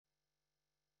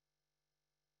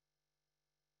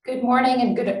Good morning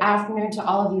and good afternoon to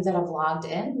all of you that have logged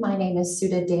in. My name is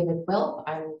Suda David Wilp.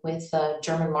 I'm with the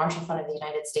German Marshall Fund of the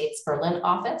United States Berlin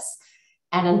office.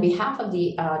 And on behalf of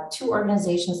the two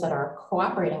organizations that are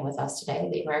cooperating with us today,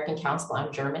 the American Council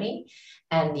on Germany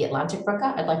and the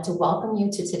Atlantik-Brücke, I'd like to welcome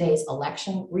you to today's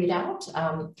election readout,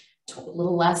 a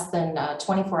little less than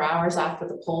 24 hours after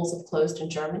the polls have closed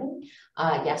in Germany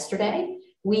yesterday.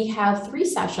 We have three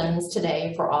sessions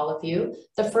today for all of you.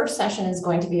 The first session is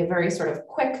going to be a very sort of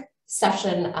quick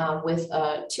session with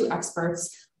two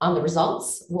experts on the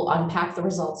results. We'll unpack the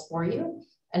results for you,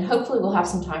 and hopefully we'll have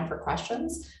some time for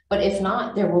questions. But if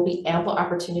not, there will be ample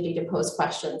opportunity to pose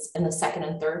questions in the second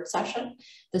and third session.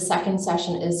 The second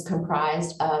session is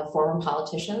comprised of former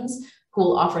politicians who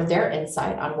will offer their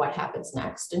insight on what happens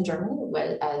next in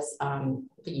Germany as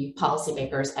the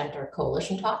policymakers enter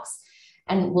coalition talks.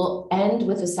 And we'll end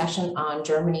with a session on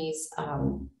Germany's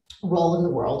role in the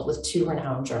world with two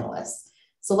renowned journalists.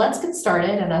 So let's get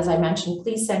started. And as I mentioned,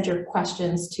 please send your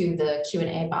questions to the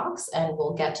Q&A box and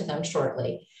we'll get to them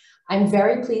shortly. I'm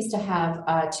very pleased to have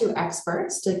two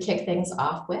experts to kick things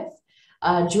off with.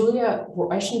 Julia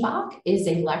Reichenbach is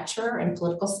a lecturer and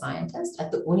political scientist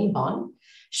at the Uni Bonn.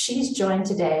 She's joined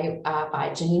today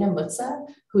by Janina Mutze,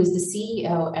 who is the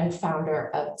CEO and founder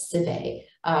of CIVE.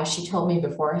 She told me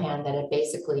beforehand that it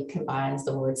basically combines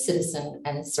the word citizen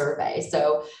and survey.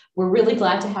 So we're really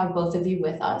glad to have both of you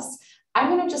with us.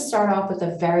 I'm going to just start off with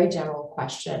a very general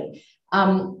question.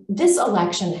 This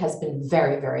election has been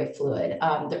very, very fluid.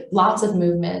 Lots of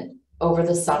movement over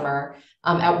the summer.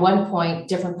 At one point,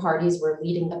 different parties were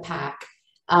leading the pack.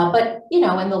 But, you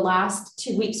know, in the last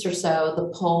 2 weeks or so, the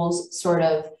polls sort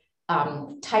of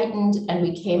tightened and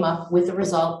we came up with a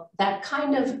result that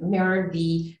kind of mirrored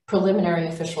the preliminary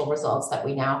official results that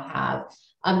we now have.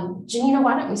 Janina,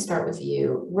 why don't we start with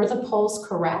you? Were the polls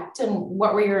correct? And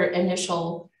what were your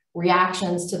initial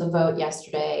reactions to the vote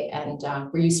yesterday? And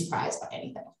were you surprised by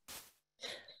anything?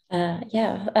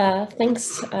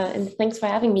 Thanks, and thanks for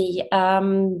having me.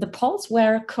 The polls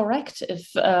were correct,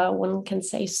 if one can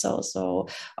say so. So,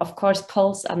 of course,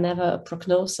 polls are never a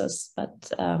prognosis,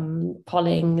 but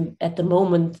polling at the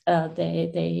moment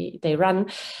they run.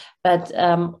 But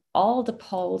all the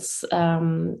polls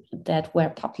that were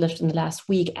published in the last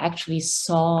week actually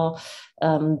saw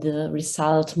the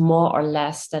result more or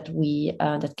less that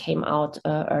came out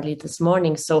early this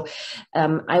morning. So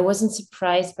I wasn't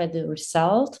surprised by the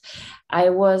result.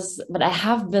 But I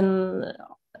have been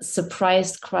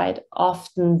surprised quite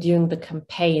often during the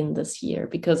campaign this year,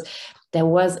 because there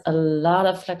was a lot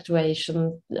of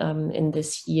fluctuation in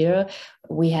this year.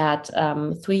 We had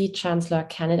three Chancellor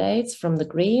candidates from the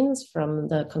Greens, from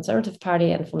the Conservative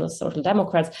Party, and from the Social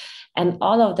Democrats, and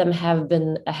all of them have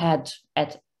been ahead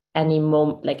at any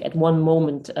moment, like at one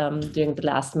moment during the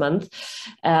last month.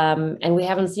 And we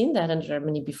haven't seen that in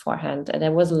Germany beforehand. And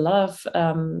there was a lot of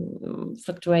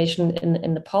fluctuation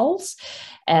in the polls,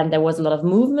 and there was a lot of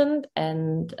movement.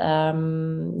 And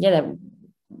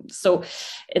so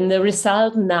in the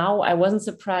result now, I wasn't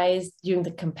surprised. During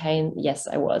the campaign, yes,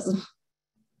 I was.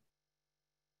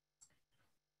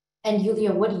 And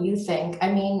Julia, what do you think?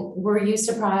 I mean, were you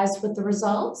surprised with the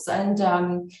results?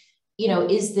 And you know,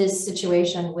 is this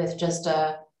situation with just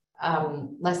a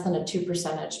less than a 2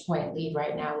 percentage point lead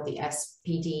right now with the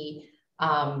SPD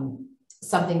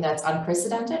something that's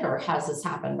unprecedented, or has this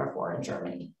happened before in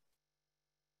Germany?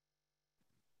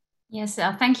 Yes,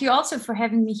 thank you also for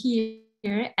having me here.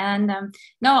 And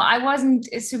no, I wasn't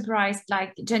surprised,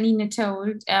 like Janina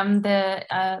told.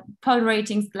 The poll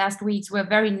ratings last weeks were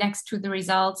very next to the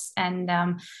results, and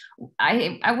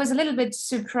I was a little bit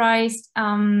surprised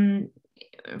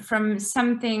from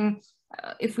something.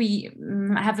 If we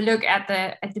have a look at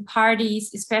the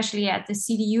parties, especially at the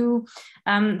CDU,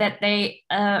 that they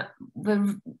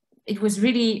it was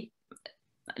really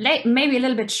maybe a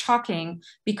little bit shocking,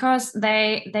 because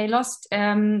they lost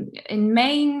in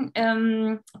main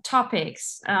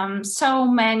topics so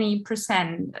many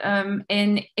percent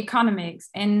in economics,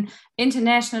 in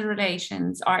international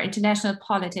relations or international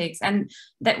politics, and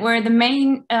that were the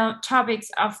main topics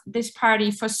of this party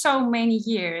for so many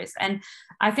years. And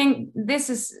I think this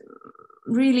is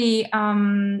really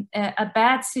a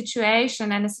bad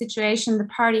situation, and a situation the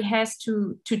party has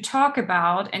to talk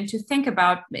about and to think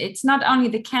about. It's not only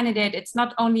the candidate, it's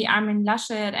not only Armin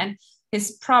Laschet and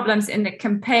his problems in the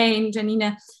campaign.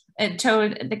 Janina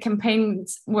told the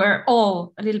campaigns were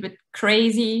all a little bit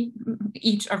crazy,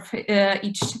 each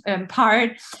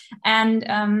part.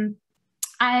 And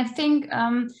I think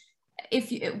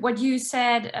what you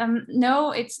said,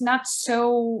 no, it's not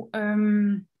so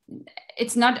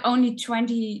it's not only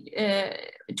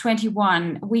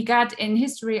 2021. We got in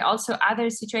history also other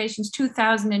situations,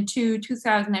 2002,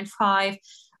 2005,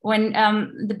 when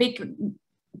the big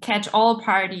catch-all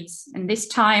parties, and this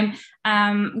time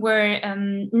were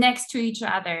next to each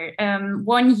other.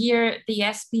 One year, the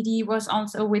SPD was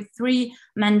also with 3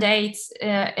 mandates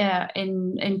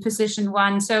in position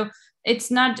 1. So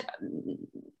it's not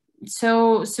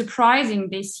so surprising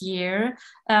this year.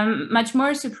 Much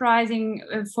more surprising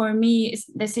for me is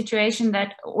the situation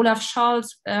that Olaf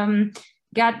Scholz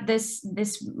got this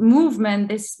movement,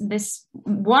 this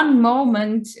one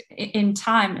moment in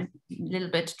time, a little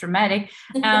bit dramatic,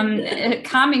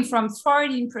 coming from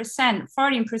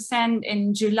 14%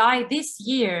 in July this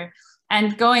year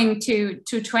and going to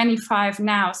 25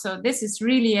 now. So this is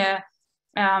really a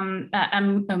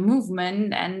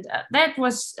movement, and that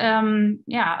was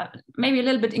maybe a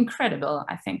little bit incredible,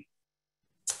 I think.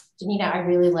 Janina, I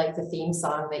really like the theme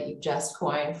song that you just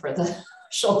coined for the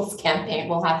Scholz campaign.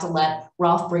 We'll have to let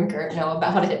Rolf Brinkert know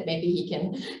about it. Maybe he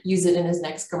can use it in his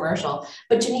next commercial.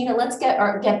 But Janina, let's get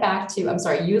back to, I'm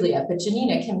sorry, Julia, but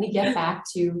Janina, can we get back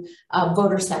to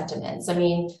voter sentiments? I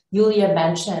mean, Julia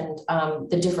mentioned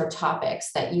the different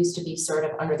topics that used to be sort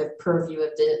of under the purview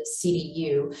of the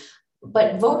CDU,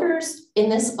 but voters in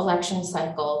this election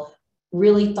cycle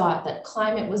really thought that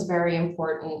climate was very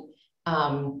important.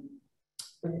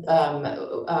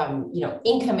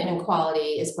 Income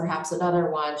inequality is perhaps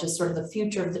another one, just sort of the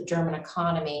future of the German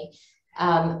economy.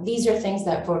 These are things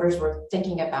that voters were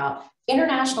thinking about.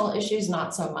 International issues,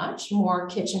 not so much, more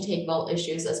kitchen table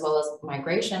issues as well as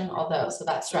migration, although, so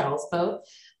that straddles both.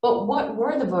 But what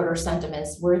were the voter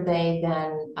sentiments? Were they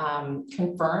then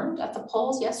confirmed at the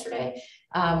polls yesterday?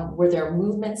 Were there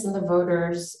movements in the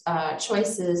voters'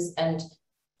 choices? And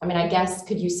I mean, I guess,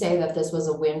 could you say that this was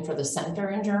a win for the center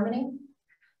in Germany?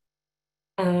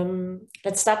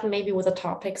 Let's start maybe with a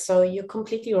topic. So you're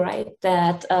completely right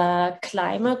that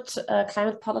climate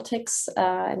politics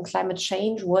and climate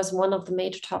change was one of the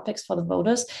major topics for the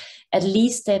voters. At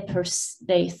least they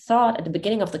thought at the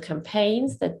beginning of the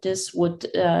campaigns that this would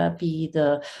be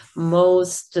the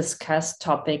most discussed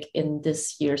topic in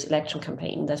this year's election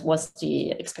campaign. That was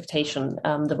the expectation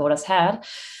the voters had.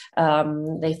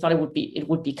 They thought it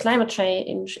would be climate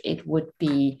change, it would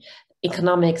be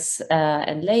economics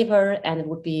and labor, and it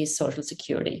would be social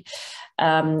security.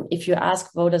 If you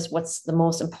ask voters what's the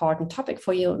most important topic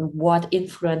for you and what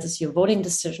influences your voting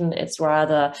decision, it's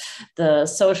rather the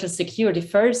social security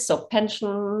first, so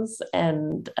pensions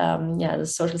and the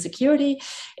social security.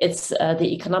 It's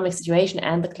the economic situation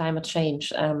and the climate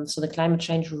change. So the climate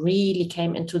change really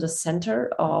came into the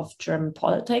center of German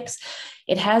politics.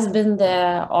 It has been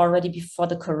there already before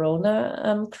the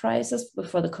Corona crisis,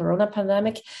 before the Corona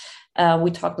pandemic.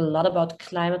 We talked a lot about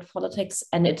climate politics,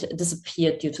 and it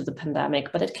disappeared due to the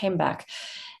pandemic, but it came back.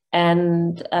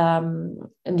 And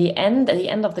at the end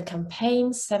of the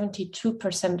campaign,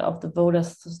 72% of the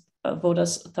voters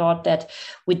thought that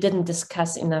we didn't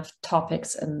discuss enough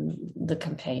topics in the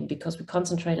campaign because we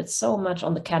concentrated so much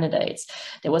on the candidates.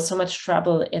 There was so much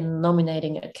trouble in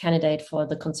nominating a candidate for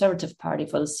the Conservative Party,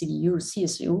 for the CDU,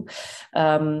 CSU,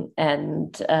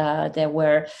 and there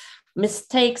were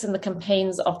mistakes in the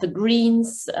campaigns of the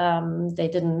Greens. They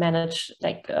didn't manage,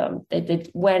 they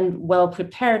weren't well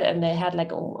prepared, and they had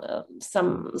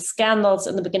some scandals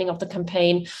in the beginning of the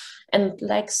campaign. And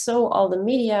so all the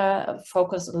media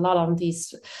focused a lot on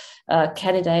these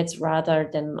candidates rather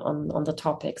than on the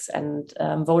topics, and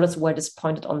voters were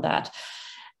disappointed on that.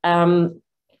 In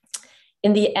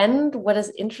the end, what is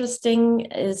interesting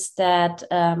is that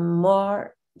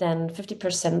more than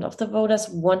 50% of the voters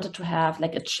wanted to have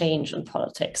a change in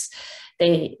politics.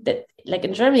 In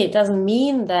Germany, it doesn't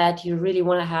mean that you really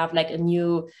want to have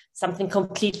something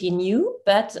completely new,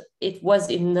 but it was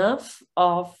enough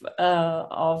of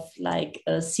a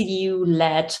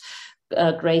CDU-led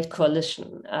great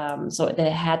coalition. So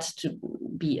there had to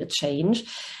be a change.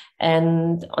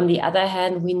 And on the other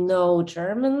hand, we know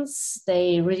Germans,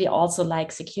 they really also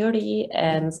like security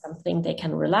and something they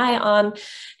can rely on.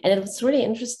 And it was really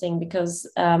interesting because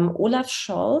Olaf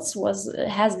Scholz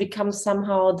has become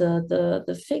somehow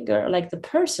the figure, the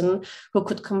person who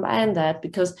could combine that,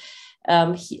 because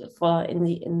in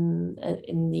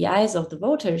the eyes of the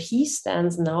voter, he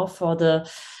stands now for the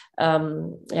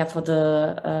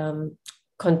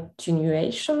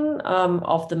continuation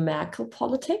of the Merkel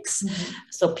politics. Mm-hmm.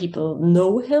 So people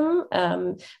know him,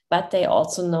 but they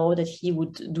also know that he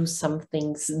would do some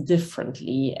things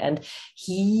differently. And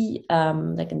he,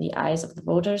 in the eyes of the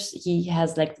voters, he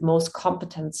has the most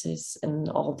competencies in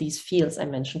all these fields I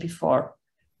mentioned before.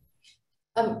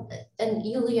 And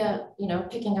Julia, you know,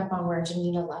 picking up on where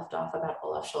Janina left off about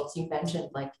Olaf Scholz, you mentioned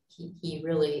like he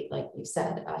really, like you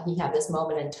said, he had this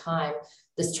moment in time,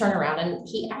 this turnaround, and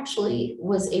he actually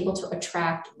was able to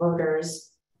attract voters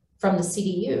from the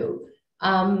CDU.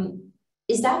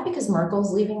 Is that because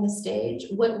Merkel's leaving the stage?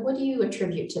 What do you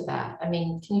attribute to that? I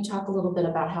mean, can you talk a little bit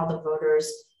about how the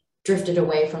voters drifted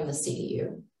away from the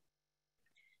CDU?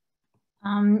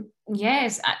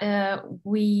 Yes,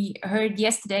 we heard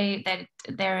yesterday that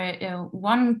there are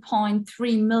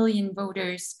 1.3 million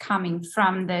voters coming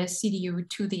from the CDU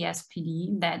to the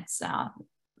SPD. That's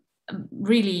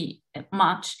really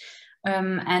much.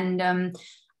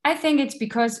 I think it's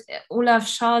because Olaf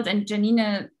Scholz, and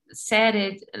Janina said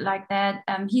it like that,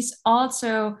 he's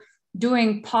also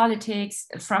doing politics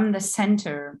from the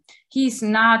center. He's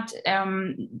not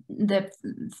the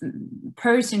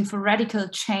person for radical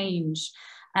change.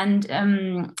 And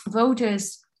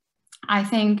voters, I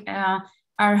think,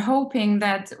 are hoping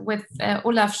that with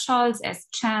Olaf Scholz as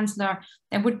Chancellor,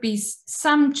 there would be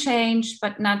some change,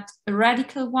 but not a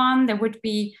radical one. There would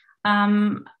be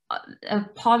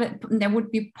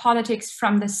politics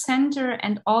from the center,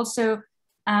 and also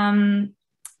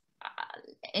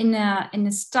in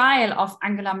a style of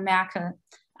Angela Merkel,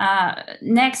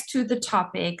 next to the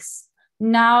topics.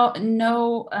 Now,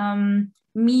 no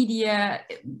media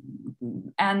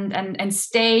and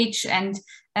stage and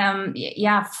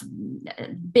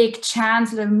big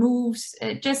chancellor moves,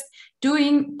 just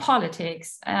doing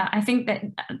politics. I think that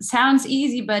sounds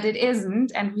easy, but it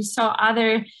isn't. And we saw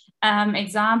other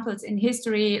examples in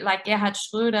history, like Gerhard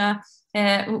Schröder,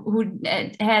 who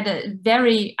had a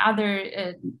very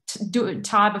other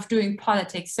type of doing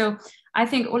politics. So I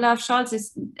think Olaf Scholz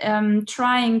is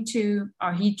trying to,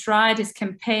 or he tried, his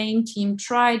campaign team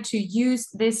tried to use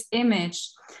this image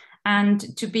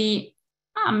and to be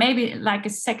maybe like a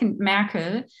second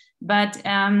Merkel, but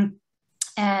and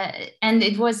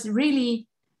it was really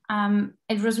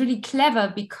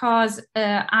clever, because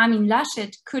Armin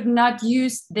Laschet could not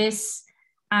use this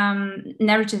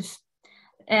narrative.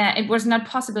 It was not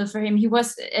possible for him. He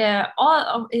was all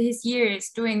of his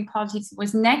years doing politics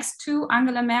was next to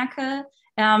Angela Merkel,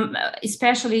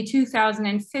 especially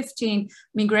 2015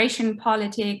 migration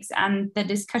politics and the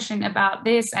discussion about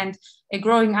this, and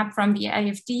growing up from the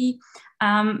AfD.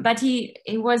 But he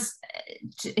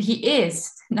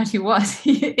is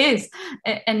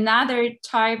another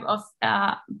type of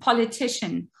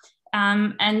politician.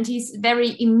 And he's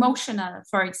very emotional,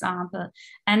 for example.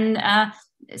 And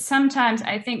sometimes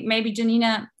I think maybe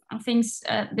Janina thinks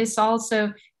this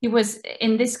also. He was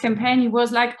in this campaign. He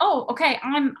was like, "Oh, okay,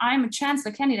 I'm a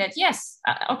chancellor candidate. Yes,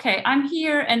 okay, I'm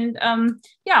here, and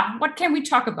yeah, what can we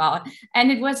talk about?" And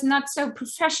it was not so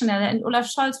professional. And Olaf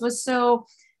Scholz was so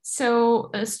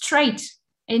straight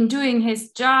in doing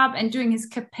his job and doing his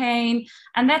campaign,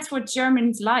 and that's what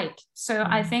Germans like. So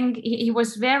I think he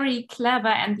was very clever,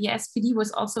 and the SPD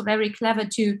was also very clever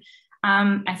to,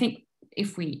 I think,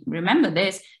 if we remember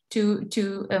this, to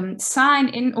sign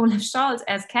in Olaf Scholz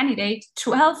as candidate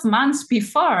 12 months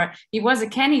before. He was a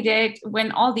candidate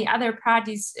when all the other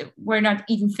parties were not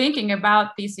even thinking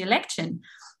about this election.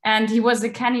 And he was a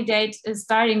candidate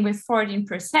starting with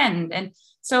 14%. And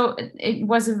so it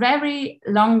was a very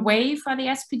long way for the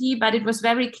SPD, but it was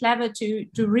very clever to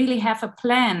really have a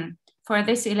plan for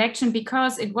this election,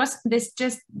 because it was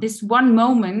this one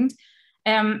moment.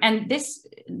 And this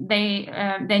they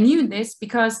knew this,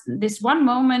 because this one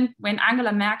moment when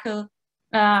Angela Merkel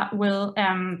will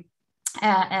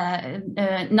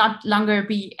not longer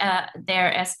be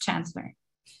there as Chancellor.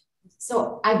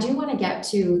 So I do want to get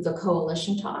to the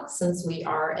coalition talks, since we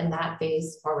are in that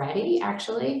phase already,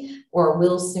 actually, or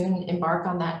will soon embark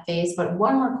on that phase. But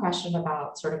one more question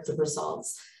about sort of the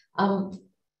results.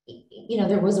 You know,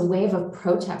 there was a wave of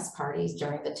protest parties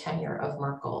during the tenure of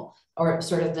Merkel, or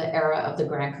sort of the era of the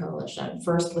Grand Coalition,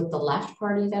 first with the left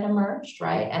party that emerged,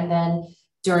 right? And then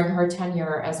during her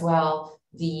tenure as well,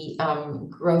 the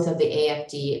growth of the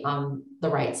AfD on the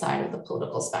right side of the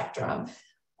political spectrum.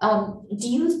 Do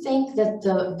you think that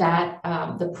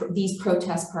these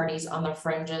protest parties on the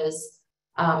fringes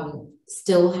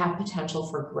still have potential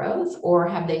for growth, or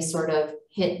have they sort of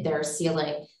hit their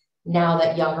ceiling now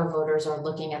that younger voters are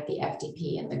looking at the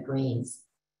FDP and the Greens?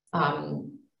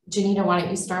 Janina, why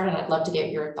don't you start? And I'd love to get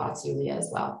your thoughts, Julia,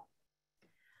 as well.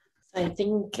 I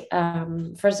think,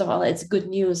 first of all, it's good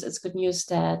news. It's good news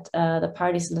that the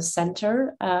parties in the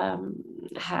center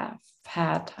have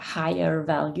had higher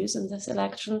values in this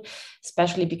election,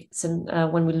 especially because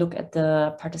when we look at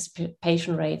the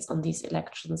participation rates on these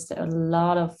elections, there are a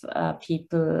lot of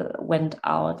people went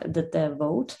out and did their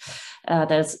vote.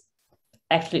 There's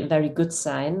actually a very good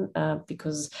sign,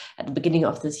 because at the beginning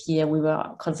of this year, we were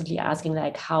constantly asking,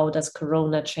 like, how does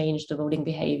Corona change the voting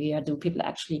behavior? Do people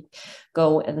actually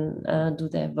go and do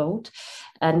their vote?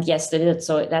 And yes, they did.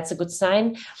 So that's a good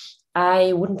sign.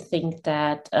 I wouldn't think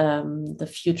that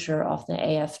the future of the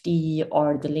AfD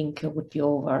or the Linke would be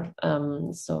over.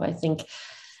 So I think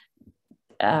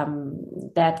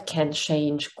that can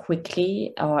change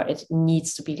quickly, or it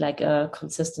needs to be like a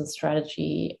consistent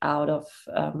strategy out of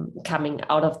coming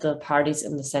out of the parties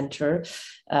in the center,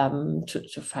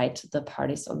 to fight the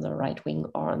parties on the right wing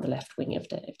or on the left wing if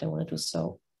they want to do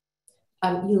so.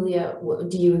 Julia,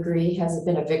 do you agree? Has it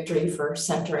been a victory for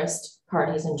centrist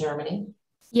parties in Germany?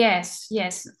 Yes,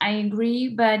 I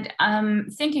agree. But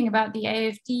thinking about the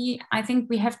AfD, I think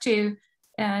we have to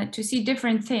see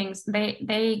different things.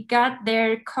 They got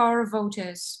their core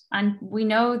voters, and we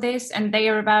know this, and they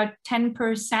are about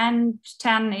 10%,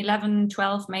 10, 11,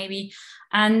 12 maybe,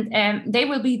 and they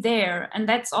will be there. And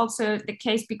that's also the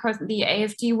case because the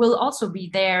AfD will also be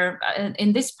there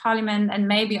in this parliament, and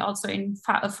maybe also in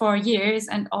 4 years,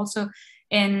 and also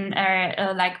in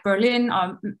like Berlin,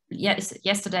 or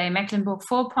yesterday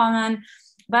Mecklenburg-Vorpommern.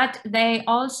 But they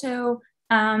also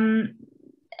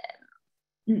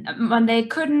when they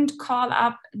couldn't call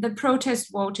up the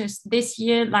protest voters this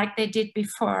year like they did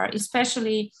before,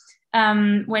 especially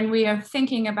when we are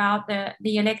thinking about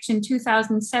the election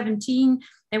 2017,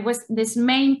 there was this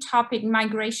main topic,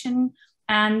 migration,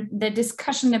 and the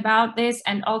discussion about this,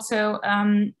 and also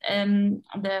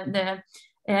the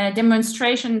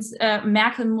demonstrations,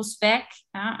 Merkel muss weg,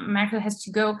 Merkel has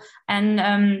to go,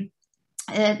 and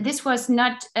this was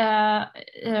not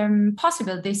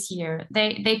possible this year.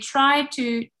 They tried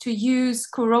to use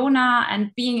Corona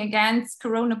and being against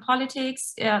Corona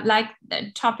politics, like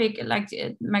the topic, like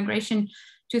migration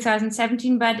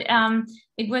 2017, but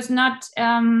it was not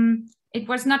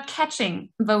catching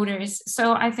voters.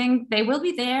 So I think they will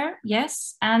be there,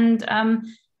 yes, and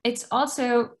it's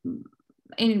also,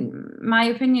 in my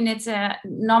opinion, it's a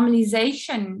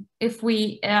normalization. If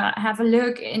we have a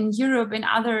look in Europe, in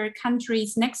other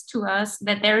countries next to us,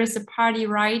 that there is a party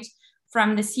right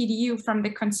from the CDU, from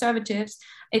the conservatives.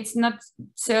 It's not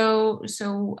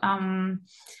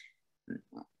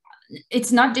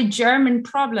it's not a German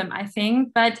problem, I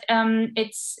think, but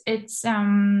it's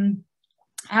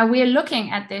we are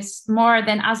looking at this more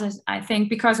than others, I think,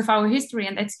 because of our history,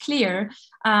 and that's clear.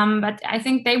 But I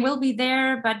think they will be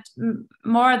there, but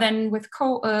more than with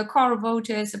core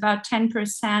voters, about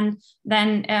 10%,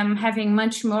 than having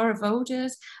much more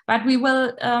voters. But we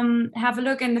will have a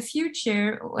look in the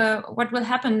future, what will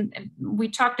happen. We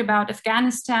talked about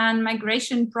Afghanistan,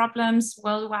 migration problems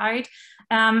worldwide.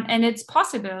 And it's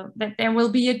possible that there will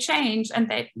be a change, and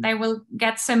they will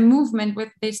get some movement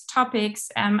with these topics,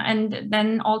 and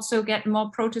then also get more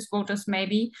protest voters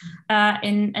maybe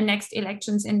in next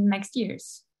elections in next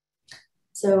years.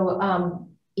 So,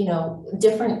 you know,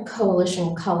 different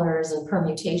coalition colors and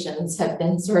permutations have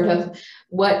been sort of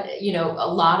what, you know,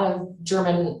 a lot of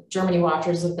Germany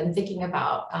watchers have been thinking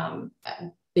about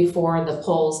before the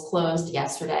polls closed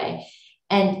yesterday.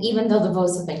 And even though the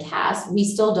votes have been cast, we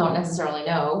still don't necessarily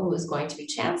know who is going to be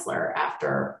chancellor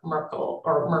after Merkel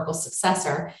or Merkel's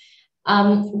successor.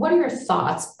 What are your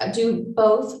thoughts? Do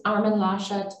both Armin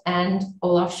Laschet and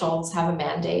Olaf Scholz have a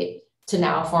mandate to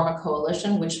now form a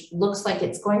coalition, which looks like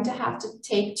it's going to have to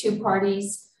take two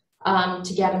parties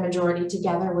to get a majority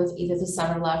together with either the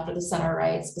center left or the center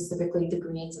right, specifically the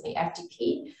Greens and the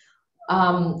FDP?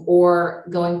 Or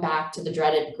going back to the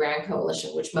dreaded Grand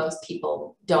Coalition, which most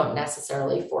people don't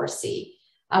necessarily foresee.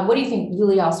 What do you think,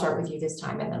 Julia? I'll start with you this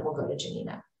time, and then we'll go to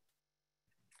Janina.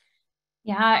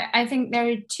 Yeah, I think there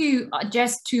are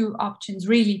just two options,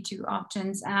 really two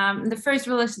options. The first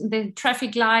one is the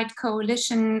traffic light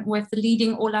coalition with the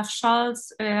leading Olaf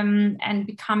Scholz and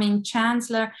becoming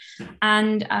chancellor.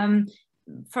 And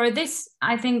for this,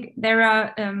 I think there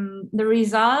are the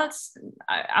results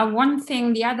are one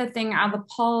thing. The other thing are the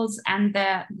polls and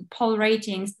the poll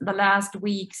ratings the last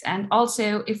weeks. And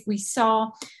also, if we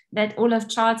saw that Olaf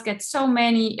Scholz gets so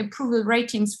many approval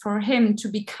ratings for him to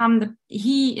become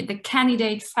the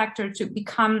candidate factor to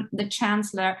become the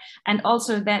chancellor, and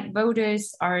also that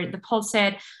voters, or the poll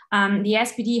said, the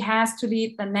SPD has to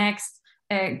lead the next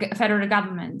federal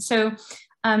government. So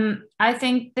I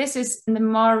think this is the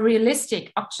more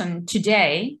realistic option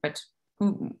today, but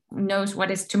who knows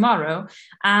what is tomorrow.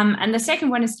 And the second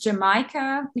one is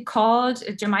Jamaica, called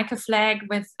a Jamaica flag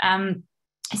with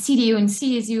CDU and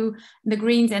CSU, the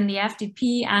Greens and the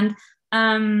FDP. And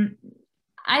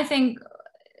I think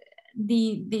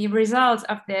the results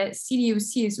of the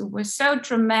CDU-CSU were so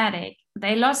dramatic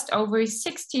they lost over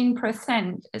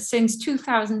 16% since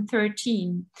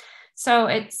 2013. So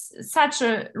it's such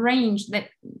a range that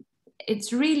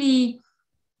it's really,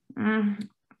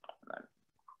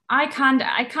 I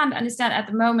can't understand at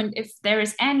the moment if there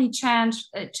is any chance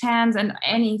and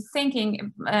any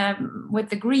thinking with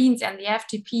the Greens and the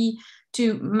FDP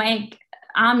to make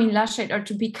Armin Laschet, or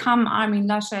to become Armin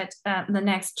Laschet the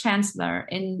next chancellor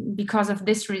because of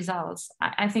this results.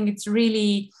 I think it's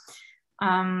really,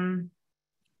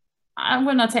 I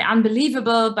will not say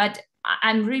unbelievable, but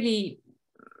I'm really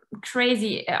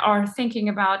crazy or thinking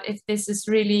about if this is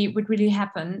would really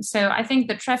happen. So I think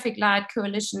the traffic light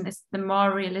coalition is the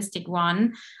more realistic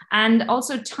one, and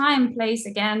also time plays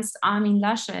against Armin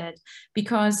Laschet,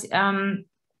 because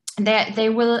they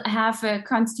will have a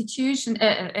constitution,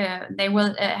 they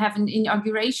will have an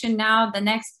inauguration now the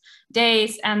next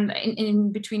days, and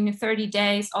in between the 30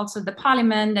 days also the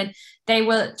parliament, and they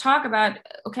will talk about,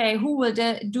 okay, who will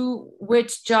do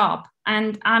which job.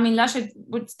 And Armin Laschet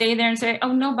would stay there and say,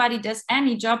 oh, nobody does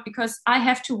any job because I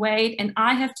have to wait and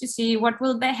I have to see what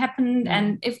will they happen.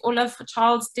 And if Olaf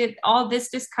Scholz did all these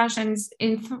discussions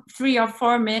in 3 or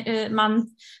 4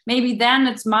 months, maybe then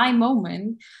it's my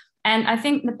moment. And I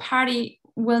think the party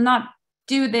will not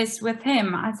do this with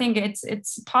him. I think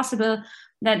it's possible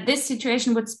that this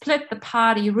situation would split the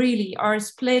party really, or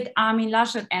split Armin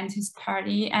Laschet and his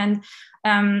party. And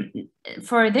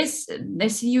for this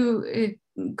you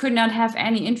could not have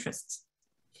any interests.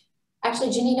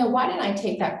 Actually, Janina, why don't I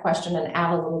take that question and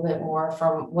add a little bit more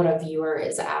from what a viewer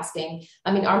is asking?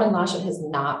 I mean, Armin Laschet has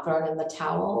not thrown in the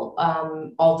towel,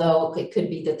 although it could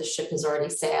be that the ship has already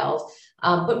sailed.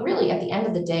 But really, at the end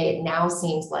of the day, it now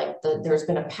seems like there's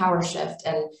been a power shift,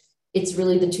 and it's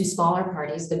really the two smaller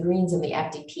parties, the Greens and the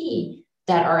FDP,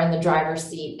 that are in the driver's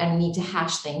seat and need to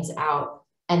hash things out.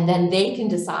 And then they can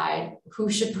decide who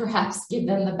should perhaps give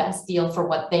them the best deal for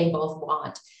what they both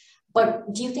want.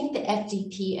 But do you think the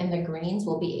FDP and the Greens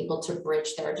will be able to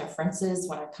bridge their differences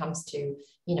when it comes to,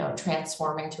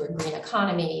 transforming to a green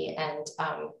economy and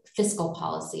fiscal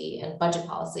policy and budget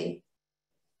policy?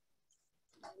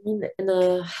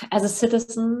 As a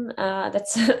citizen,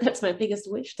 that's my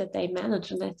biggest wish, that they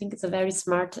manage, and I think it's a very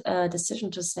smart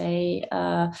decision to say,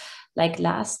 like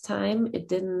last time, it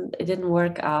didn't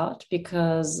work out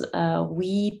because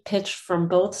we pitched from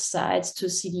both sides to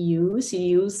CDU.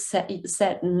 CDU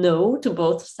said no to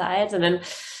both sides, and then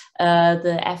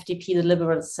the FDP, the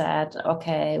Liberals, said,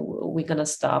 okay, we're gonna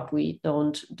stop. We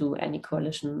don't do any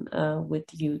coalition with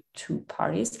you two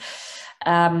parties.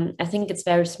 I think it's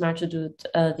very smart to do it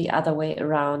the other way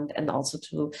around, and also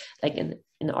to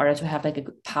in order to have a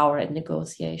good power in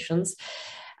negotiations.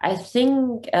 I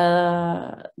think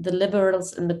the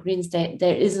Liberals and the Greens,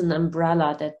 there is an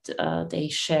umbrella that they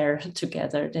share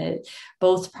together.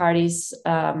 Both parties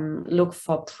look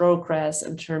for progress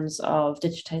in terms of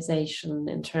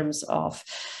digitization, in terms of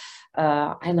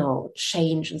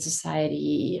change in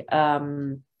society.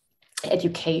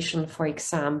 Education, for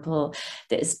example.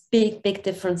 There is big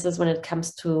differences when it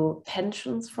comes to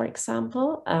pensions, for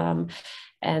example.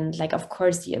 And of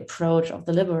course, the approach of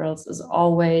the Liberals is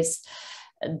always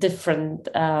different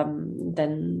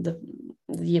than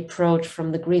the approach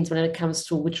from the Greens when it comes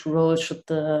to which role should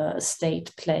the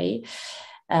state play.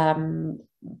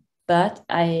 But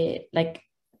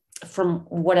from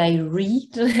what I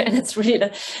read, and that's really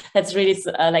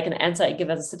like an answer I give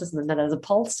as a citizen and not as a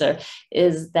pollster,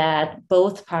 is that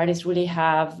both parties really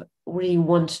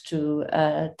want to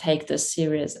take this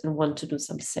serious and want to do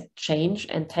some change,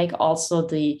 and take also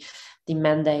the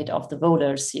mandate of the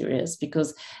voters serious,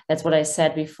 because that's what I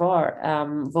said before.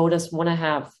 Voters want to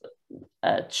have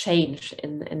change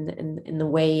in the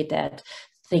way that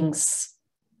things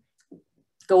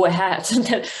go ahead,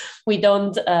 that we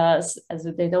don't, as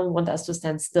they don't want us to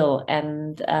stand still.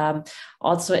 And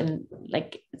also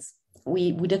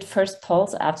we did first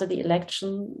polls after the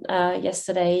election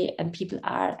yesterday, and people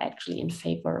are actually in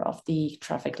favor of the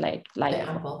traffic light.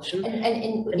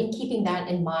 And in keeping that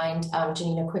in mind,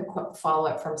 Janine, a quick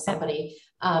follow-up from somebody.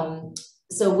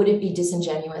 So would it be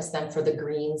disingenuous then for the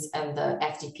Greens and the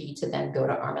FDP to then go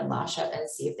to Armin Laschet and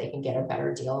see if they can get a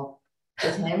better deal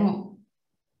with him?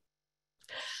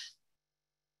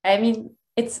 I mean,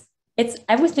 it's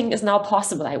everything is now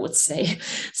possible, I would say.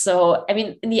 So, I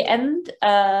mean, in the end,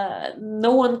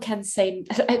 no one can say,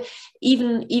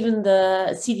 even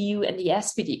the CDU and the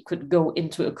SPD could go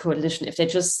into a coalition. If they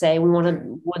just say, we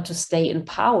want to stay in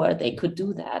power, they could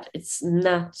do that. It's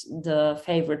not the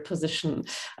favorite position,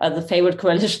 the favorite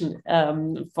coalition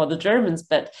for the Germans,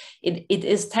 but it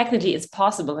is technically, it's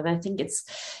possible. And I think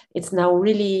it's now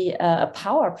really a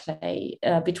power play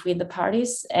between the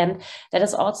parties. And that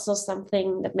is also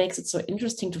something that makes it so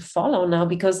interesting to follow now,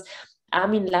 because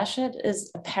Armin Laschet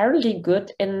is apparently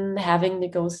good in having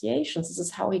negotiations. This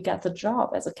is how he got the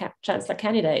job as a chancellor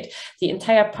candidate. The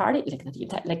entire party,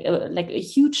 like a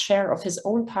huge share of his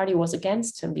own party was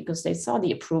against him because they saw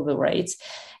the approval rates.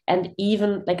 And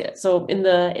even so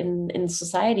in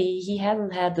society, he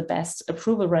hasn't had the best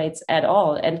approval rates at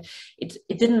all. And it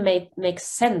didn't make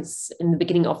sense in the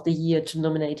beginning of the year to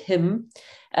nominate him.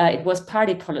 It was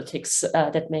party politics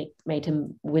that made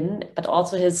him win, but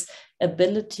also his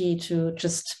ability to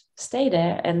just stay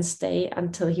there and stay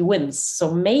until he wins.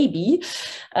 So maybe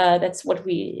that's what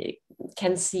we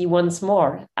can see once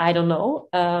more. I don't know.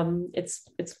 It's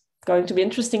going to be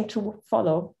interesting to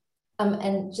follow.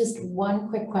 And just one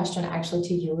quick question actually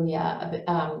to Julia.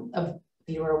 A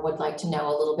viewer would like to know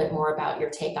a little bit more about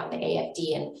your take on the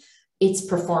AfD and its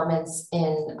performance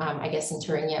in, I guess, in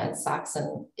Thuringia and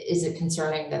Sachsen. Is it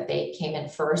concerning that they came in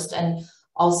first? And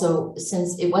also,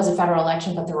 since it was a federal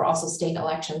election, but there were also state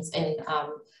elections in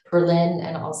Berlin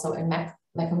and also in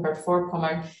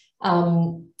Mecklenburg-Vorpommern,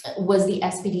 was the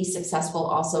SPD successful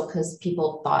also because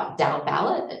people thought down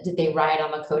ballot? Did they ride on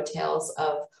the coattails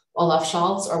of Olaf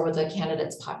Scholz, or were the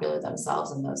candidates popular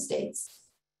themselves in those states?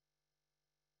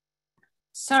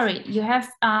 Sorry, you have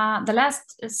the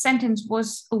last sentence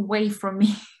was away from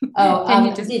me. Oh,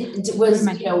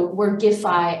 were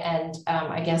Giffey and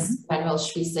I guess Manuel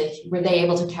Schwesig, were they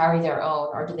able to carry their own,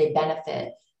 or did they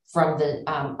benefit from the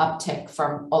uptick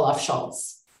from Olaf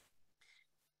Scholz?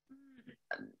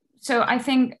 So I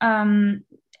think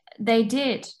they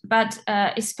did, but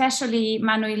especially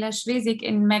Manuela Schwesig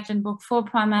in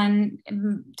Mecklenburg-Vorpommern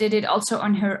did it also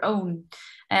on her own.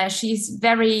 She's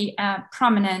very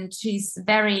prominent. She's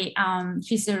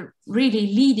a really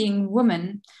leading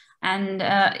woman, and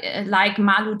like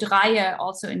Malu Dreyer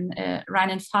also in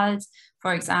Rheinland-Pfalz,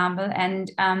 for example.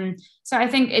 And so I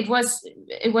think it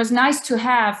was nice to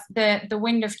have the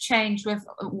wind of change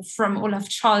from Olaf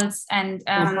Scholz and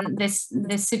this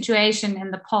situation in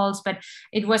the polls, but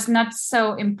it was not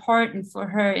so important for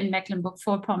her in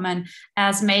Mecklenburg-Vorpommern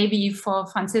as maybe for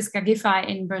Franziska Giffey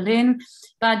in Berlin.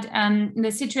 But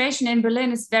the situation in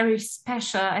Berlin is very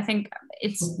special. I think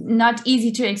it's not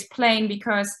easy to explain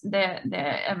because the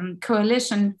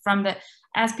coalition from the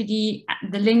SPD,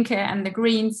 the Linke and the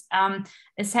Greens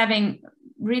is having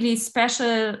really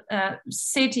special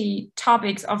city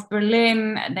topics of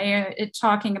Berlin. They are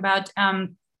talking about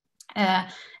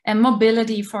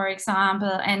mobility, for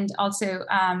example, and also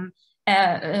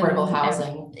affordable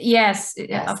housing. Yes,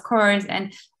 of course.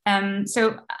 And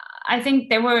so I think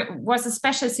there was a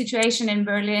special situation in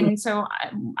Berlin. So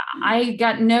I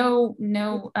got no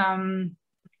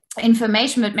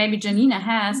information, but maybe Janina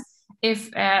has, if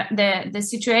the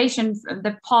situation,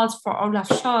 the polls for Olaf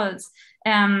Scholz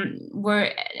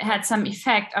had some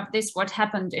effect of this, what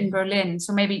happened in Berlin.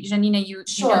 So maybe Janina, you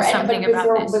know something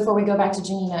about this. Before we go back to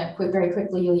Janina, very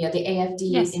quickly, Julia, the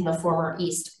AfD in the former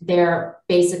East, they're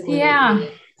basically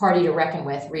the party to reckon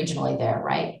with regionally there,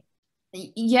 right?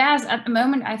 Yes, at the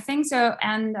moment I think so,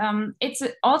 and it's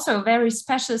also a very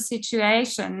special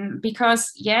situation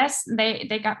because yes,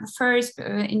 they got first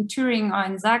in Thuringia or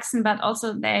in Sachsen, but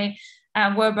also they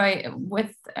were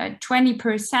with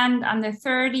 20% under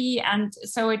 30, and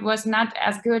so it was not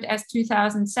as good as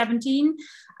 2017.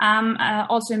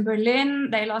 Also in Berlin,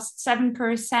 they lost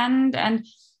 7%, and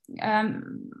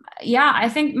I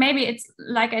think maybe it's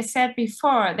like I said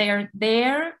before, they are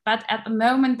there, but at the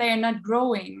moment they are not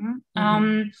growing.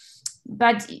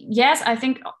 But yes, I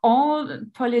think all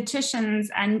politicians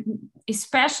and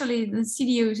especially the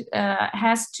CDU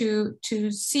has to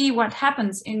see what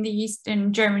happens in the East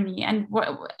in Germany, and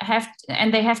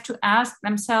they have to ask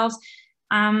themselves,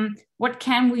 what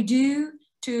can we do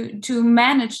to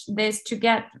manage this, to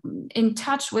get in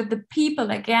touch with the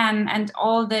people again and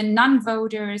all the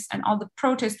non-voters and all the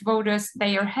protest voters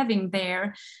they are having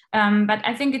there. But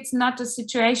I think it's not a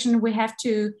situation we have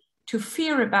to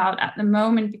fear about at the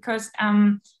moment, because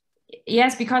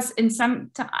yes, because in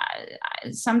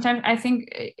sometimes I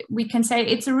think we can say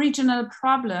it's a regional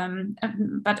problem,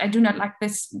 but I do not like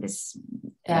this.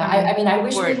 Yeah, I mean, I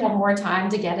wish we had more time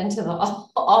to get into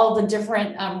all the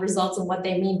different results and what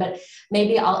they mean, but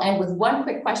maybe I'll end with one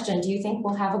quick question. Do you think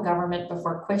we'll have a government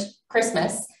before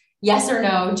Christmas? Yes or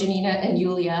no, Janina and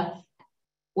Julia?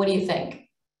 What do you think?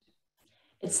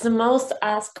 It's the most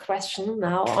asked question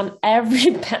now on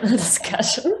every panel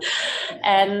discussion.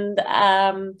 And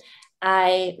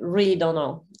I really don't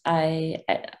know.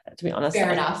 To be honest.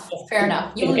 Fair enough. Fair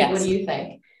enough. Julia, what do you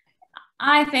think?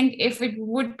 I think if it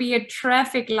would be a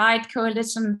traffic light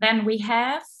coalition, then we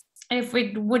have. If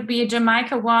it would be a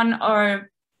Jamaica one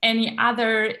or any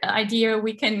other idea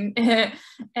we can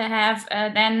have,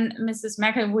 then Mrs.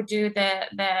 Merkel would do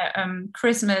the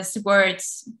Christmas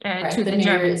words to the New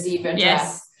Germans. Year's Eve address.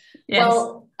 Yes. Yes.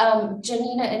 Well,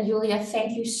 Janina and Julia,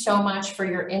 thank you so much for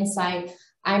your insight.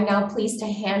 I'm now pleased to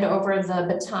hand over the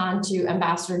baton to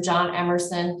Ambassador John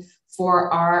Emerson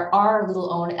for our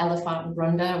little own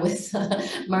Elefantenrunde with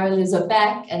Marieluise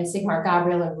Beck and Sigmar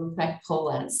Gabriel and Ruprecht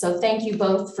Polenz. So thank you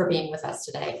both for being with us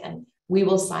today, and we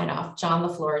will sign off. John,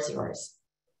 the floor is yours.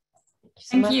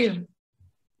 Thank you.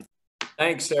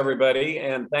 Thanks, everybody.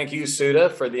 And thank you, Suda,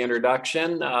 for the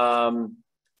introduction.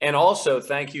 And also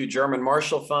thank you, German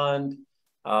Marshall Fund,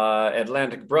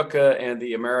 Atlantik-Brücke, and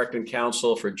the American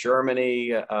Council for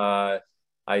Germany.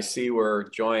 I see we're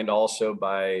joined also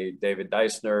by David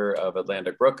Deissner of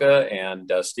Atlantik-Brücke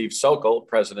and Steve Sokol,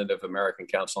 President of American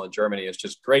Council in Germany. It's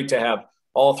just great to have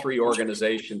all three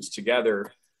organizations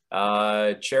together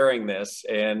chairing this.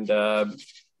 And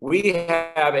we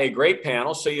have a great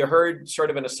panel. So you heard sort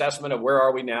of an assessment of where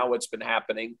are we now, what's been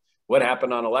happening, what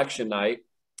happened on election night.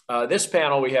 This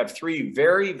panel, we have three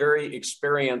very, very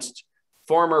experienced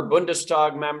former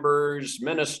Bundestag members,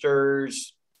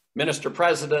 ministers, minister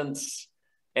presidents,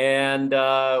 and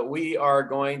we are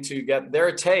going to get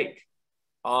their take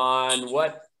on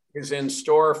what is in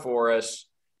store for us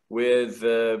with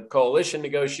the coalition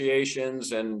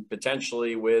negotiations and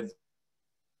potentially with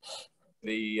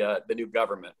the new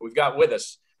government. We've got with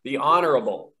us the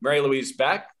Honorable Marieluise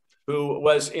Beck, who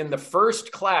was in the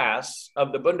first class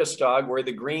of the Bundestag where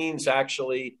the Greens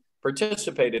actually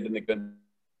participated in the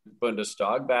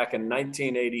Bundestag back in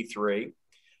 1983.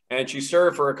 And she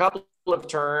served for a couple of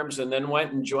terms and then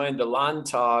went and joined the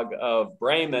Landtag of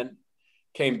Bremen,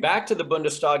 came back to the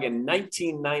Bundestag in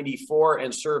 1994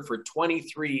 and served for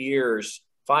 23 years,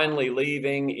 finally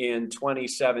leaving in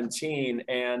 2017.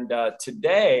 And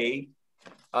today,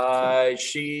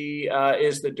 she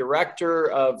is the director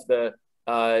of the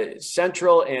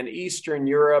Central and Eastern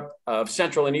Europe at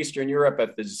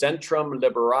the Zentrum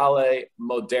Liberale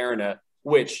Moderne,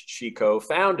 which she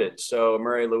co-founded. So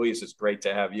Marieluise, it's great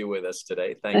to have you with us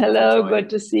today. Thank you. Hello,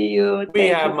 good to see you. We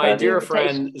have my dear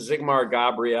friend Sigmar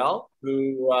Gabriel,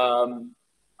 who,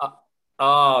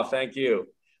 thank you.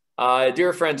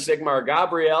 Dear friend Sigmar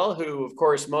Gabriel, who of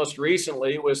course most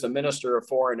recently was the Minister of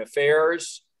Foreign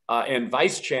Affairs and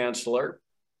Vice Chancellor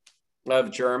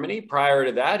of Germany. Prior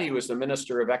to that, he was the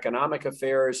Minister of Economic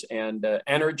Affairs and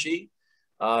Energy.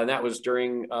 And that was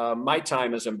during my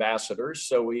time as ambassador.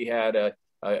 So we had a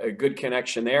good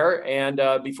connection there. And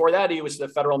before that, he was the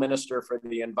Federal Minister for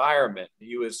the Environment.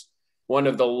 He was one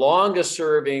of the longest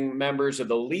serving members of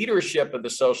the leadership of the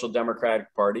Social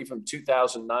Democratic Party from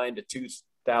 2009 to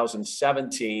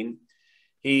 2017.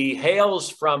 He hails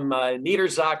from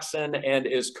Niedersachsen and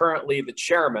is currently the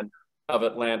chairman of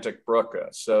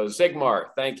Atlantik-Brücke. So Sigmar,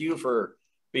 thank you for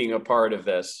being a part of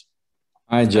this.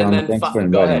 Hi, John. Thanks for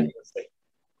inviting me.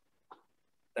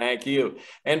 Thank you.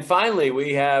 And finally,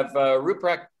 we have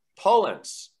Ruprecht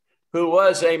Polenz, who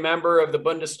was a member of the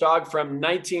Bundestag from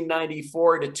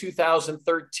 1994 to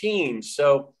 2013.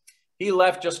 So he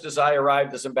left just as I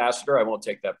arrived as ambassador. I won't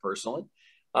take that personally.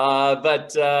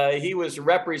 But he was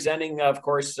representing, of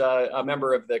course, a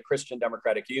member of the Christian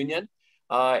Democratic Union.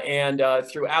 And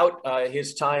throughout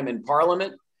his time in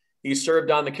Parliament, he served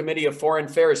on the Committee of Foreign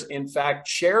Affairs, in fact,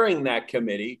 chairing that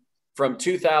committee from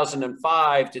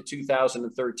 2005 to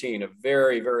 2013, a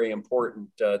very, very important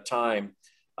time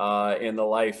in the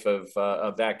life of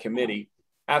that committee.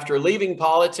 After leaving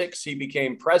politics, he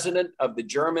became president of the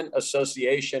German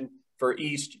Association for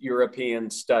East European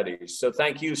Studies. So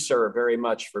thank you, sir, very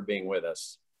much for being with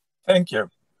us. Thank you.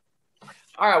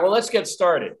 All right, well, let's get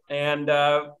started. And,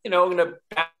 I'm going to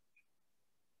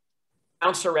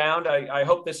bounce around. I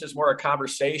hope this is more a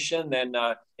conversation than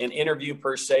an interview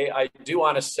per se. I do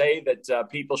want to say that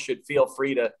people should feel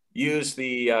free to use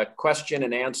the question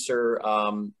and answer,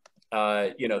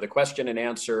 the question and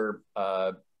answer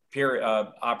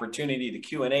opportunity, the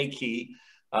Q&A key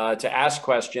to ask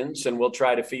questions, and we'll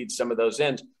try to feed some of those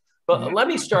in. But let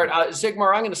me start.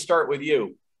 Sigmar, I'm going to start with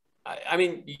you. I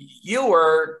mean, you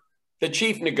were the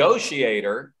chief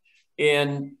negotiator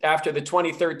after the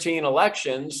 2013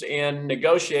 elections in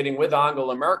negotiating with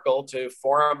Angela Merkel to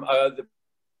form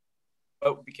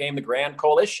what became the Grand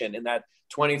Coalition in that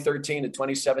 2013 to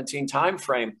 2017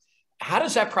 timeframe. How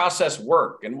does that process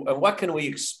work, and what can we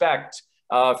expect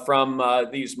from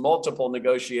these multiple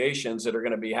negotiations that are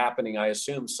going to be happening, I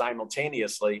assume,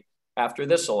 simultaneously after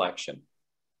this election?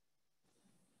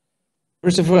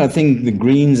 First of all, I think the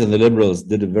Greens and the Liberals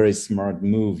did a very smart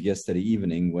move yesterday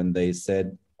evening when they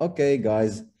said, okay,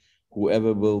 guys,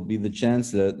 whoever will be the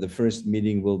chancellor, the first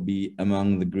meeting will be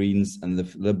among the Greens and the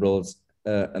Liberals,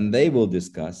 and they will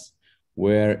discuss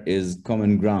where is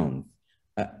common ground.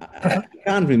 I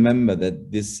can't remember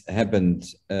that this happened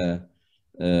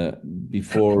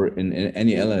before in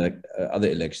any other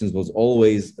elections. It was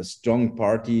always a strong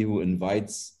party who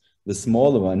invites the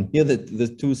smaller one. Here, the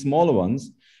two smaller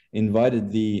ones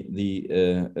invited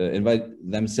invite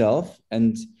themselves,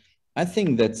 and I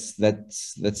think that's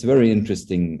a very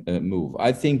interesting move.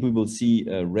 I think we will see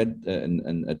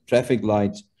a traffic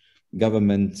light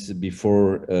government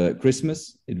before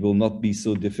Christmas. It will not be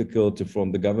so difficult to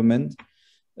form the government.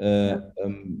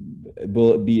 It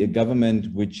will be a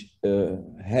government which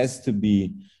has to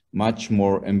be much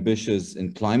more ambitious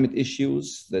in climate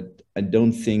issues that I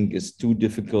don't think is too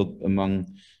difficult among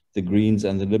the Greens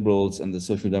and the Liberals and the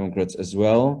Social Democrats as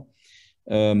well.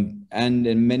 And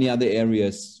in many other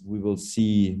areas, we will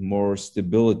see more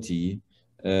stability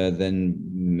than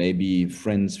maybe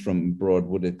friends from abroad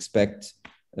would expect.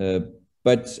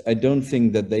 But I don't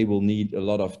think that they will need a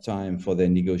lot of time for their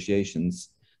negotiations.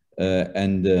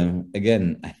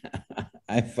 Again,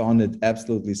 I found it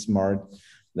absolutely smart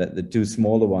that the two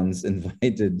smaller ones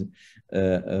invited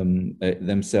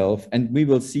themselves. And we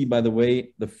will see, by the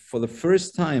way, for the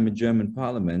first time in German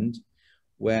parliament,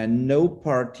 where no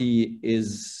party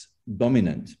is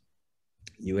dominant.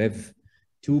 You have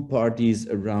two parties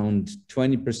around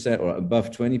 20% or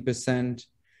above 20%,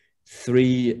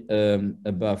 three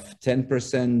above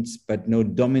 10%, but no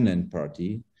dominant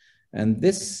party. And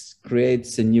this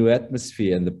creates a new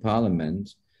atmosphere in the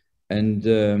parliament. And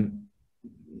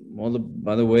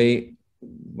by the way,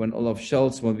 when Olaf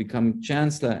Scholz will become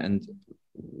chancellor, and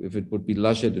if it would be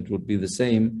Laschet, it would be the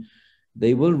same,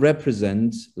 they will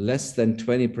represent less than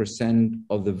 20%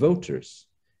 of the voters.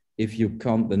 If you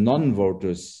count the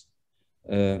non-voters,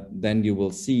 then you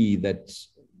will see that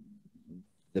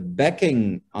the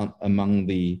backing among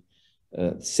the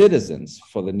citizens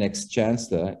for the next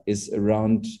chancellor is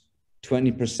around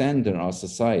 20% in our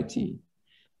society.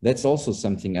 That's also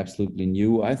something absolutely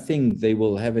new. I think they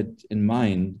will have it in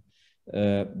mind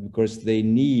because they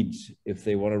need, if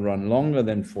they want to run longer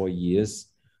than 4 years,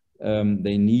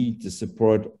 they need the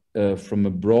support from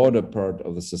a broader part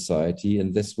of the society.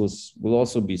 And this will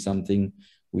also be something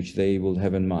which they will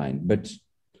have in mind. But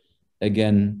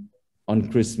again,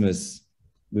 on Christmas,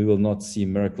 we will not see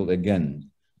Merkel again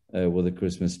with a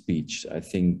Christmas speech. I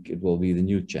think it will be the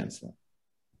new chancellor.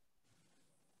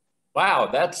 Wow,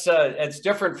 that's it's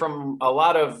different from a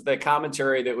lot of the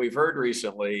commentary that we've heard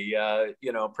recently.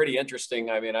 You know, pretty interesting.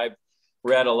 I mean, I've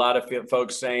read a lot of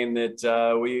folks saying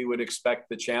that we would expect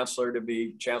the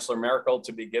Chancellor Merkel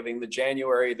to be giving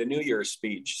the New Year's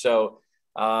speech. So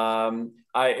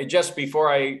I just before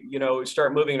I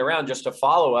start moving around, just to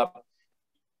follow up,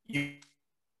 you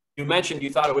mentioned you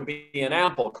thought it would be an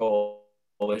ample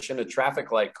coalition, a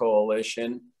traffic light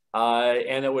coalition.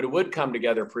 And it would come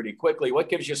together pretty quickly. What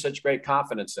gives you such great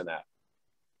confidence in that?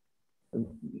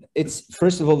 It's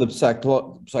first of all the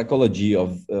psychology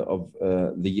of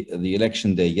the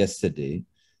election day yesterday.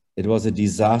 It was a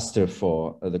disaster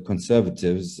for the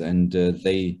conservatives, and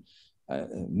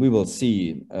we will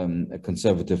see a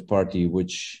conservative party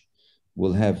which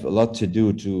will have a lot to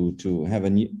do to have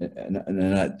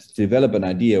develop an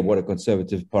idea what a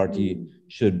conservative party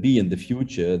should be in the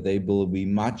future. They will be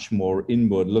much more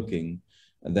inward looking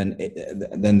than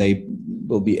they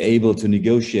will be able to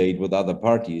negotiate with other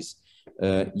parties.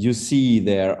 You see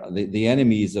the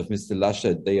enemies of Mr.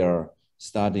 Laschet, they are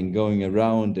starting going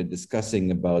around and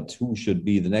discussing about who should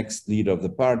be the next leader of the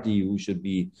party, who should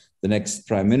be the next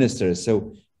prime minister.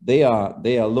 So they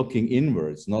are looking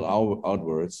inwards, not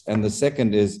outwards. And the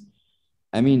second is,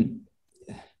 I mean,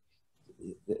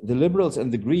 the Liberals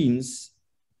and the Greens,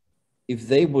 if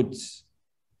they would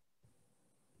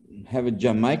have a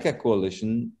Jamaica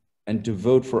coalition and to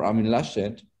vote for Armin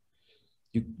Laschet,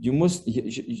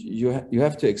 you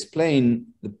have to explain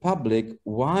the public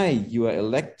why you are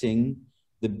electing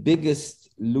the biggest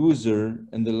loser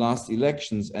in the last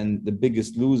elections and the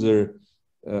biggest loser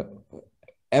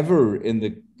ever in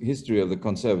the history of the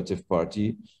Conservative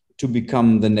Party to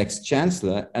become the next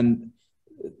chancellor. And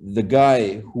the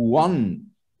guy who won,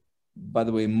 by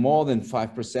the way, more than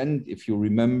 5%, if you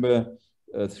remember,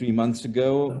 3 months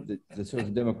ago, the Social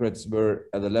Democrats were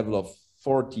at the level of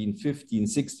 14, 15,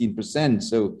 16%.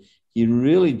 So he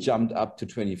really jumped up to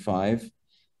 25.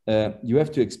 You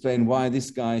have to explain why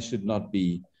this guy should not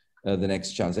be the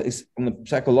next chancellor. It's on a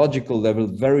psychological level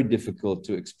very difficult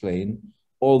to explain,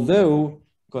 although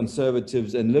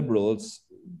conservatives and liberals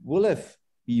will have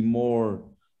be more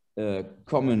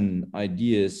common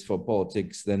ideas for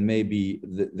politics than maybe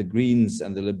the Greens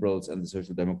and the liberals and the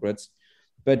Social Democrats.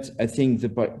 But I think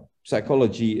the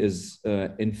psychology is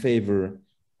in favor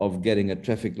of getting a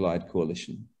traffic light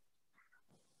coalition.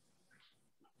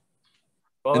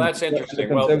 Well, that's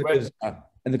interesting.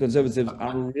 And the Conservatives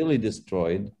are really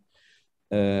destroyed.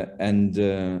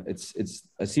 It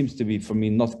seems to be, for me,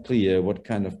 not clear what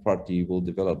kind of party will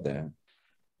develop there.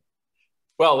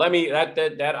 Well,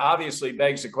 that obviously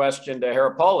begs the question to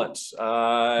Herr Pollens.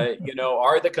 You know,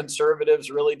 are the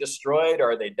Conservatives really destroyed?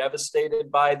 Are they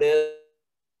devastated by this?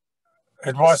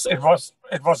 It was of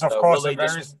course will they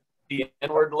just be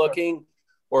inward looking,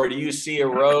 or do you see a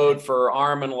road for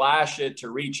Armin Laschet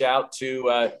to reach out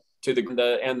to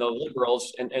the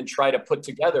liberals and try to put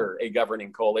together a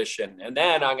governing coalition? And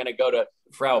then I'm going to go to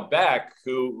Frau Beck,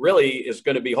 who really is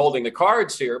going to be holding the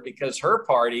cards here because her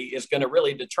party is going to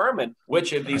really determine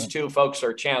which of these two folks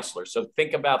are chancellor. So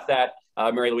think about that.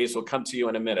 Marieluise will come to you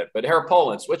in a minute. But Herr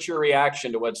Pollens, what's your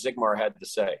reaction to what Sigmar had to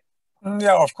say?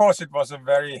 Yeah, of course, it was a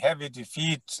very heavy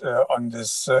defeat on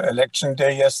this election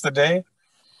day yesterday.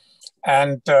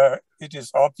 And it is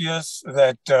obvious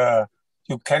that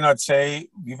you cannot say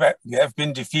we have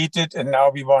been defeated and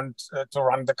now we want to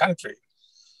run the country.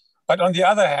 But on the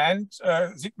other hand,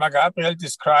 Sigmar Gabriel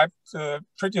described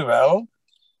pretty well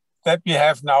that we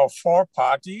have now 4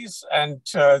 parties and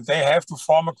they have to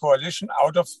form a coalition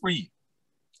out of 3.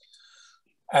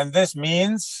 And this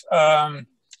means,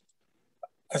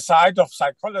 aside of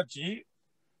psychology,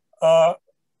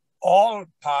 all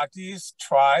parties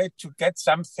try to get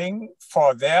something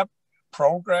for their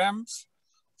programs,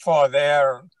 for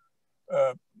their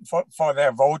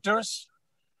voters,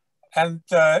 and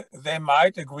they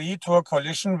might agree to a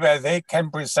coalition where they can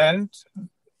present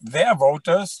their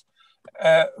voters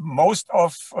most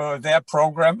of their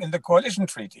program in the coalition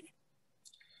treaty.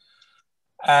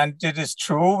 And it is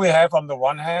true, we have on the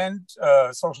one hand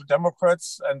Social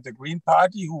Democrats and the Green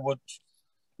Party who would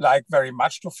like very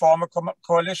much to form a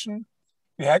coalition.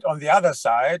 We had on the other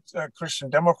side Christian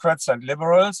Democrats and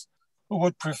liberals who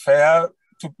would prefer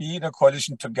to be in a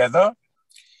coalition together.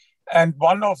 And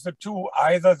one of the two,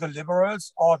 either the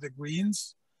liberals or the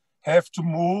Greens, have to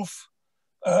move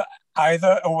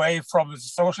either away from the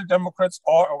Social Democrats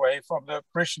or away from the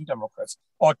Christian Democrats,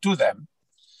 or to them.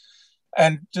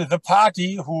 And the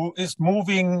party who is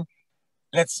moving,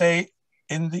 let's say,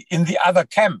 in the other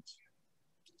camp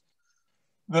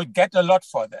will get a lot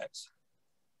for that,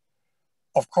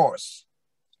 of course.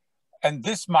 And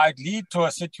this might lead to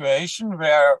a situation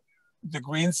where the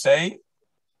Greens say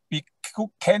we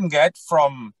can get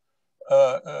from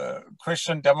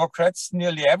Christian Democrats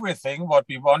nearly everything what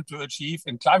we want to achieve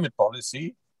in climate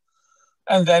policy.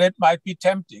 And then it might be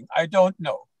tempting. I don't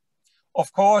know.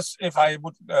 Of course, if I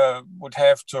would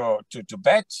have to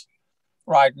bet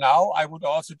right now, I would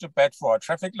also to bet for a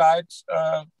traffic light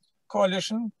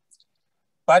coalition.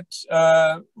 But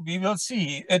we will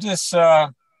see. It is.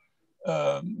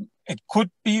 It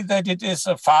could be that it is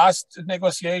a fast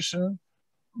negotiation,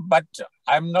 but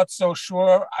I'm not so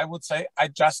sure. I would say I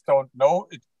just don't know.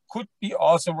 It could be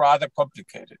also rather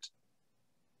complicated.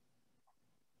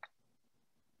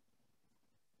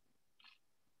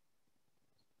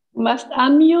 You must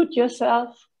unmute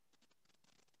yourself.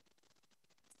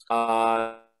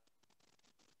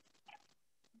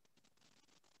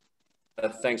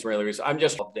 Thanks, Marieluise. I'm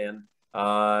just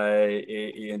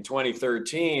in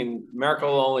 2013,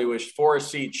 Merkel only was 4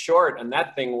 seats short, and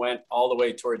that thing went all the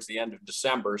way towards the end of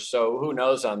December. So who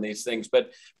knows on these things?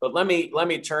 But let me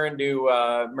turn to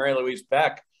Marieluise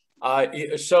Beck.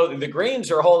 So the Greens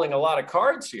are holding a lot of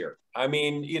cards here. I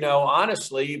mean, you know,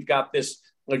 honestly, you've got this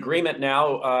agreement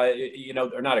now, you know,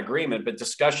 or not agreement, but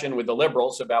discussion with the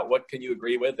Liberals about what can you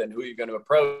agree with and who you're going to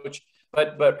approach.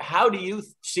 But how do you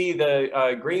see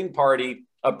the Green Party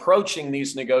approaching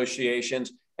these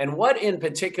negotiations, and what in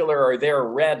particular are their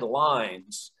red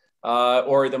lines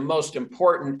or the most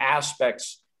important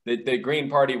aspects that the Green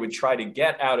Party would try to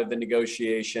get out of the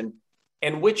negotiation?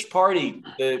 And which party,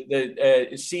 the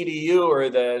CDU or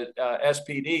the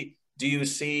SPD, do you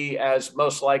see as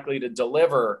most likely to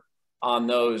deliver on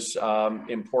those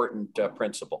important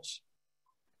principles?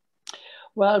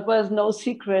 Well, it was no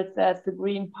secret that the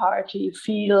Green Party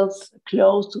feels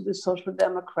close to the Social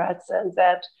Democrats, and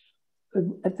that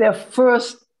their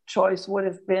first choice would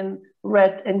have been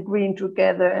red and green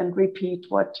together and repeat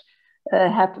what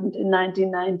happened in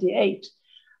 1998.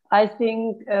 I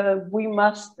think we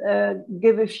must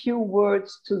give a few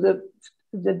words to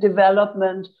the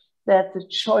development that the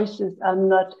choices are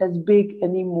not as big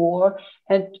anymore,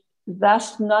 and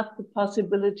thus not the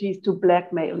possibilities to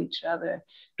blackmail each other.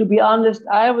 To be honest,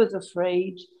 I was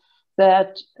afraid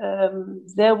that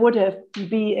there would have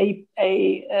be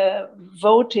a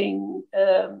voting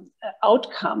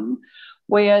outcome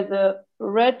where the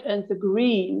red and the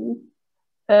green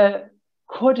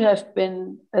could have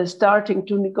been starting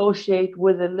to negotiate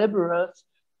with the liberals,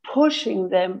 pushing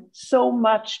them so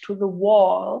much to the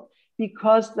wall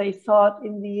because they thought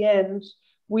in the end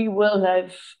we will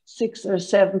have 6 or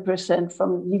 7%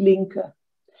 from Die Linke.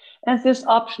 And this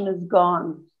option is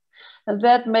gone. And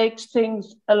that makes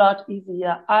things a lot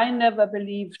easier. I never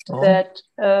believed that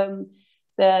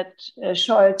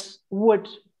Scholz would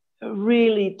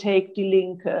really take Die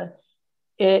Linke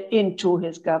into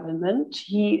his government.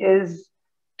 He is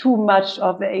too much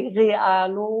of a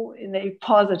realo in a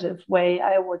positive way,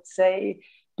 I would say,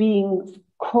 being, of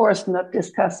course, not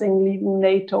discussing leaving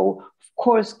NATO, of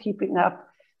course, keeping up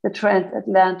the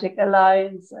transatlantic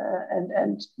alliance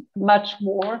and much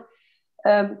more.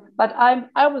 But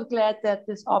I was glad that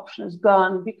this option is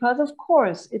gone because, of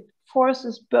course, it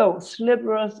forces both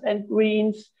liberals and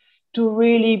Greens to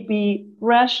really be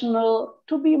rational,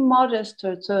 to be modest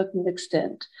to a certain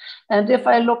extent. And if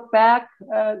I look back,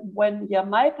 when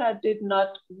Jamaica did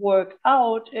not work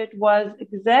out, it was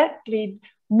exactly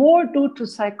more due to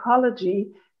psychology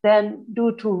than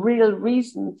due to real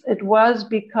reasons. It was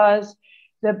because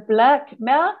the black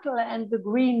Merkel and the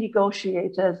green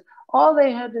negotiators, all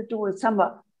they had to do was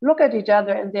somehow look at each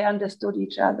other and they understood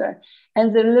each other.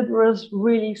 And the liberals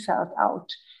really felt out.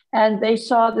 And they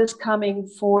saw this coming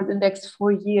for the next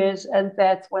 4 years. And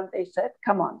that's when they said,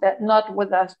 come on, that not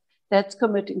with us, that's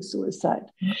committing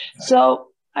suicide. So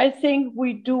I think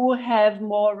we do have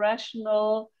more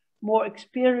rational, more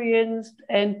experienced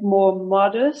and more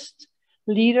modest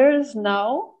leaders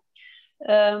now.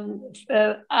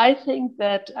 I think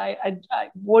that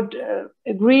I would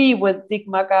agree with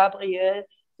Sigmar Gabriel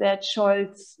that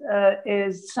Scholz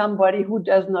is somebody who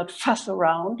does not fuss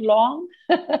around long.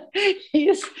 He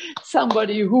is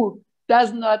somebody who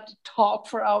does not talk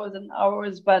for hours and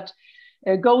hours, but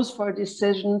goes for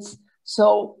decisions.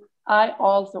 So I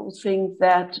also think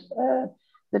that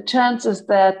the chances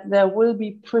that there will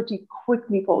be pretty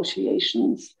quick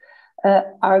negotiations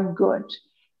are good.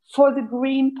 For the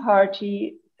Green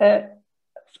Party,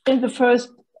 in the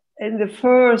first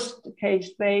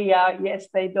case,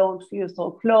 they don't feel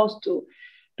so close to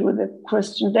the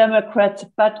Christian Democrats,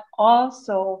 but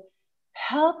also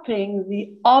helping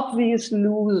the obvious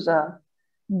loser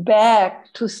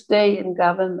back to stay in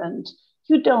government.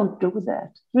 You don't do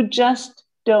that. You just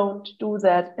don't do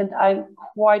that. And I'm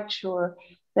quite sure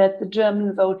that the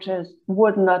German voters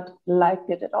would not like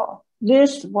it at all.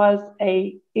 This was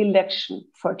an election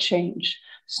for change.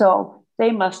 So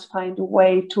they must find a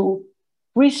way to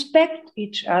respect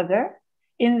each other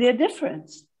in their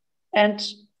difference. And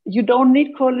you don't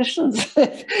need coalitions.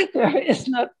 There is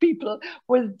not people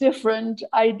with different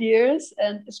ideas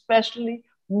and especially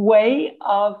way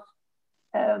of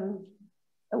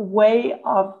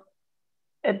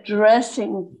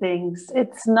addressing things.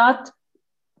 It's not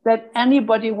that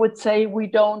anybody would say we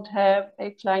don't have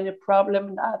a climate problem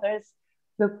and others.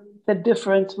 The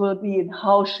difference will be in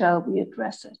how shall we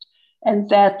address it. And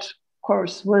that, of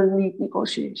course, will need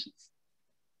negotiations.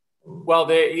 Well,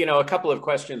 a couple of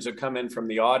questions have come in from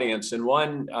the audience. And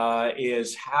one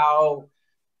is how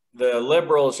the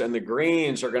Liberals and the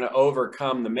Greens are going to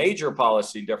overcome the major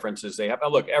policy differences they have. Now,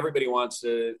 look, everybody wants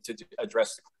to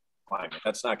address the climate.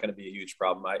 That's not going to be a huge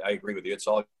problem. I agree with you. It's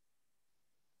all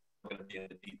going to be in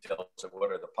the details of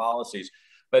what are the policies.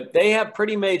 But they have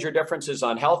pretty major differences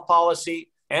on health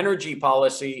policy, energy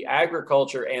policy,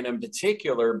 agriculture, and in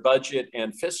particular, budget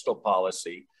and fiscal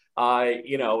policy.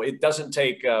 It doesn't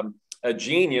take a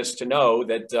genius to know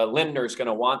that Lindner is going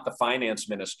to want the finance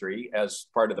ministry as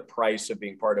part of the price of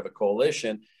being part of a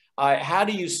coalition. How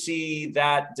do you see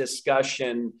that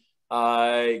discussion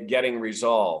getting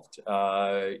resolved,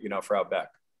 Frau Beck?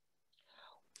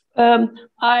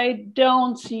 I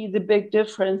don't see the big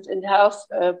difference in health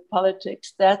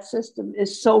politics. That system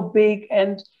is so big,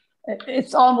 and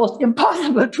it's almost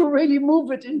impossible to really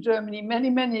move it in Germany.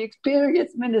 Many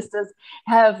experienced ministers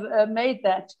have made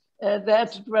that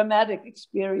dramatic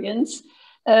experience.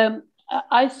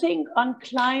 I think on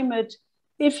climate,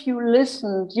 if you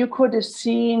listened, you could have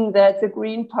seen that the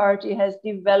Green Party has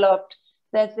developed,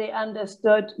 that they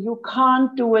understood you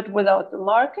can't do it without the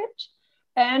market,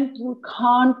 and you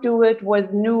can't do it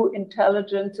with new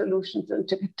intelligent solutions and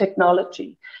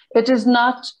technology. It is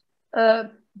not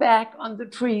back on the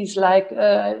trees like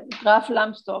Graf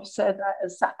Lambsdorff said,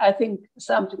 I think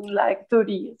something like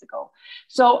 30 years ago.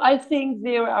 So I think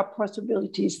there are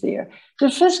possibilities there. The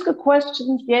fiscal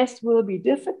question, yes, will be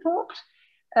difficult.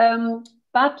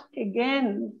 But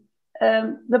again,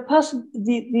 the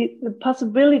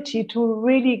possibility to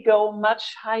really go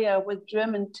much higher with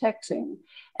German taxing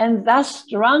and thus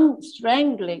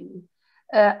strangling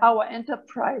our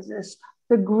enterprises,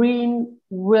 the Green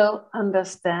will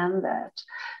understand that.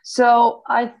 So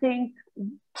I think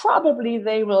probably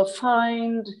they will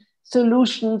find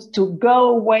solutions to go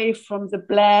away from the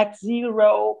black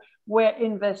zero, where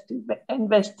investment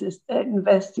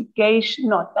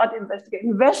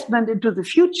into the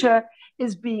future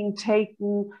is being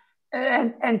taken,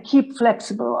 and keep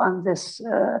flexible on this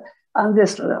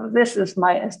level. This is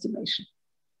my estimation.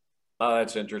 Oh,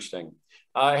 that's interesting.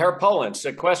 Herr Pollens,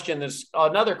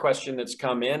 another question that's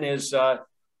come in is,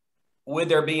 would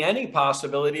there be any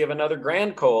possibility of another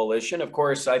grand coalition? Of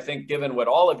course, I think given what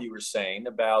all of you were saying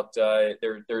about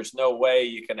there's no way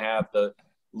you can have the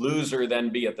loser then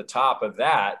be at the top of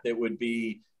that. That would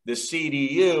be the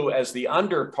CDU as the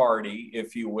underparty,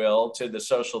 if you will, to the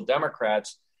Social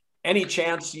Democrats. Any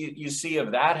chance you see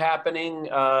of that happening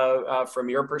from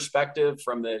your perspective,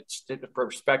 from the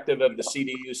perspective of the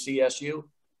CDU-CSU?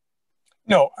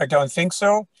 No, I don't think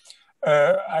so.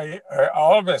 I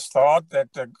always thought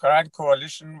that the Grand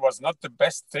Coalition was not the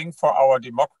best thing for our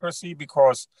democracy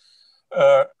because,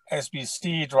 as we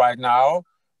see it right now,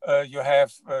 you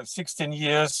have 16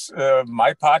 years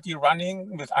my party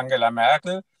running with Angela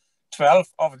Merkel, 12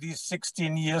 of these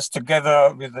 16 years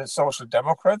together with the Social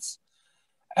Democrats.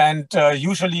 And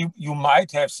usually you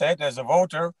might have said as a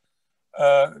voter,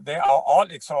 they are all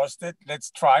exhausted,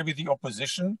 let's try with the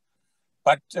opposition.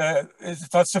 But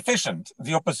it's not sufficient.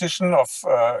 The opposition of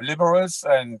liberals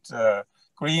and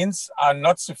Greens are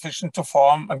not sufficient to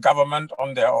form a government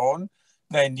on their own.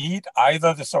 They need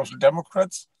either the Social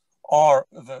Democrats or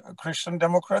the Christian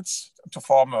Democrats to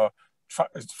form a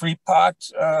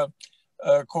three-part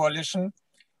coalition.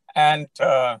 And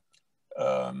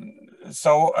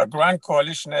so a grand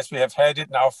coalition, as we have had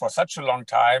it now for such a long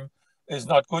time, is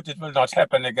not good. It will not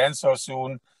happen again so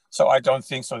soon. So I don't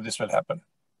think so this will happen.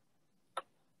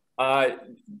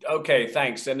 Okay,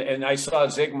 thanks. And I saw,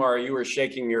 Zigmar, you were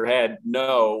shaking your head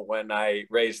no when I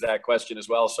raised that question as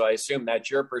well. So I assume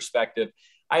that's your perspective.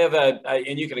 I have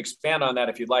and you can expand on that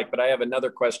if you'd like, but I have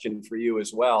another question for you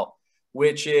as well,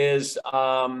 which is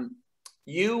when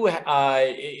you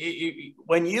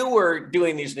were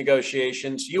doing these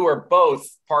negotiations, you were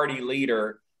both party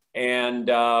leader and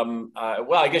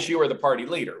well, I guess you were the party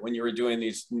leader when you were doing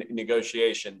these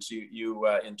negotiations. You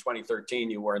in 2013,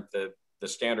 you weren't the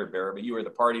standard bearer, but you were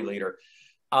the party leader.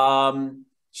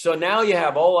 So now you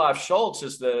have Olaf Scholz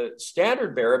as the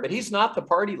standard bearer, but he's not the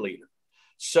party leader.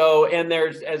 So, and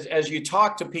there's, as you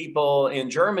talk to people in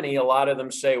Germany, a lot of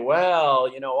them say,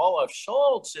 well, you know, Olaf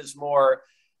Scholz is more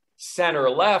center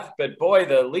left, but boy,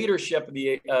 the leadership of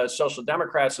the Social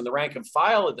Democrats and the rank and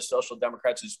file of the Social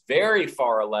Democrats is very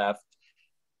far left.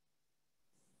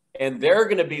 And they're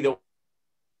going to be the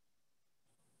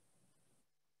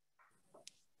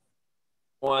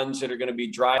ones that are going to be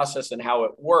dry process and how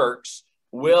it works.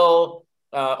 Will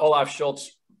Olaf Scholz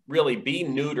really be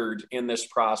neutered in this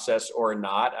process or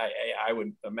not? I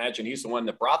would imagine he's the one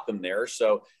that brought them there.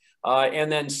 So,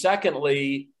 and then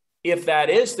secondly, if that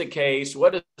is the case,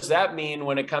 what does that mean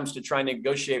when it comes to trying to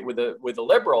negotiate with the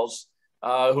liberals,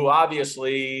 who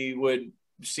obviously would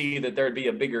see that there'd be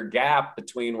a bigger gap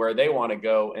between where they want to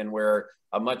go and where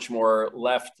a much more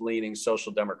left-leaning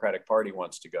Social Democratic Party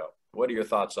wants to go? What are your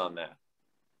thoughts on that?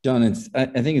 John, I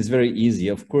think it's very easy.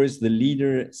 Of course, the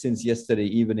leader since yesterday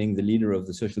evening, the leader of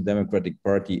the Social Democratic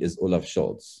Party is Olaf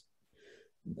Scholz.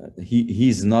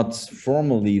 He's not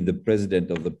formally the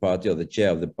president of the party or the chair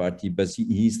of the party, but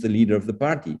he's the leader of the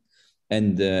party.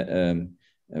 And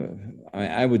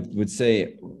I would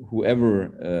say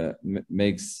whoever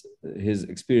makes his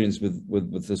experience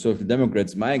with the Social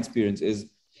Democrats, my experience is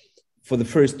for the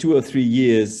first 2 or 3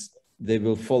 years, they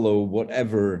will follow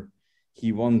whatever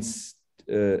he wants,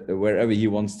 wherever he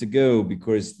wants to go,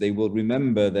 because they will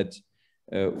remember that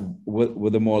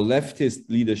with a more leftist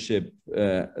leadership,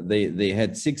 they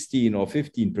had 16 or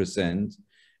 15%.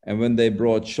 And when they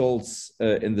brought Scholz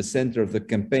in the center of the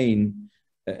campaign,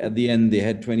 at the end, they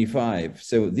had 25.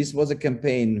 So this was a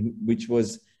campaign which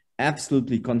was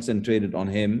absolutely concentrated on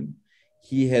him.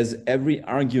 He has every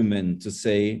argument to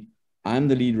say, I'm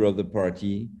the leader of the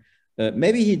party.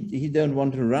 Maybe he don't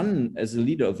want to run as a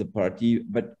leader of the party,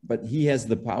 but he has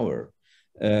the power.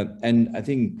 And I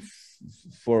think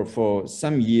for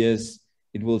some years,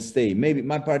 it will stay. Maybe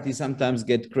my party sometimes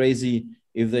get crazy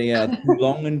if they are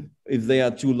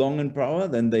too long in power,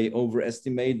 then they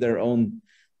overestimate their own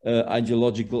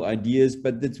ideological ideas,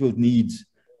 but this will need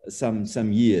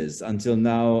some years. Until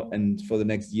now and for the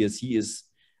next years, he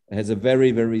has a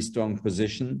very, very strong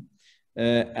position.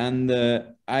 I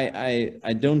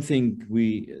don't think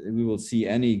we will see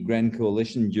any grand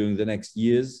coalition during the next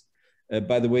years.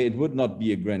 By the way, it would not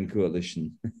be a grand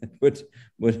coalition. It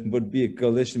would be a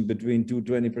coalition between two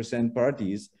 20%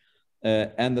 parties.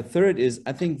 And the third is,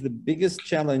 I think the biggest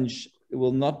challenge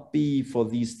will not be for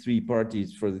these three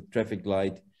parties, for the traffic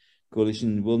light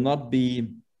coalition, will not be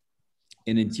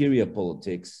in interior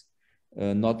politics,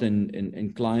 not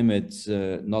in climate,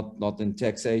 not in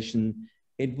taxation.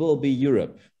 It will be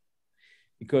Europe,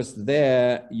 because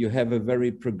there you have a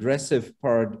very progressive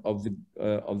part of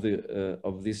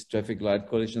this traffic light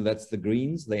coalition. That's the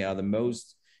Greens. They are the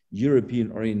most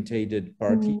European-orientated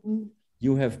party. Mm-hmm.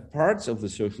 You have parts of the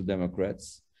Social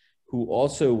Democrats who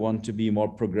also want to be more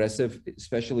progressive,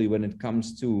 especially when it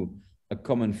comes to a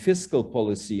common fiscal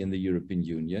policy in the European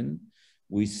Union.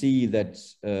 We see that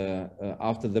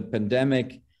after the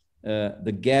pandemic,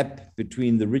 the gap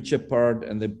between the richer part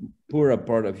and the poorer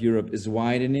part of Europe is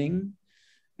widening.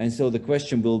 And so the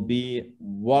question will be,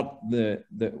 what are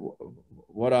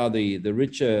the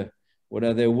richer, what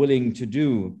are they willing to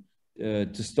do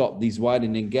to stop this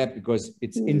widening gap, because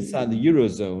it's inside the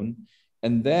Eurozone.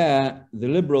 And there, the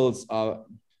liberals are,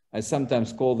 I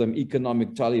sometimes call them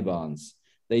economic Talibans.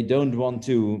 They don't want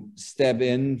to step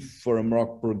in for a more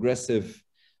progressive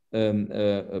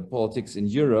politics in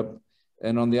Europe.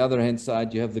 And on the other hand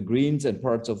side, you have the Greens and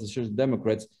parts of the Social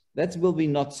Democrats. That will be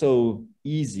not so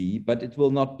easy, but it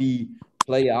will not be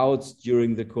play out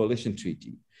during the coalition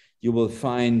treaty. You will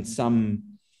find some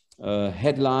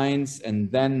headlines,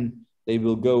 and then they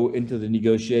will go into the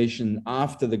negotiation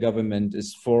after the government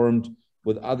is formed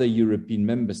with other European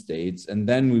member states, and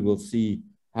then we will see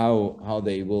how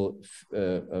they will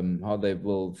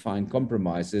find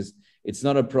compromises. It's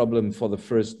not a problem for the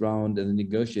first round and the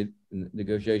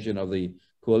negotiation of the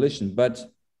coalition, but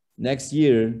next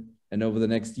year and over the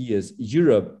next years,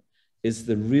 Europe is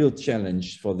the real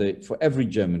challenge for every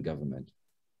German government.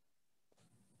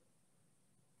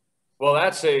 Well,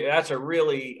 that's a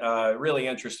really really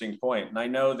interesting point, and I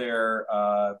know there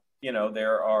are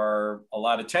a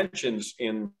lot of tensions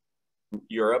in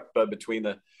Europe between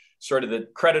the sort of the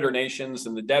creditor nations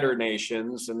and the debtor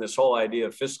nations, and this whole idea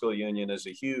of fiscal union is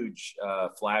a huge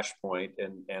flashpoint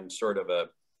and sort of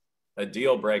a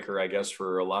deal breaker, I guess,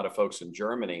 for a lot of folks in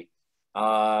Germany.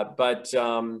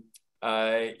 Marieluise,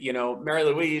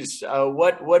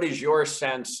 what is your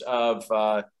sense of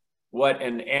what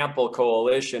an ample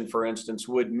coalition, for instance,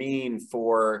 would mean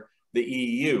for the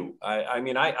EU?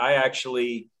 I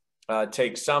actually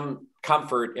take some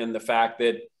comfort in the fact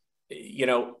that,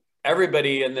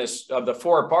 everybody in this, of the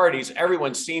four parties,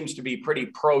 everyone seems to be pretty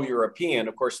pro-European.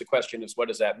 Of course, the question is, what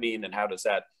does that mean, and how does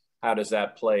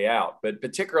that play out? But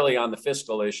particularly on the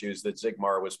fiscal issues that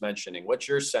Sigmar was mentioning, what's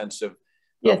your sense of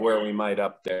where we might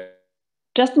up there?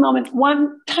 Just a moment.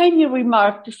 One tiny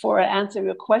remark before I answer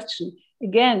your question.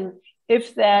 Again,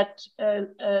 if that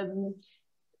the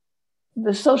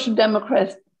Social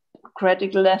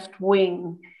Democratic left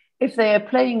wing, if they are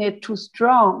playing it too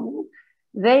strong,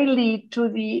 they lead to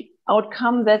the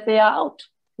outcome that they are out.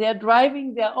 They are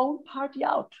driving their own party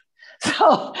out.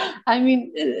 So,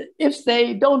 if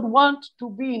they don't want to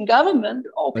be in government,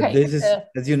 okay. But this is,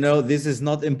 as you know, this is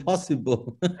not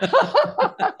impossible.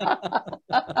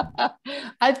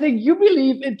 I think you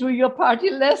believe into your party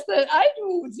less than I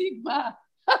do, Sigmar.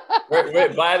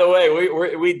 By the way,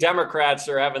 we Democrats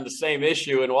are having the same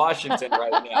issue in Washington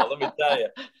right now, let me tell you.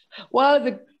 Well,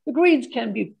 the Greens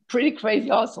can be pretty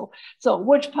crazy also. So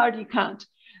which party can't?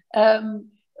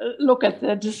 Look at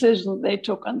the decision they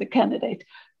took on the candidate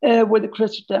with the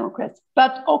Christian Democrats.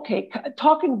 But okay,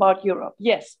 talking about Europe,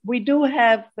 yes, we do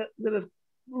have the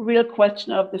real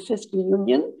question of the fiscal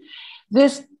union.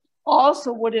 This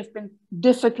also would have been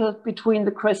difficult between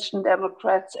the Christian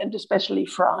Democrats and especially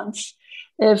France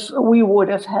if we would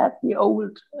have had the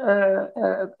old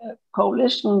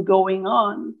coalition going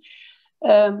on.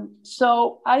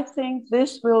 So I think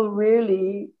this will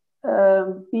really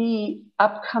be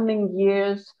upcoming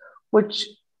years which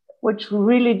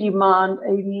really demand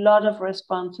a lot of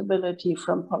responsibility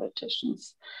from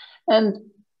politicians.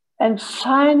 And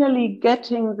finally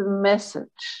getting the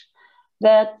message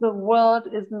that the world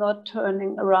is not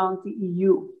turning around the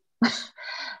EU.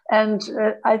 And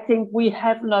I think we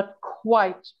have not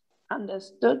quite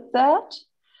understood that.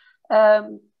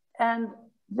 And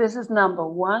this is number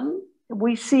one.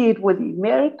 We see it with the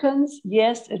Americans.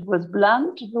 Yes, it was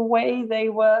blunt the way they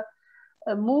were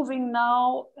moving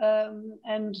now,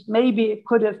 and maybe it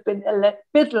could have been a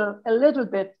little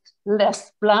bit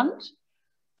less blunt.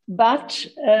 But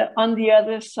on the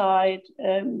other side,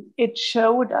 it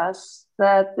showed us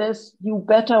that you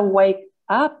better wake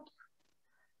up.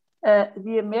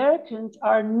 The Americans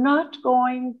are not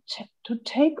going to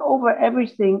take over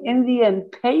everything, in the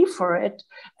end, pay for it.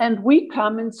 And we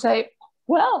come and say,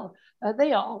 well,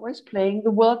 they are always playing the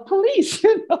world police,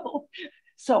 you know.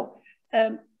 So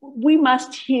we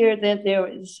must hear that there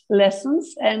is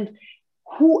lessons. And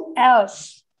who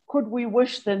else could we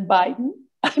wish than Biden?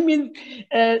 I mean,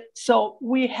 so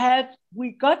we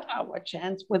got our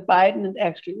chance with Biden, and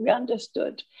actually we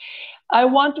understood. I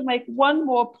want to make one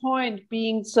more point,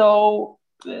 being so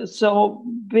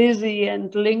busy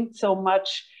and linked so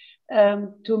much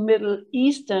to Middle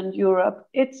Eastern Europe.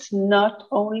 It's not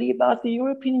only about the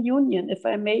European Union, if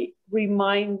I may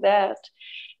remind that.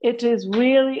 It is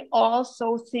really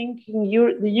also thinking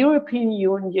the European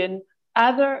Union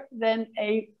other than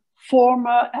a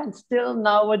former and still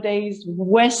nowadays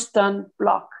Western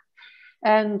bloc.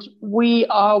 And we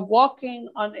are walking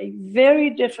on a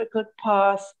very difficult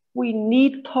path. We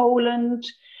need Poland,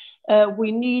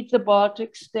 we need the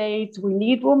Baltic states, we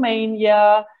need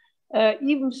Romania,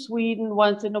 even Sweden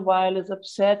once in a while is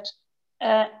upset.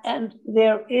 And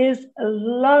there is a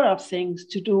lot of things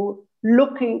to do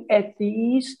looking at the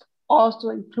East, also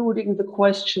including the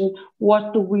question,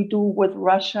 what do we do with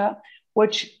Russia,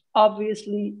 which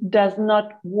obviously does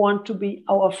not want to be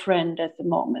our friend at the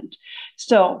moment.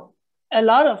 So a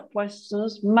lot of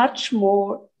questions, much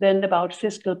more than about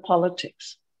fiscal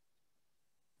politics.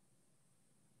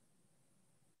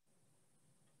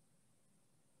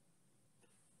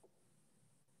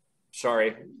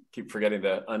 Sorry, keep forgetting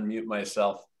to unmute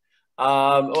myself.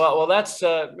 Well, that's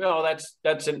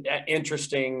an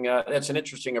interesting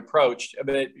approach.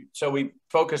 So we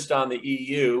focused on the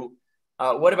EU.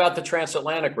 What about the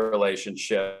transatlantic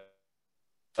relationship?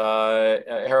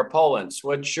 Herr Polens,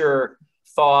 what's your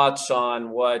thoughts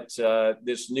on what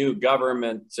this new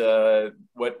government,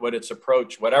 what its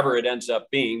approach, whatever it ends up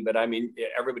being? But I mean,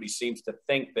 everybody seems to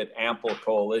think that ample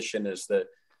coalition is the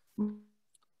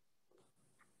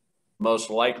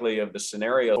most likely of the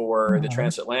scenario for the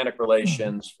transatlantic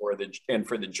relations, for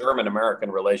the German-American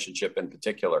relationship in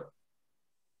particular.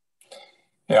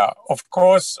 Yeah, of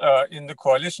course, in the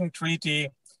coalition treaty,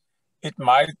 it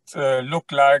might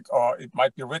look like, or it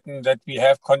might be written that we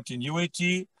have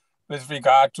continuity with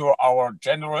regard to our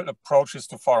general approaches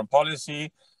to foreign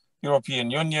policy, European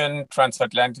Union,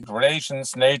 transatlantic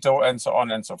relations, NATO, and so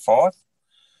on and so forth.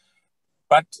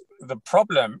 But the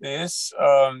problem is,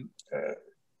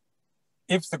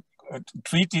 if the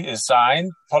treaty is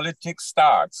signed, politics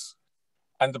starts.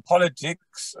 And the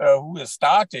politics who is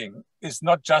starting is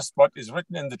not just what is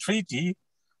written in the treaty.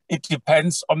 It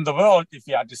depends on the world if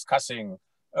we are discussing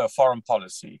foreign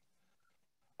policy.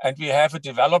 And we have a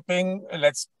developing,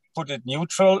 let's put it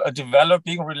neutral, a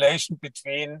developing relation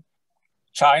between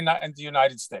China and the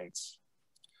United States.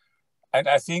 And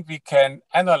I think we can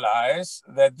analyze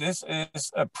that this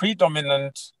is a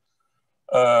predominant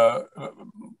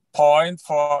point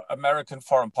for American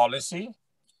foreign policy.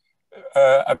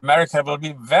 America will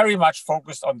be very much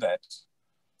focused on that.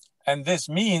 And this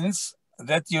means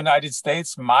that the United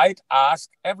States might ask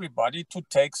everybody to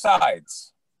take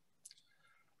sides.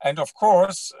 And of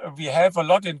course, we have a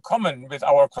lot in common with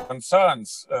our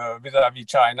concerns vis-à-vis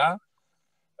China.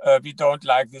 We don't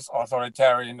like this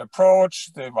authoritarian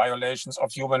approach, the violations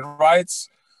of human rights,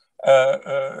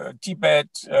 Tibet,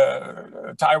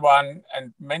 Taiwan,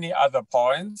 and many other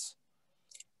points.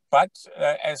 But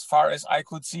as far as I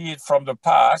could see it from the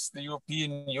past, the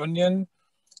European Union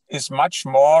is much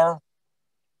more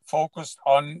focused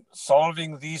on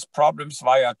solving these problems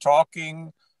via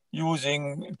talking,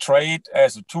 using trade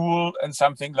as a tool and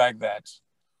something like that.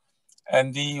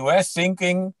 And the US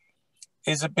thinking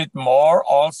is a bit more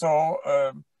also,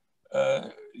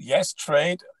 yes,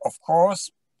 trade, of course,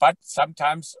 but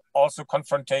sometimes also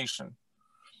confrontation.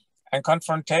 And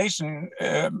confrontation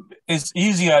is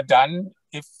easier done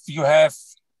if you have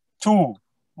two.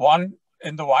 One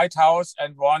in the White House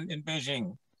and one in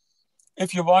Beijing.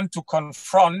 If you want to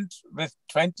confront with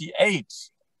 28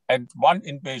 and one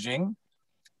in Beijing,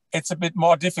 it's a bit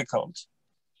more difficult.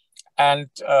 And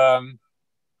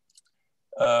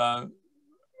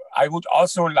I would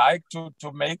also like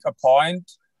to make a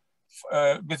point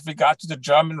with regard to the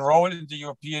German role in the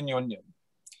European Union.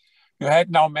 You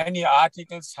had now many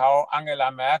articles how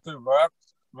Angela Merkel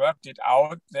worked it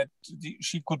out that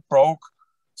she could broke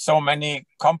so many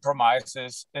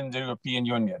compromises in the European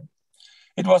Union.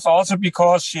 It was also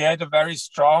because she had a very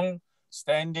strong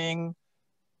standing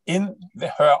in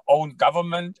her own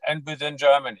government and within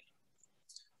Germany.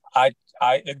 I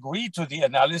agree to the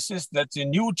analysis that the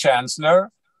new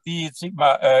Chancellor, be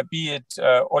it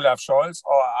Olaf Scholz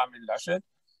or Armin Laschet,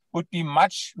 would be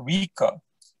much weaker.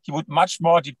 He would much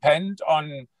more depend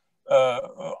on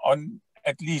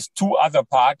at least two other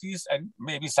parties and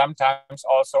maybe sometimes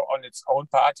also on its own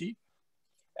party.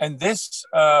 And this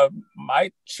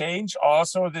might change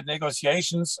also the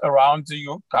negotiations around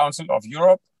the Council of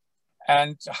Europe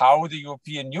and how the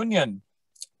European Union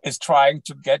is trying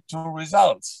to get to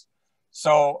results.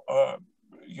 So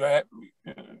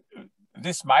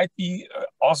this might be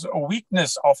also a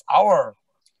weakness of our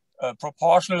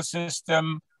proportional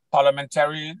system,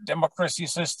 parliamentary democracy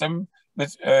system,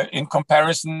 with in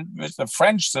comparison with the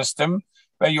French system,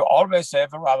 where you always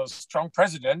have a rather strong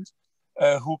president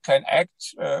who can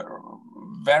act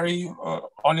very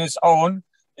on his own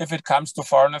if it comes to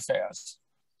foreign affairs.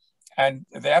 And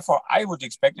therefore, I would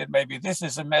expect that maybe this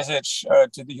is a message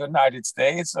to the United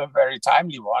States, a very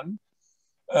timely one.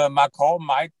 Macron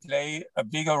might play a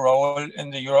bigger role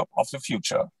in the Europe of the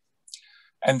future.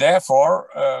 And therefore,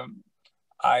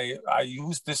 I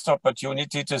use this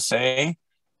opportunity to say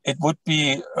it would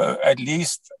be at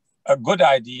least a good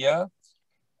idea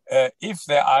if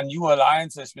there are new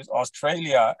alliances with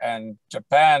Australia and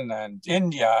Japan and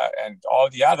India and all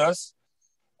the others,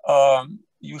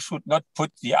 you should not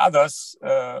put the others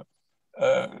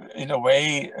in a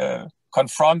way,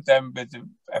 confront them with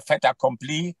a fait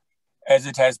accompli as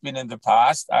it has been in the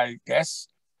past. I guess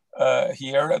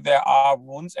here there are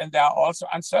wounds and there are also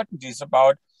uncertainties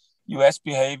about US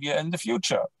behavior in the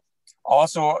future.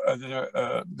 Also,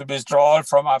 the withdrawal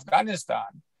from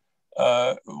Afghanistan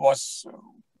was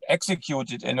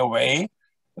executed in a way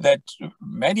that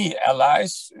many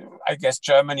allies, I guess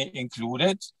Germany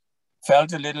included,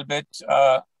 felt a little bit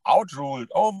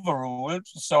overruled,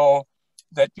 so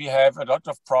that we have a lot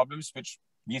of problems which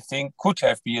we think could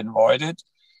have been avoided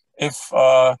if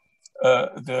the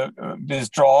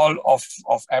withdrawal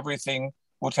of everything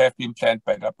would have been planned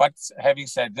better. But having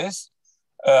said this,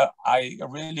 I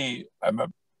really am a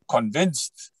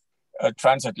convinced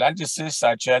transatlanticist.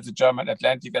 I chaired the German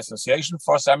Atlantic Association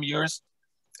for some years,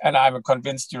 and I'm a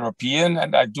convinced European,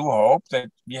 and I do hope that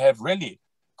we have really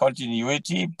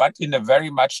continuity, but in a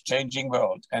very much changing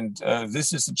world. And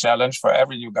this is a challenge for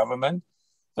every new government.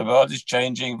 The world is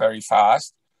changing very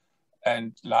fast.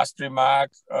 And last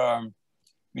remark,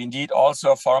 we need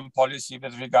also a foreign policy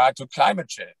with regard to climate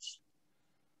change.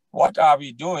 What are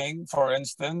we doing, for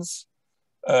instance,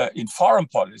 in foreign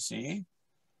policy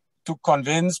to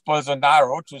convince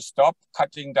Bolsonaro to stop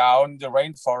cutting down the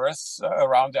rainforests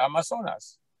around the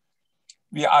Amazonas?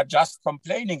 We are just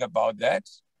complaining about that,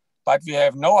 but we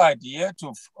have no idea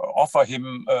to offer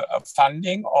him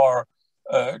funding or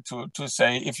to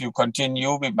say, if you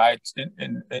continue, we might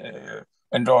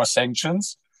endorse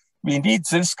sanctions. We need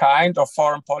this kind of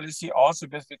foreign policy also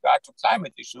with regard to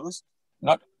climate issues,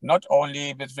 not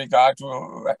only with regard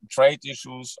to trade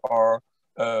issues or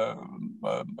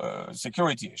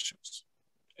security issues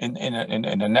in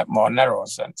a more narrow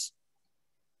sense.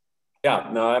 Yeah,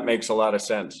 no, that makes a lot of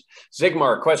sense.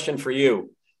 Sigmar, question for you.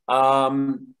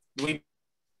 We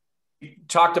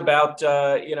talked about,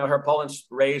 her opponents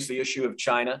raised the issue of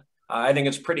China. I think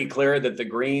it's pretty clear that the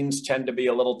Greens tend to be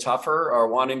a little tougher, or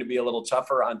wanting to be a little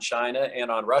tougher on China and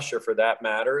on Russia for that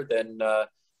matter than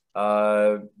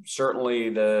certainly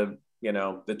the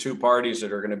two parties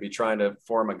that are going to be trying to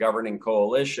form a governing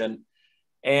coalition.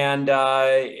 And,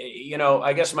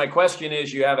 I guess my question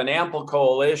is, you have an ample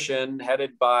coalition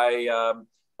headed by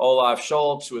Olaf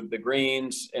Scholz with the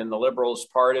Greens and the Liberals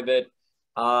part of it.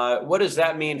 What does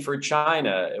that mean for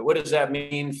China? What does that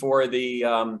mean for the,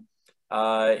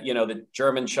 the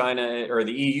German-China or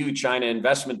the EU-China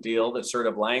investment deal that's sort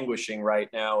of languishing right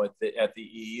now at the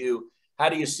EU? How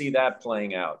do you see that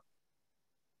playing out?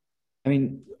 I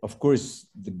mean, of course,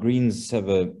 the Greens have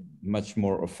a much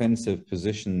more offensive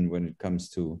position when it comes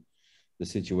to the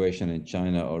situation in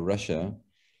China or Russia.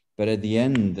 But at the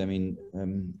end, I mean,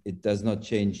 it does not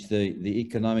change the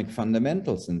economic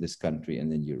fundamentals in this country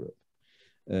and in Europe.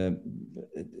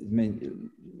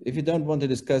 if you don't want to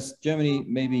discuss Germany,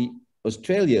 maybe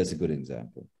Australia is a good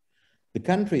example. The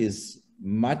country is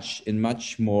in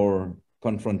much more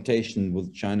confrontation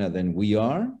with China than we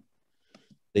are.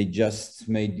 They just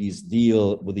made this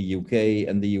deal with the UK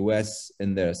and the US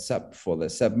in for their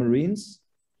submarines,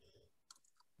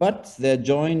 but they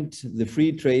joined the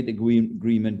free trade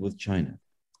agreement with China,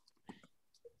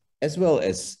 as well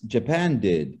as Japan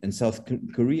did and South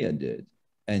Korea did.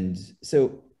 And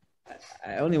so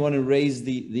I only want to raise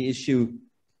the issue.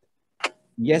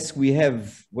 Yes, we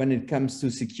have, when it comes to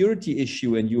security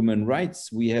issue and human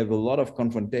rights, we have a lot of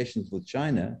confrontations with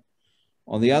China.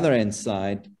 On the other hand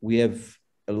side, we have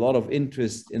a lot of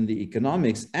interest in the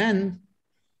economics. And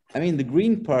I mean, the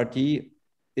Green Party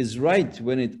is right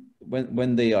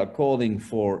when they are calling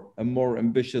for a more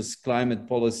ambitious climate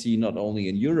policy, not only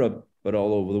in Europe, but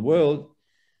all over the world.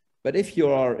 But if you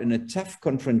are in a tough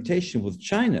confrontation with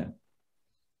China,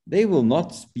 they will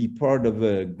not be part of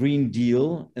a Green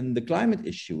Deal in the climate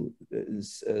issue.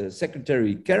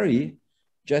 Secretary Kerry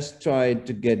just tried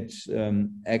to get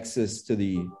access to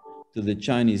the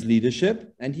Chinese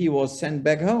leadership, and he was sent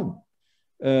back home.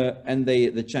 And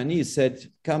the Chinese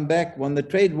said, come back when the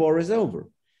trade war is over.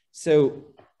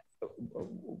 So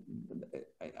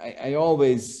I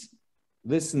always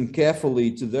listen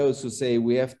carefully to those who say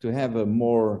we have to have a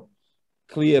more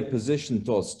clear position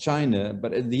towards China,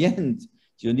 but at the end,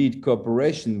 you need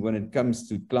cooperation when it comes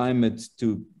to climate,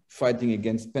 to fighting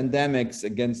against pandemics,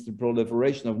 against the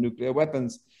proliferation of nuclear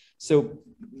weapons. So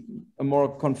a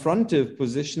more confrontive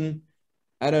position,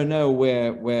 I don't know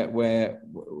where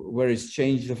it's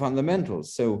changed the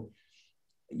fundamentals. So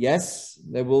yes,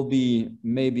 there will be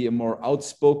maybe a more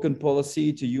outspoken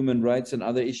policy to human rights and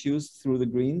other issues through the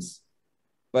Greens,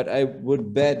 but I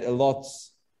would bet a lot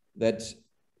that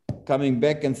coming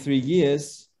back in 3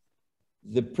 years,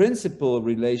 the principal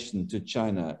relation to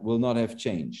China will not have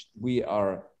changed. We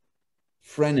are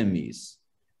frenemies,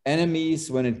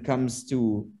 enemies when it comes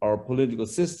to our political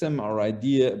system, our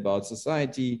idea about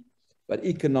society, but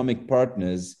economic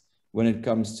partners when it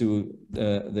comes to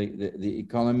the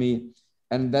economy.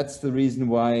 And that's the reason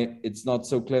why it's not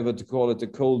so clever to call it a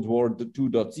Cold War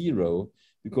 2.0,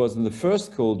 because in the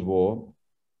first Cold War,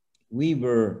 we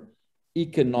were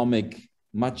economic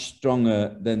much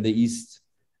stronger than the East.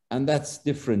 And that's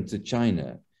different to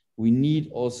China. We need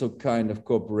also kind of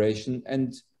cooperation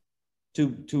and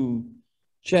to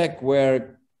check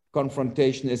where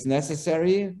confrontation is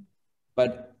necessary,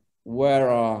 but where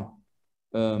are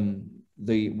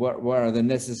the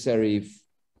necessary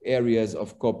areas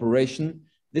of cooperation.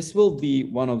 This will be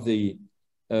one of the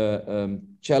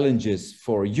challenges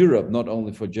for Europe, not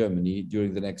only for Germany,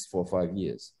 during the next 4 or 5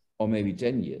 years, or maybe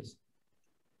 10 years.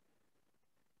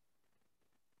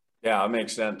 Yeah, that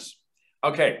makes sense.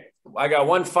 Okay, I got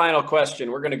one final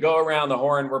question. We're going to go around the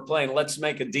horn. We're playing Let's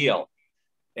Make a Deal.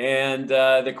 And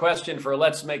the question for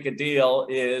Let's Make a Deal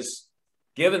is,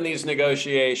 given these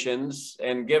negotiations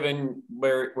and given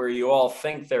where you all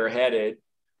think they're headed,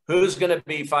 who's going to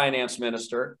be finance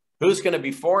minister? Who's going to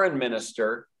be foreign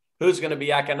minister? Who's going to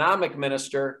be economic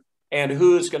minister? And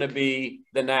who's going to be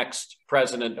the next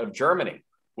president of Germany?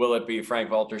 Will it be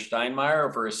Frank-Walter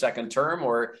Steinmeier for a second term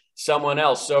or someone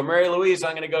else? So Marieluise,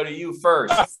 I'm going to go to you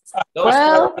first. Those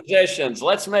four positions,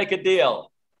 let's make a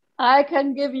deal. I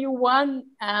can give you one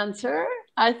answer.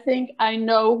 I think I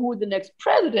know who the next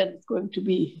president is going to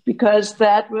be, because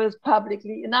that was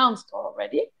publicly announced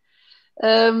already.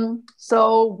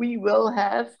 So we will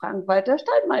have Frank-Walter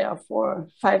Steinmeier for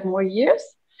 5 more years.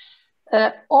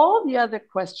 All the other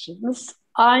questions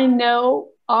I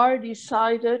know are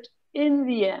decided in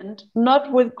the end,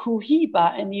 not with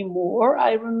Cohiba anymore.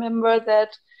 I remember that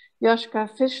Joschka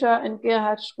Fischer and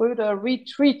Gerhard Schröder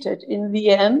retreated in the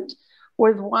end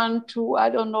with 1, 2, I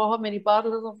don't know how many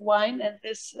bottles of wine and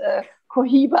this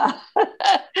Cohiba.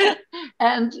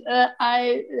 And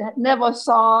I never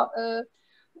saw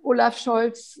Olaf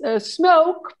Scholz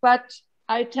smoke, but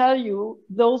I tell you,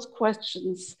 those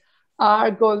questions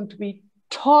are going to be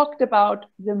talked about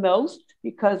the most,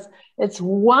 because it's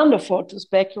wonderful to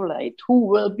speculate who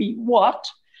will be what,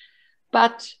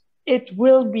 but it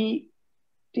will be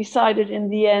decided in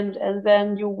the end, and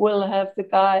then you will have the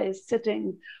guys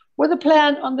sitting with a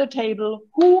plan on the table,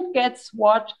 who gets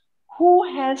what, who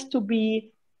has to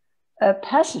be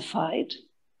pacified.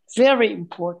 Very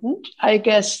important. I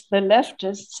guess the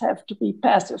leftists have to be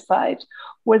pacified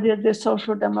within the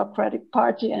Social Democratic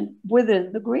Party and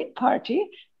within the Green Party.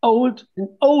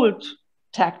 An old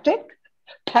tactic,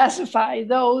 pacify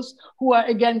those who are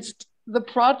against the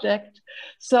project.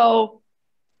 So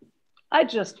I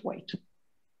just wait.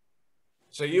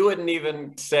 So you wouldn't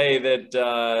even say that,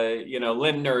 you know,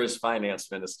 Lindner is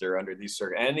finance minister under these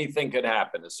anything could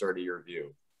happen is sort of your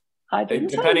view. I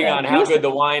didn't Depending say that. on how good the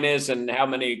wine is and how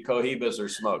many cohibas are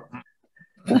smoked.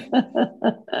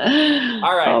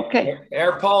 All right. Okay.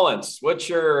 Herr Pollens, what's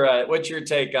your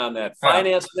take on that?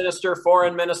 Finance minister,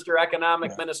 foreign minister,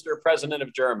 economic minister, president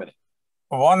of Germany.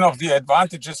 One of the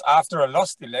advantages after a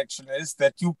lost election is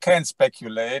that you can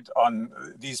speculate on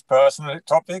these personal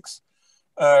topics.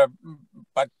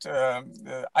 But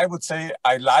I would say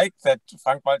I like that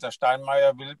Frank-Walter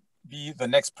Steinmeier will be the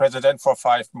next president for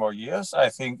 5 more years. I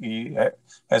think he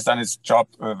has done his job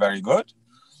very good.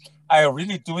 I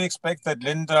really do expect that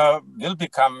Linda will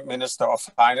become Minister of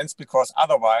Finance, because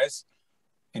otherwise,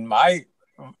 in my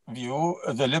view,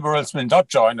 the Liberals will not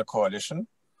join a coalition.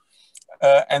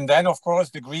 And then, of course,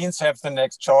 the Greens have the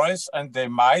next choice, and they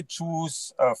might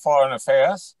choose foreign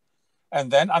affairs.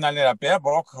 And then Annalena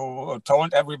Baerbock, who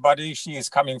told everybody she is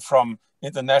coming from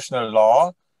international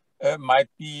law, might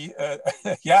be,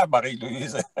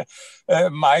 Marieluise,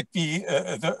 might be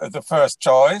the first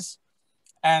choice.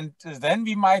 And then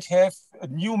we might have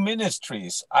new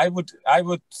ministries. I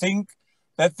would think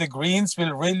that the Greens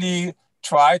will really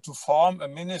try to form a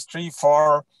ministry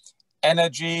for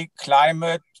energy,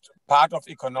 climate, part of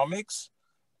economics,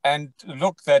 and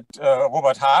look that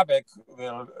Robert Habeck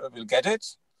will get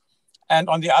it. And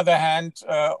on the other hand,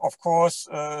 of course,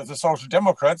 the Social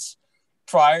Democrats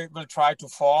will try to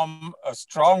form a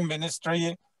strong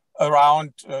ministry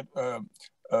around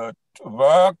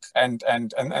work and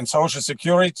social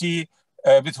security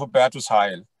with Hubertus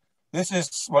Heil. This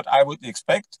is what I would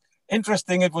expect.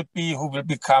 Interesting it would be who will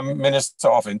become Minister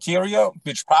of Interior,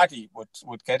 which party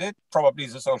would get it, probably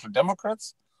the Social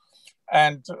Democrats.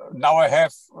 And now I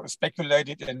have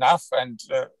speculated enough, and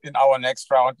in our next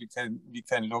round we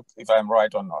can look if I'm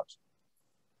right or not.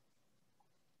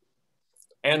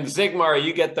 And Sigmar,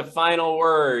 you get the final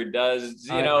word.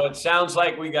 You know, it sounds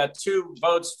like we got 2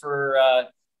 votes for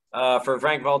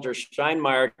Frank-Walter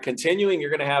Steinmeier. Continuing, you're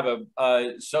going to have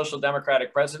a Social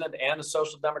Democratic president and a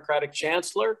Social Democratic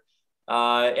chancellor.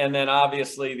 And then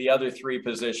obviously the other 3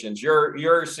 positions.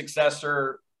 Your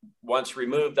successor, once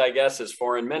removed, I guess, as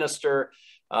foreign minister,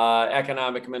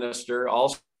 economic minister,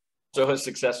 also a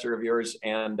successor of yours,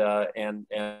 and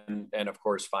of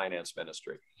course, finance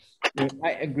ministry.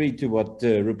 I agree to what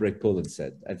Ruprecht Pollens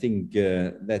said. I think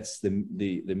that's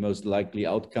the most likely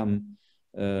outcome.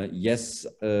 Yes,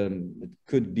 it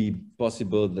could be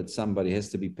possible that somebody has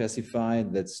to be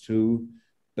pacified. That's true.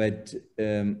 But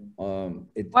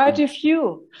quite a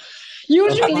few.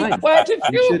 Usually, quite a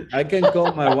few. I can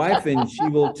call my wife and she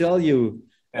will tell you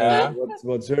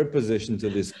what's her position to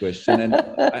this question. And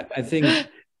I think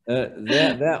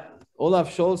Olaf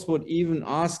Scholz would even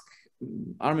ask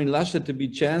Armin Laschet to be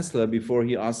chancellor before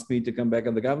he asked me to come back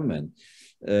in the government.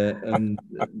 But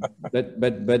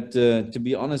to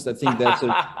be honest, I think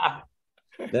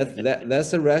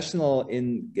that's a rationale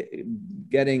in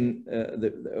getting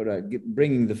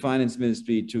bringing the finance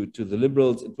ministry to the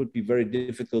Liberals. It would be very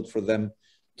difficult for them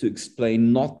to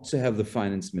explain not to have the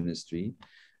finance ministry,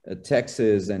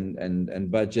 taxes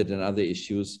and budget and other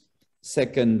issues.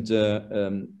 Second,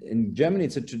 in Germany,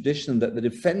 it's a tradition that the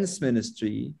defense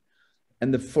ministry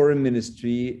and the foreign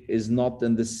ministry is not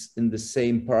in the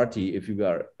same party if you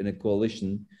are in a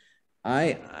coalition.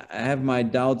 I have my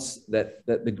doubts that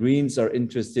the Greens are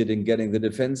interested in getting the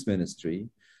defense ministry.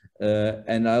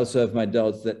 And I also have my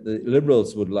doubts that the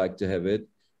Liberals would like to have it.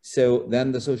 So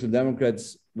then the Social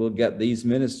Democrats will get these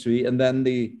ministry, and then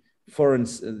the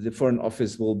foreign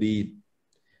office will be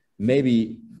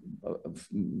maybe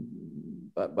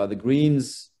by the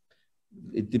Greens.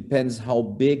 It depends how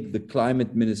big the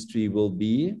climate ministry will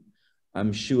be.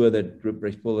 I'm sure that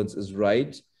Ruprecht Pollens is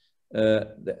right.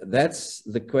 That's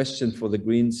the question for the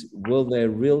Greens. Will they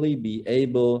really be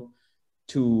able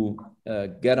to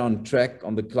get on track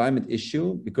on the climate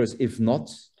issue? Because if not...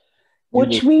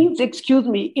 Which means, excuse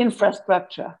me,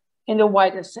 infrastructure in a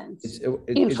wider sense.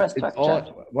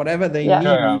 Infrastructure. Whatever they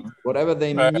need, whatever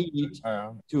they need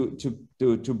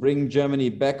to bring Germany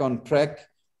back on track,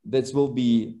 that will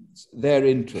be their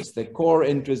interest. Their core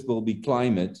interest will be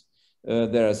climate.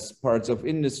 There's parts of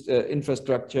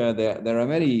infrastructure. There are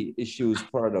many issues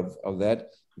part of that,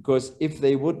 because if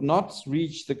they would not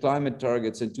reach the climate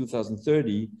targets in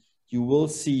 2030, you will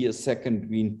see a second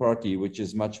Green Party, which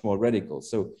is much more radical.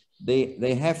 So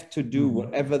they have to do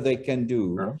whatever they can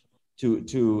do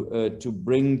to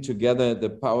bring together the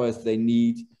powers they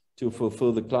need to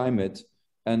fulfill the climate.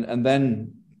 And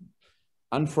then,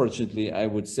 unfortunately, I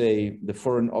would say the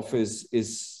Foreign Office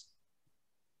is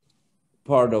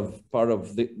part of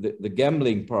the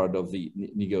gambling part of the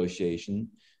negotiation.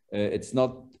 It's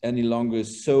not any longer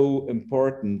so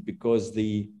important because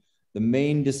the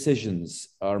main decisions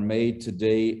are made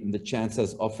today in the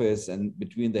Chancellor's office and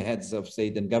between the heads of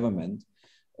state and government.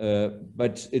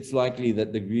 But it's likely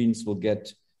that the Greens will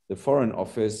get the Foreign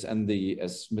Office, and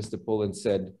as Mr. Poland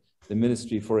said, the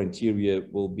Ministry for Interior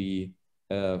will be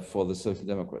for the Social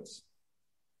Democrats.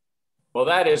 Well,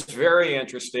 that is very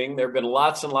interesting. There have been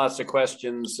lots and lots of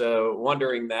questions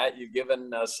wondering that. You've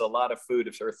given us a lot of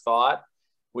food for thought.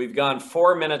 We've gone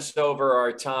 4 minutes over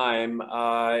our time,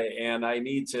 and I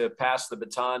need to pass the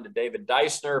baton to David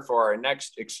Deissner for our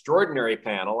next extraordinary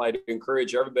panel. I'd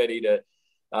encourage everybody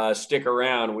to stick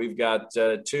around. We've got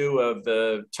two of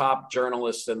the top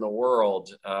journalists in the world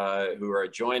who are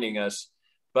joining us.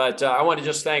 But I want to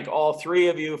just thank all three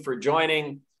of you for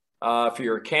joining, for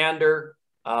your candor,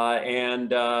 and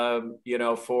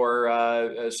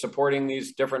for supporting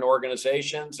these different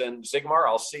organizations. And Sigmar,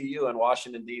 I'll see you in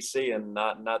Washington, D.C. in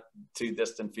not too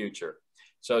distant future.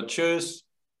 So tschüss,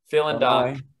 vielen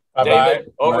Dank.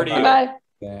 David, over to you. Bye.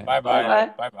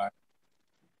 Bye-bye. Bye-bye.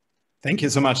 Thank you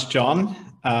so much, John.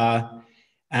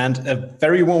 And a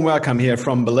very warm welcome here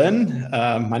from Berlin.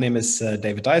 My name is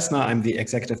David Deissner. I'm the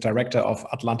Executive Director of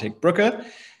Atlantik-Brücke.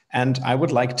 And I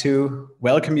would like to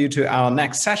welcome you to our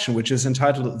next session, which is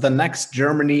entitled The Next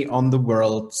Germany on the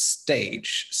World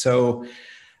Stage. So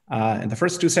in the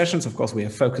first two sessions, of course, we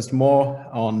have focused more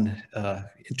on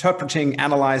interpreting,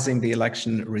 analyzing the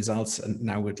election results. And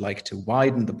now we'd like to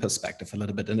widen the perspective a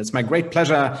little bit. And it's my great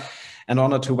pleasure and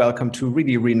honor to welcome two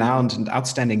really renowned and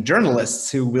outstanding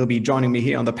journalists who will be joining me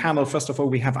here on the panel. First of all,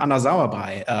 we have Anna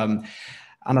Sauerbrei.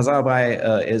 Anna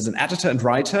Sauerbrei is an editor and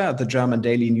writer at the German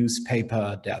daily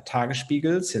newspaper Der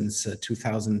Tagesspiegel since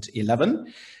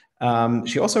 2011.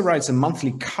 She also writes a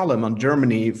monthly column on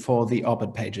Germany for the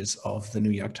op-ed pages of the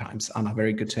New York Times. Anna,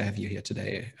 very good to have you here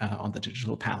today on the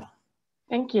digital panel.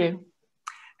 Thank you.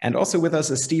 And also with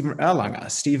us is Stephen Erlanger.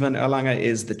 Stephen Erlanger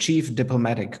is the chief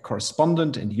diplomatic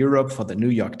correspondent in Europe for the New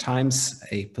York Times,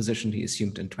 a position he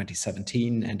assumed in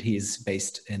 2017, and he is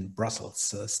based in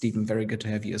Brussels. Stephen, very good to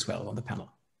have you as well on the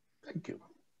panel. Thank you.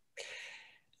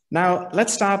 Now,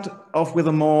 let's start off with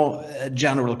a more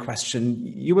general question.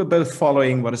 You were both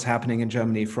following what is happening in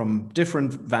Germany from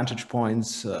different vantage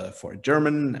points for a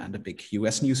German and a big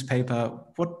US newspaper.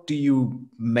 What do you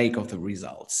make of the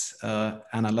results?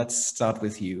 Anna, let's start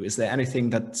with you. Is there anything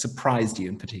that surprised you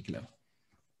in particular?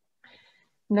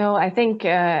 No, I think,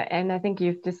 and I think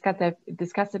you've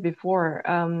discussed it before,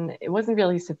 it wasn't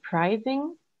really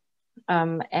surprising.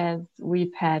 As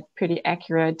we've had pretty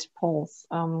accurate polls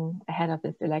ahead of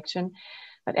this election.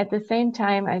 But at the same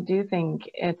time, I do think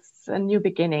it's a new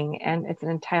beginning and it's an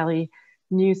entirely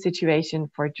new situation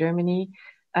for Germany.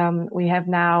 We have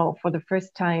now, for the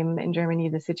first time in Germany,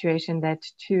 the situation that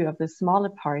two of the smaller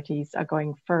parties are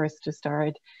going first to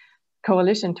start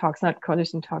coalition talks, not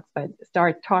coalition talks, but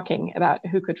start talking about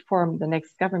who could form the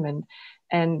next government.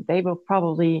 And they will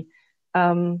probably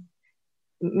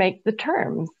make the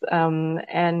terms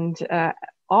and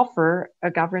offer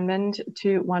a government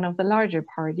to one of the larger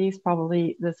parties,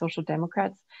 probably the Social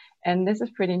Democrats. And this is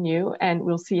pretty new, and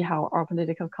we'll see how our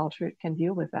political culture can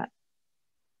deal with that.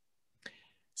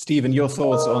 Stephen, your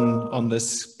thoughts on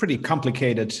this pretty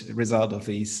complicated result of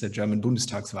these German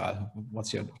Bundestagswahl?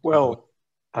 What's your... Well,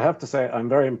 I have to say I'm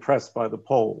very impressed by the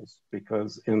polls,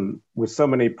 because with so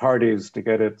many parties to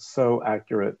get it so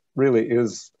accurate really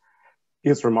is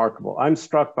remarkable. I'm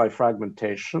struck by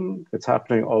fragmentation. It's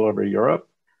happening all over Europe,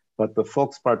 but the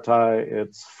Volkspartei,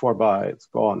 it's vorbei, it's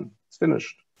gone, it's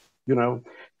finished. You know,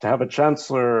 to have a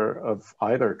chancellor of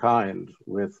either kind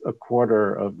with a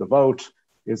quarter of the vote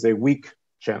is a weak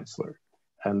chancellor.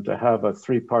 And to have a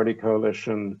three-party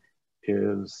coalition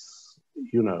is,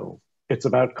 you know, it's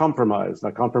about compromise. Now,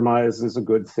 compromise is a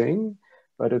good thing,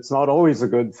 but it's not always a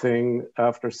good thing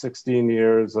after 16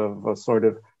 years of a sort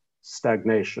of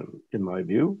stagnation, in my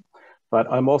view.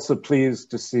 But I'm also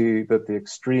pleased to see that the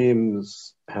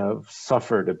extremes have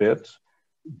suffered a bit.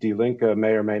 Die Linke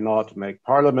may or may not make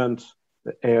parliament.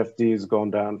 The AfD has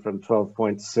gone down from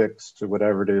 12.6 to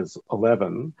whatever it is,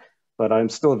 11. But I'm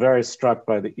still very struck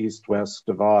by the East-West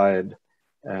divide.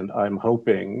 And I'm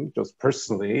hoping, just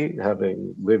personally,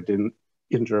 having lived in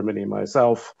Germany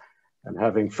myself, and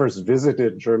having first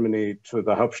visited Germany to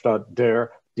the Hauptstadt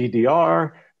der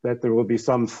DDR, that there will be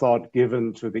some thought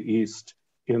given to the East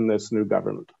in this new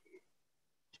government.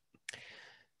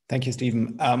 Thank you,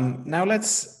 Stephen. Now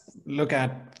let's look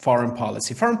at foreign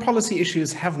policy. Foreign policy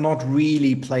issues have not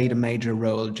really played a major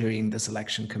role during this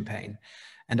election campaign.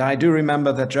 And I do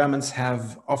remember that Germans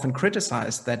have often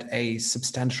criticized that a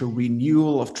substantial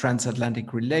renewal of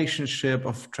transatlantic relationship,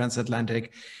 of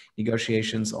transatlantic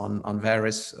negotiations on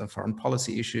various foreign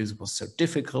policy issues was so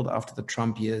difficult after the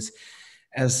Trump years,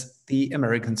 as the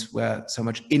Americans were so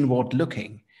much inward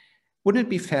looking. Wouldn't it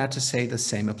be fair to say the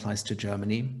same applies to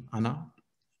Germany, Anna?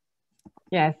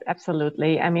 Yes,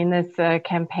 absolutely. I mean, this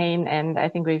campaign, and I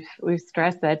think we've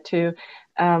stressed that too,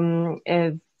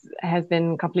 has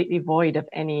been completely void of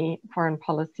any foreign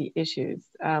policy issues.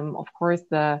 Of course,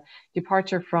 the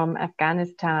departure from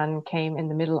Afghanistan came in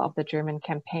the middle of the German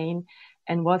campaign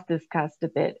and was discussed a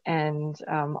bit, and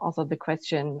also the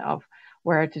question of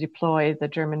where to deploy the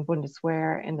German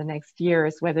Bundeswehr in the next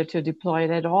years, whether to deploy it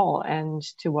at all, and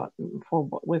to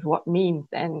with what means,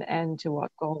 and to what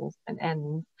goals and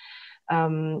ends.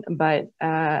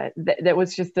 That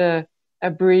was just a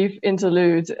brief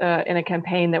interlude in a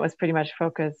campaign that was pretty much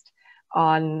focused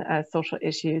on social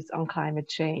issues, on climate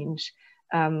change,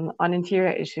 on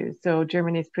interior issues. So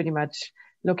Germany is pretty much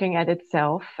looking at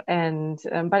itself, and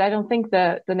but I don't think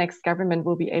the next government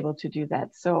will be able to do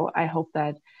that. So I hope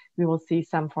that we will see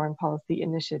some foreign policy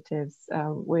initiatives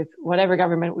with whatever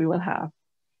government we will have.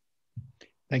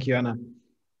 Thank you, Anna.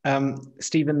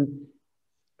 Stephen,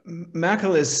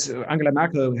 Angela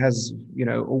Merkel has,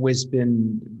 always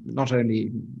been not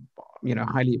only,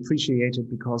 highly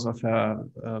appreciated because of her,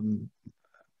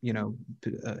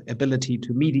 ability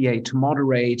to mediate, to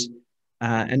moderate.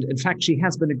 And in fact, she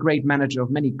has been a great manager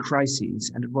of many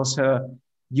crises, and it was her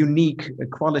unique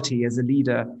quality as a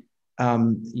leader,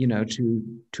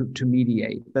 to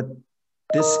mediate. But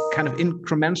this kind of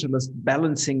incrementalist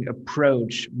balancing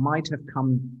approach might have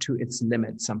come to its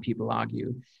limit, some people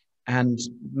argue. And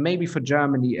maybe for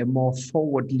Germany, a more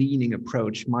forward-leaning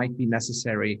approach might be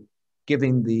necessary,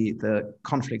 given the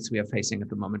conflicts we are facing at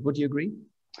the moment. Would you agree?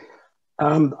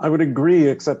 I would agree,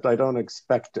 except I don't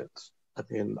expect it. I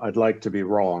mean, I'd like to be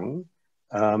wrong.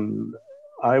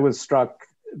 I was struck,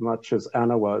 much as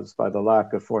Anna was, by the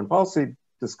lack of foreign policy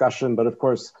discussion. But of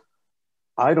course,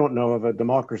 I don't know of a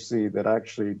democracy that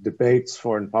actually debates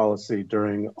foreign policy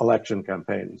during election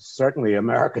campaigns. Certainly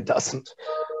America doesn't.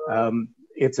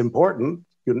 It's important,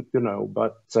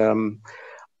 but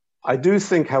I do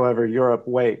think, however, Europe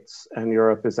waits and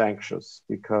Europe is anxious,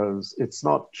 because it's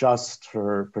not just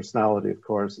her personality, of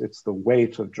course, it's the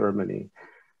weight of Germany.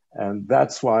 And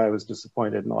that's why I was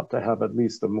disappointed not to have at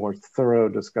least a more thorough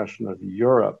discussion of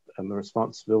Europe and the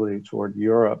responsibility toward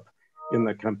Europe in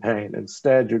the campaign.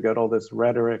 Instead, you get all this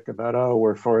rhetoric about, oh,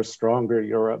 we're for a stronger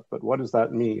Europe, but what does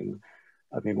that mean?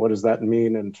 I mean, what does that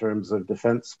mean in terms of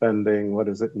defense spending? What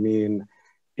does it mean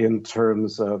in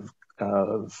terms of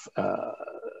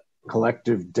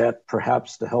collective debt,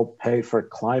 perhaps to help pay for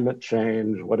climate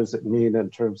change? What does it mean in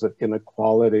terms of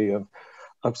inequality, of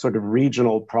sort of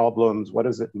regional problems? What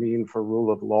does it mean for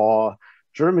rule of law?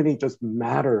 Germany just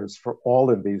matters for all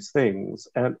of these things.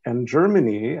 And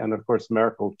Germany, and of course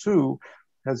Merkel too,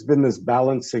 has been this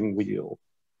balancing wheel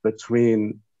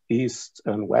between East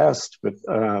and West,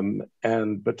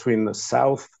 and between the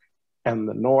South and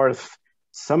the North.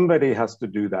 Somebody has to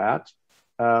do that.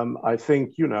 I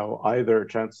think, either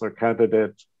Chancellor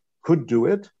candidate could do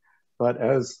it, but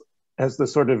as the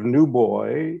sort of new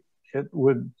boy, it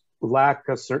would lack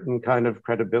a certain kind of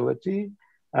credibility.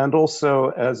 And also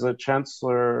as a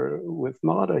chancellor with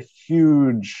not a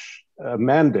huge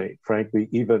mandate, frankly,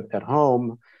 even at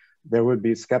home, there would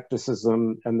be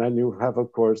skepticism. And then you have,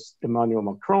 of course, Emmanuel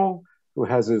Macron, who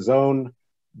has his own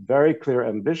very clear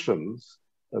ambitions.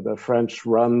 The French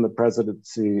run the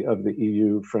presidency of the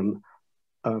EU from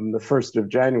the 1st of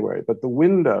January. But the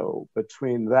window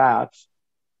between that,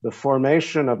 the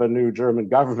formation of a new German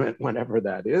government, whenever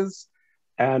that is,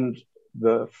 and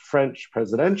the French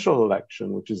presidential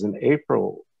election, which is in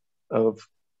April,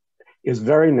 is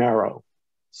very narrow.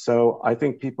 So I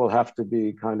think people have to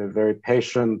be kind of very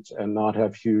patient and not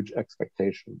have huge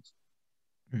expectations.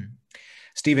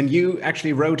 Stephen, you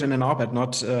actually wrote in an op-ed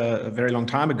not a very long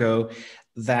time ago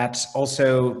that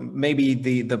also maybe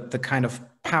the kind of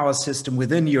power system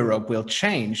within Europe will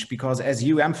change, because as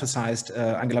you emphasized,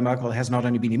 Angela Merkel has not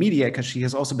only been a mediator, she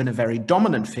has also been a very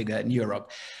dominant figure in Europe.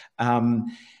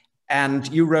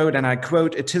 And you wrote, and I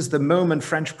quote, "It is the moment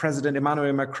French President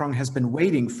Emmanuel Macron has been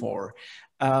waiting for."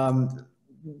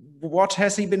 What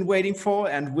has he been waiting for?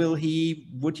 And will he,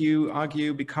 would you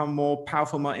argue, become more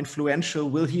powerful, more influential?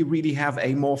 Will he really have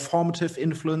a more formative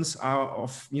influence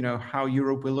of how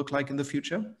Europe will look like in the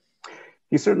future?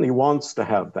 He certainly wants to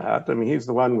have that. I mean, he's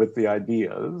the one with the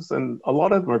ideas, and a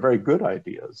lot of them are very good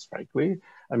ideas, frankly.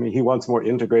 I mean, he wants more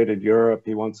integrated Europe.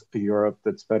 He wants a Europe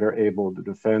that's better able to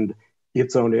defend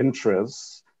its own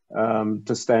interests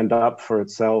to stand up for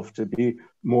itself, to be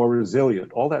more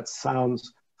resilient. All that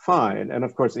sounds fine. And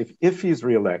of course, if he's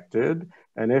reelected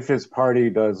and if his party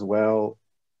does well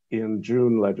in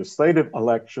June legislative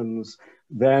elections,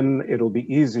 then it'll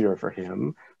be easier for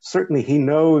him. Certainly, he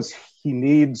knows he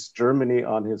needs Germany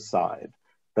on his side.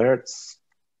 That's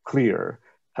clear.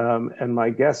 And my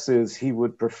guess is he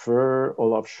would prefer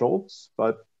Olaf Scholz,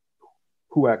 but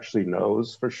who actually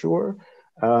knows for sure?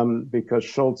 Because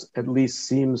Scholz at least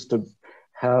seems to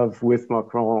have with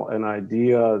Macron an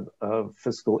idea of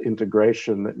fiscal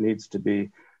integration that needs to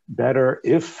be better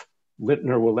if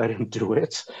Littner will let him do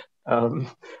it.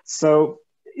 So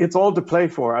it's all to play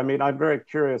for. I mean, I'm very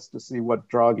curious to see what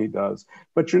Draghi does.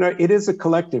 But, you know, it is a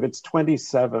collective. It's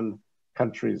 27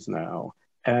 countries now.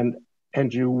 And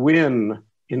you win,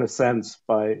 in a sense,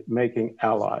 by making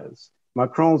allies.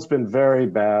 Macron's been very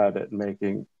bad at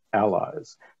making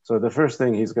allies. So the first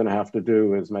thing he's going to have to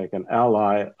do is make an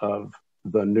ally of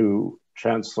the new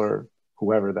Chancellor,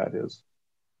 whoever that is.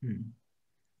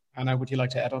 Anna, would you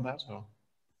like to add on that? Or?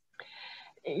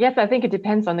 Yes, I think it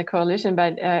depends on the coalition,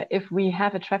 but if we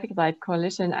have a traffic light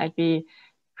coalition, I'd be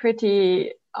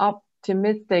pretty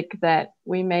optimistic that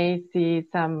we may see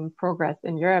some progress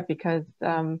in Europe because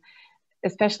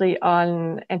especially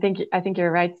on, I think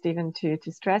you're right, Stephen, to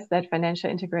stress that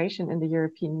financial integration in the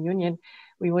European Union,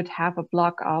 we would have a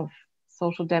bloc of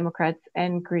Social Democrats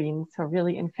and Greens who are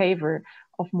really in favor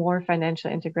of more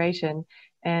financial integration.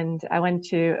 And I went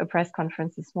to a press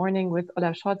conference this morning with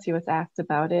Olaf Scholz. He was asked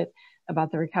about it,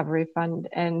 about the recovery fund.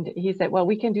 And he said, well,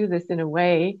 we can do this in a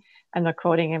way, I'm not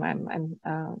quoting him, I'm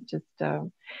just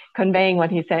conveying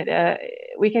what he said.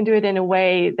 We can do it in a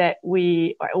way that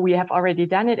we have already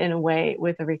done it in a way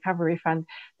with a recovery fund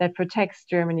that protects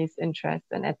Germany's interests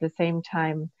and at the same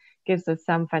time gives us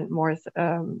some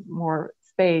more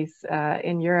space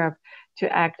in Europe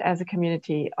to act as a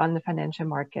community on the financial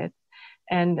market.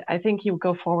 And I think he will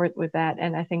go forward with that.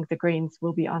 And I think the Greens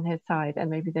will be on his side. And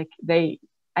maybe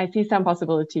I see some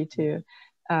possibility to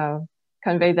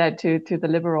convey that to the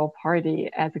Liberal Party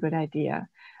as a good idea.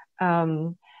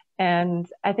 And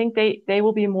I think they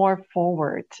will be more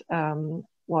forward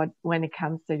when it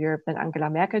comes to Europe than Angela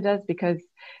Merkel does, because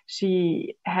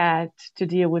she had to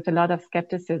deal with a lot of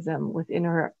skepticism within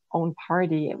her own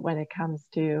party when it comes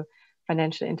to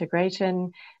financial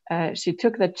integration. She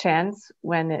took the chance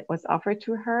when it was offered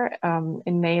to her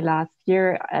in May last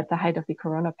year at the height of the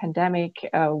corona pandemic,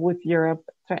 with Europe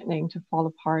threatening to fall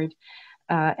apart.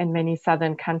 And many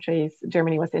southern countries,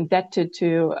 Germany was indebted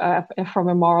to, from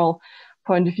a moral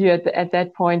point of view at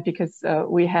that point, because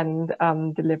we hadn't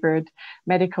delivered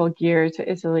medical gear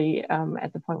to Italy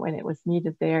at the point when it was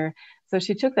needed there. So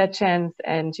she took that chance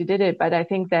and she did it. But I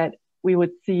think that we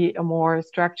would see a more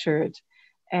structured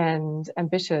and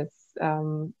ambitious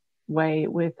way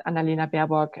with Annalena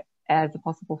Baerbock as a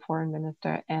possible foreign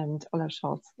minister and Olaf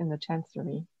Scholz in the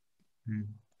chancellery.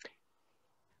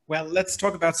 Well, let's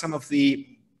talk about some of the,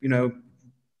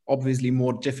 obviously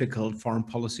more difficult foreign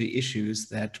policy issues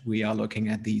that we are looking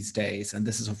at these days. And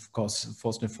this is, of course,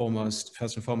 first and foremost,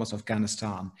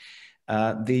 Afghanistan.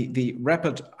 The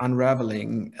rapid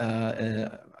unraveling,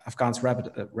 Afghan's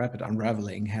rapid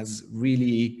unraveling has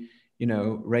really,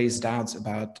 raised doubts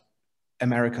about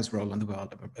America's role in the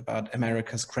world, about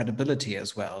America's credibility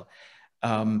as well,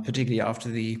 particularly after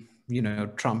the,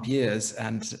 Trump years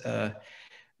and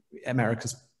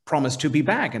America's promise to be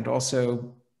back and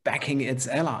also backing its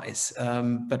allies.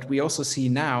 But we also see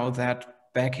now that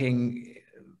backing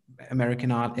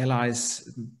American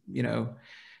allies,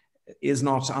 is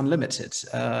not unlimited,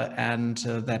 and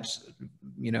that,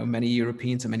 many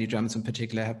Europeans and many Germans in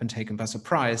particular have been taken by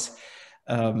surprise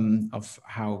of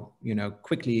how,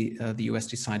 quickly the US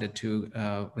decided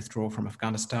to withdraw from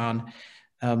Afghanistan.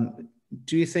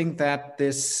 Do you think that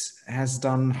this has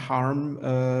done harm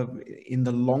in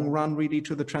the long run, really,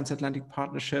 to the transatlantic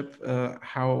partnership?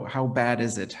 How bad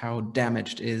is it? How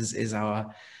damaged is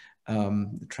our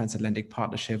transatlantic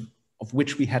partnership, of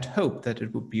which we had hoped that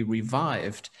it would be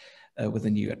revived with the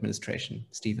new administration?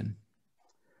 Stephen?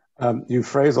 You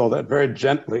phrase all that very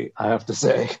gently, I have to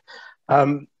say.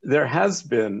 There has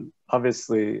been,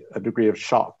 obviously, a degree of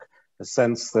shock, a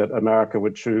sense that America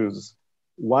would choose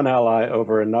one ally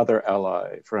over another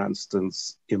ally, for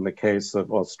instance, in the case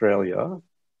of Australia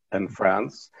and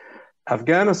France.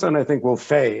 Afghanistan, I think, will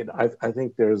fade. I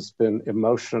think there's been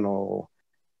emotional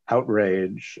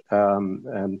outrage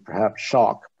and perhaps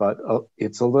shock, but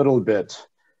it's a little bit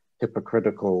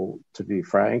hypocritical, to be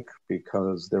frank,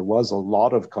 because there was a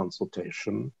lot of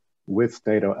consultation with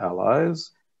NATO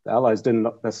allies. The allies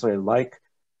didn't necessarily like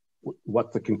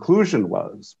what the conclusion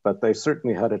was, but they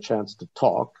certainly had a chance to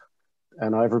talk.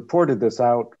 and I've reported this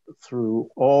out through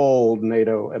all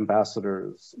NATO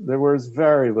ambassadors, there was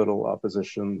very little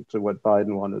opposition to what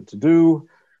Biden wanted to do,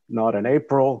 not in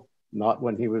April, not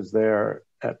when he was there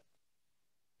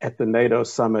at the NATO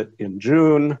summit in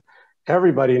June.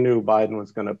 Everybody knew Biden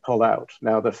was going to pull out.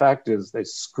 Now, the fact is they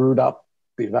screwed up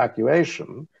the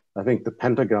evacuation. I think the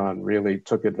Pentagon really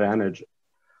took advantage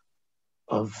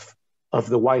of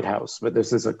the White House, but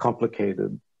this is a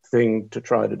complicated thing to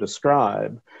try to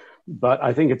describe. But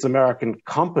I think it's American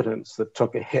competence that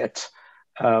took a hit.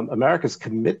 America's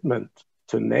commitment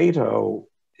to NATO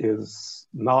is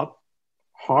not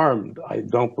harmed, I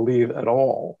don't believe, at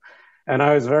all. And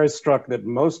I was very struck that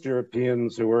most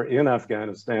Europeans who were in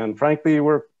Afghanistan, frankly,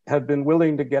 had been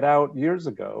willing to get out years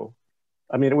ago.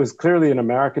 I mean, it was clearly an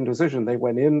American decision. They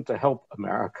went in to help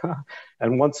America.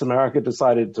 And once America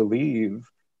decided to leave,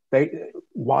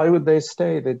 why would they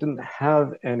stay? They didn't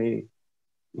have any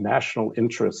national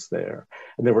interests there.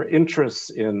 And there were interests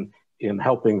in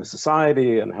helping the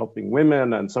society and helping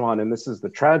women and so on. And this is the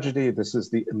tragedy. This is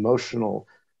the emotional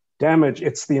damage.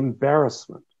 It's the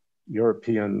embarrassment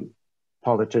European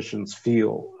politicians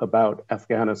feel about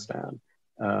Afghanistan.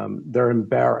 They're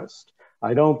embarrassed.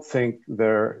 I don't think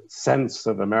their sense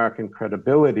of American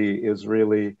credibility is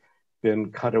really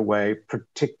been cut away,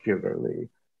 particularly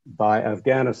by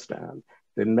Afghanistan.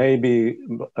 There may be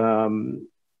a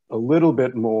little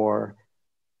bit more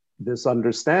this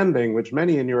understanding, which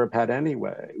many in Europe had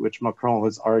anyway, which Macron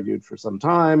has argued for some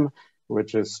time,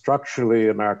 which is structurally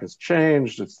America's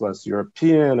changed. It's less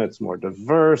European. It's more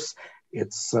diverse.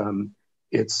 It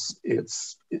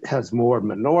has more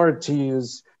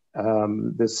minorities.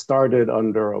 This started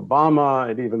under Obama.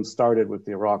 It even started with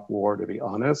the Iraq War, to be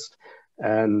honest.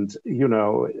 And, you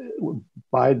know,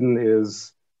 Biden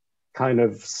is kind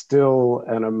of still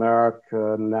an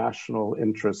American national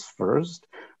interest first,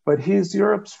 but he's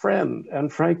Europe's friend.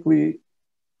 And frankly,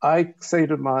 I say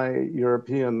to my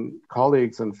European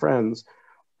colleagues and friends,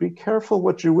 be careful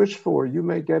what you wish for. You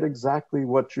may get exactly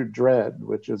what you dread,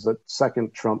 which is a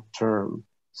second Trump term.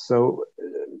 So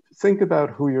think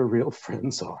about who your real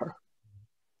friends are.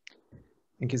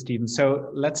 Thank you, Stephen. So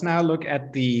let's now look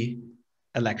at the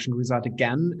election result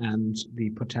again and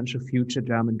the potential future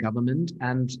German government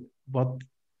and what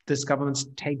this government's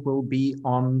take will be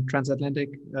on transatlantic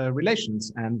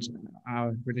relations and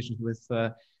our relations with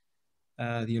the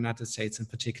United States in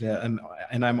particular.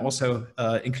 And I'm also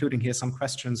including here some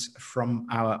questions from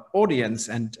our audience,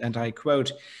 and I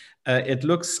quote, it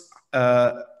looks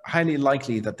highly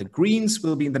likely that the Greens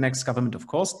will be in the next government, of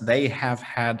course. They have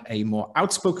had a more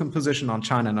outspoken position on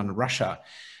China and on Russia.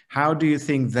 How do you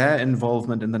think their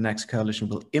involvement in the next coalition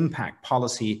will impact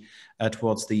policy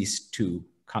towards these two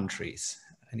countries?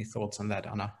 Any thoughts on that,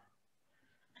 Anna?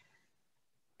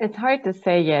 It's hard to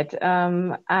say yet.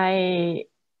 I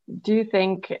do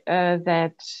think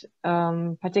that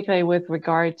particularly with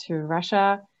regard to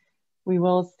Russia, we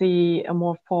will see a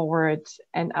more forward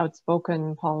and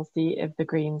outspoken policy if the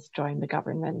Greens join the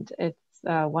government. It's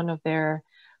one of their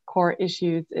core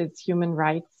issues is human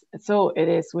rights. So it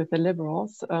is with the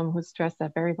Liberals who stress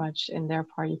that very much in their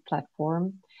party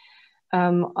platform.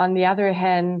 On the other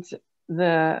hand,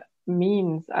 the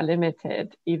means are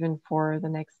limited even for the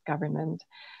next government.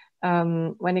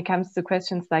 When it comes to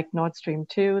questions like Nord Stream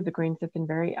 2, the Greens have been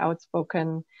very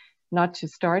outspoken not to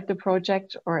start the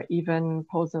project or even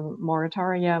pose a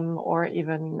moratorium or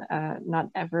even not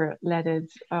ever let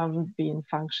it be in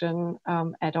function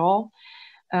at all.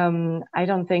 I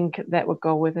don't think that would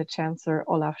go with the Chancellor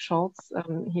Olaf Scholz.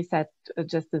 He said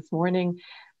just this morning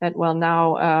that, well,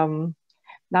 now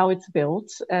it's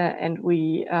built and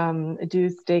we do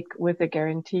stick with the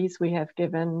guarantees we have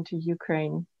given to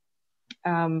Ukraine.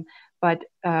 But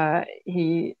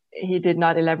he did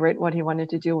not elaborate what he wanted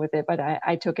to do with it, but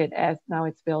I took it as now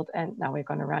it's built and now we're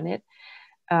going to run it.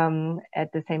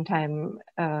 At the same time,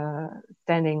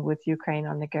 standing with Ukraine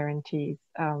on the guarantees.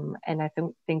 And I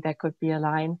think that could be a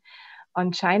line.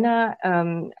 On China,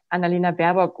 Annalena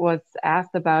Baerbock was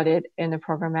asked about it in a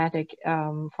programmatic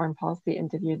foreign policy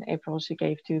interview in April she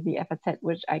gave to the FAZ,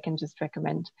 which I can just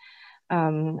recommend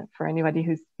for anybody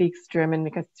who speaks German,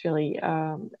 because it's really,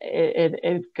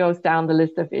 it goes down the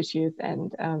list of issues,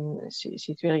 and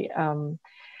she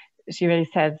really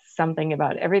says something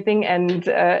about everything. And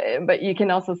but you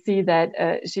can also see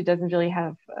that she doesn't really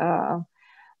have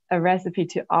a recipe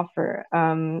to offer.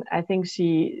 I think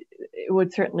she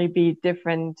would certainly be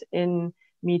different in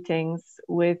meetings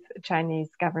with Chinese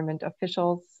government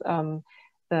officials.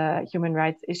 The human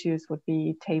rights issues would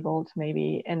be tabled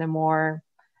maybe in a more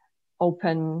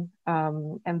open,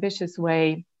 ambitious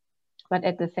way. But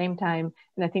at the same time,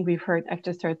 and I think I've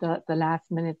just heard the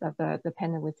last minutes of the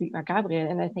panel with Sigmar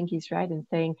Gabriel, and I think he's right in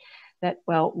saying that,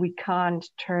 well, we can't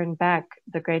turn back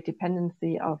the great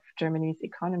dependency of Germany's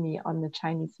economy on the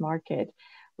Chinese market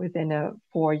within a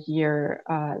 4-year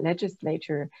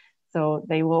legislature. So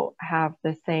they will have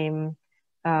the same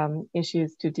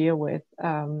issues to deal with.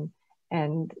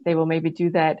 And they will maybe do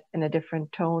that in a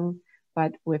different tone,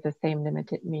 but with the same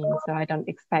limited means. So I don't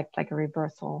expect like a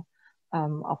reversal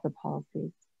of the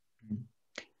policies.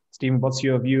 Stephen, what's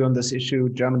your view on this issue?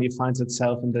 Germany finds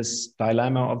itself in this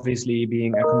dilemma, obviously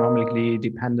being economically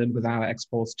dependent with our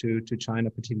exports to China,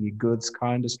 particularly goods,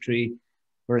 car industry,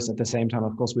 whereas at the same time,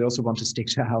 of course, we also want to stick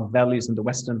to our values and the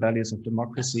Western values of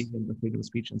democracy and the freedom of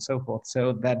speech and so forth.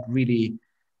 So that really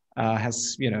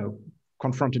has,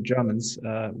 confronted Germans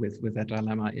with that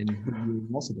dilemma in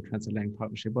also the transatlantic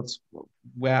partnership.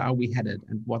 Where are we headed,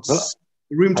 and what's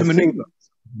the room to maneuver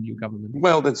the new government?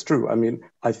 Well, that's true. I mean,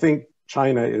 I think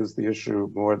China is the issue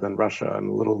more than Russia. I'm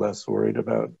a little less worried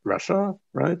about Russia,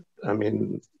 right? I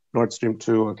mean, Nord Stream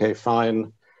 2, okay,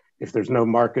 fine. If there's no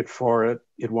market for it,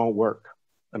 it won't work.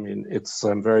 I mean, it's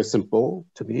very simple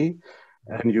to me.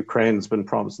 And Ukraine's been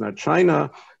promised. Now, China,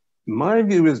 my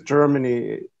view is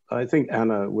Germany, I think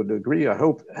Anna would agree, I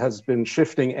hope, has been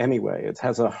shifting anyway. It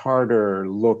has a harder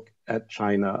look at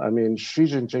China. I mean, Xi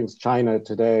Jinping's China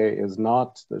today is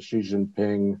not the Xi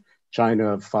Jinping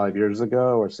China 5 years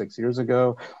ago or 6 years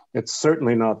ago. It's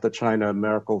certainly not the China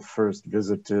Merkel first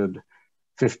visited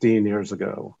 15 years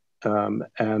ago.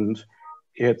 And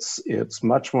it's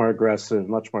much more aggressive,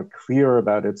 much more clear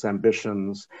about its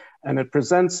ambitions, and it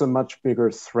presents a much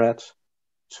bigger threat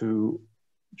to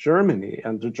Germany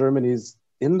and to Germany's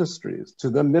industries, to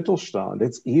the Mittelstand.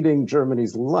 It's eating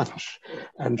Germany's lunch,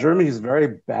 and Germany's very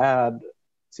bad,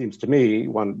 seems to me,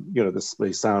 this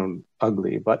may sound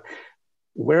ugly, but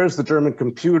where's the German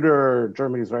computer?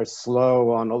 Germany's very slow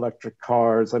on electric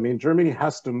cars. I mean, Germany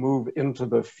has to move into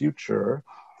the future,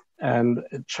 and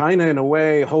China, in a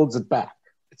way, holds it back,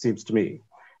 it seems to me.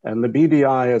 And the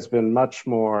BDI has been much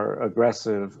more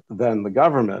aggressive than the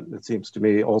government, it seems to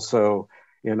me, also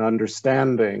in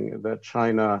understanding that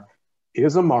China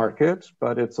is a market,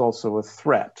 but it's also a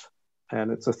threat.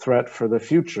 And it's a threat for the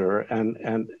future. And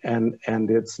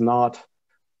it's not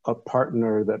a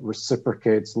partner that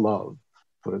reciprocates love,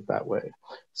 put it that way.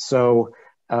 So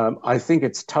I think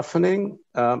it's toughening.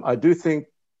 I do think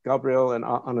Gabriel and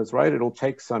Anna's right, it'll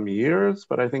take some years,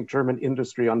 but I think German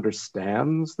industry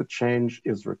understands the change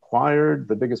is required.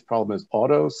 The biggest problem is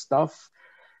auto stuff.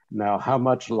 Now, how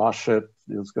much Laschet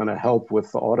is going to help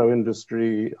with the auto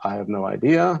industry, I have no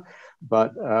idea.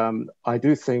 But I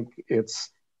do think it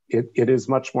is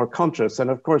much more conscious.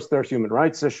 And of course, there are human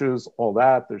rights issues, all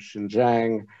that, there's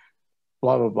Xinjiang,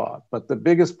 blah, blah, blah. But the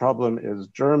biggest problem is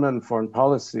German foreign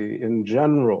policy in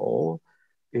general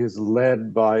is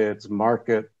led by its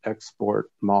market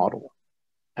export model.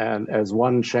 And as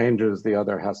one changes, the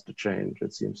other has to change,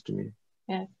 it seems to me.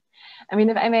 Yes. I mean,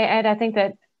 if I may add, I think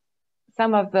that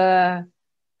some of the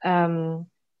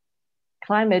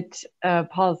climate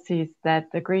policies that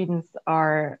the Greens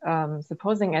are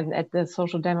supposing and the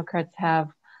Social Democrats have,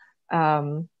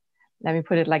 let me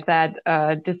put it like that,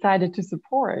 decided to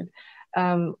support,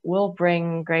 will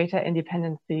bring greater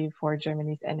independency for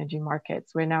Germany's energy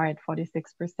markets. We're now at 46%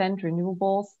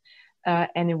 renewables,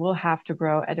 and it will have to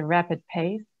grow at a rapid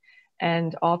pace.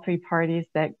 And all three parties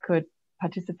that could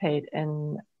participate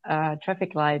in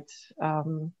traffic light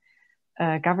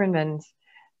government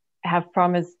have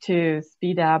promised to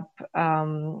speed up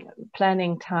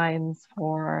planning times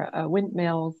for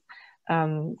windmills,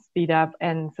 speed up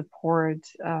and support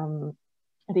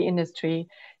the industry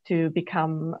to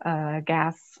become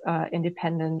gas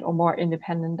independent or more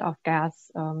independent of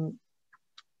gas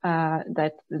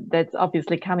that's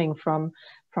obviously coming from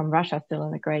Russia still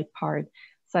in a great part.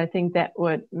 So I think that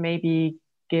would maybe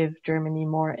give Germany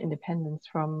more independence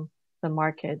from the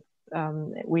markets.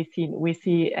 We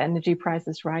see energy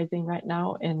prices rising right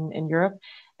now in Europe,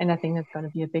 and I think that's going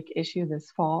to be a big issue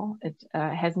this fall. It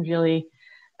hasn't really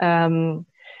been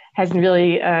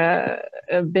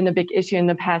a big issue in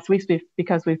the past weeks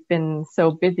because we've been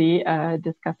so busy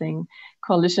discussing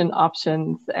coalition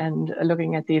options and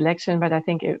looking at the election. But I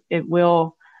think it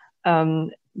will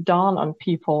dawn on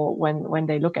people when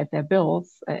they look at their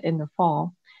bills in the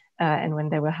fall and when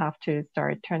they will have to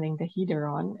start turning the heater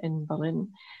on in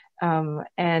Berlin.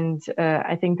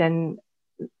 I think then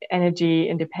energy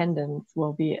independence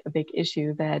will be a big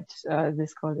issue that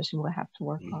this coalition will have to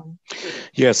work on.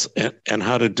 Yes, and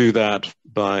how to do that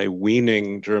by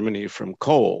weaning Germany from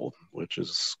coal, which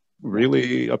is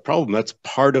really a problem. That's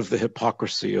part of the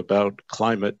hypocrisy about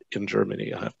climate in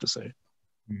Germany, I have to say.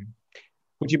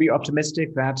 Would you be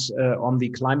optimistic that on the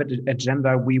climate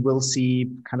agenda we will see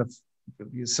kind of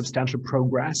substantial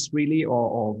progress, really,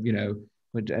 or you know,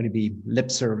 would only be lip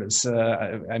service?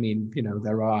 I mean, you know,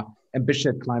 there are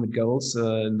ambitious climate goals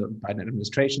in the Biden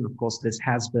administration. Of course, this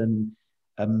has been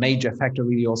a major factor,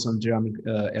 really, also in the German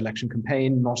election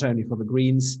campaign, not only for the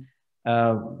Greens.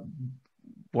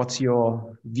 What's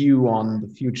your view on the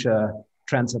future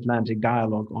transatlantic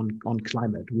dialogue on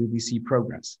climate? Will we see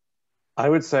progress? I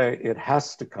would say it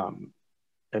has to come.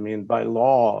 I mean, by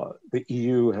law, the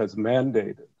EU has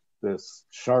mandated this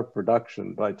sharp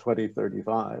reduction by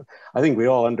 2035. I think we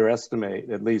all underestimate,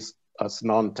 at least us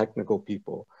non-technical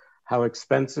people, how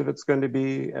expensive it's going to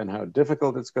be and how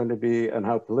difficult it's going to be and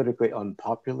how politically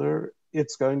unpopular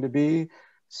it's going to be.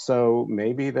 So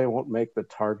maybe they won't make the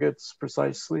targets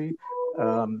precisely,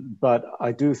 but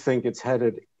I do think it's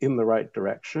headed in the right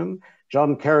direction.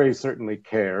 John Kerry certainly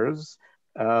cares.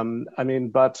 I mean,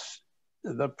 but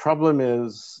the problem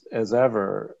is, as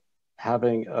ever,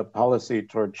 having a policy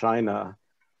toward China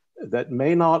that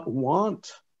may not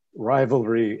want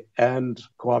rivalry and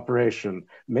cooperation.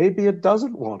 Maybe it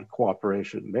doesn't want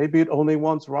cooperation. Maybe it only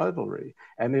wants rivalry.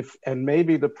 And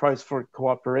maybe the price for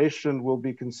cooperation will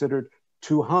be considered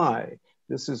too high.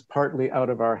 This is partly out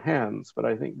of our hands, but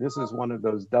I think this is one of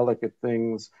those delicate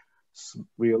things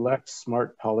we elect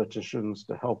smart politicians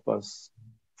to help us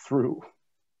through.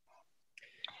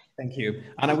 Thank you.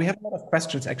 Anna, we have a lot of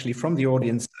questions actually from the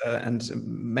audience, and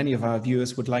many of our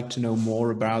viewers would like to know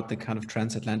more about the kind of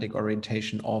transatlantic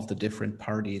orientation of the different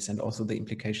parties and also the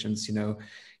implications, you know,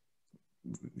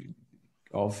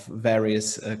 of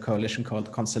various coalition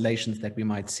constellations that we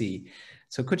might see.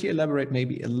 So could you elaborate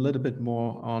maybe a little bit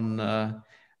more on,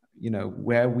 you know,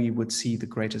 where we would see the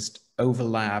greatest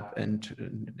overlap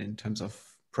in terms of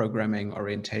programming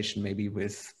orientation, maybe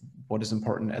with what is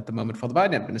important at the moment for the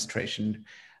Biden administration?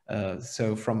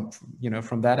 So from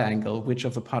that angle, which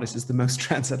of the parties is the most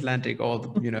transatlantic, or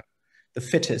the, you know, the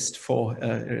fittest for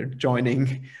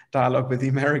joining dialogue with the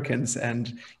Americans?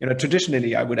 And, you know,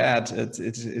 traditionally, I would add,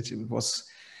 it was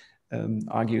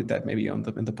argued that maybe in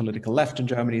the political left in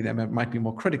Germany, they might be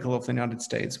more critical of the United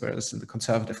States, whereas in the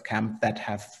conservative camp that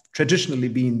have traditionally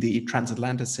been the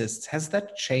transatlanticists. Has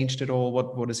that changed at all?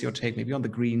 What is your take maybe on the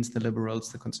Greens, the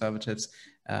Liberals, the Conservatives,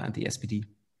 and the SPD?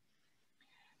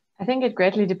 I think it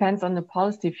greatly depends on the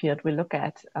policy field we look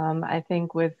at. I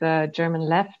think with the German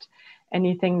left,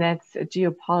 anything that's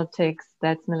geopolitics,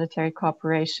 that's military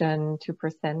cooperation,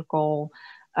 2% goal,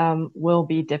 will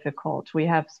be difficult. We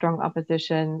have strong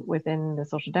opposition within the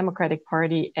Social Democratic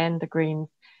Party and the Greens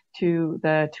to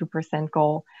the 2%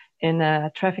 goal. In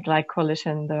a traffic light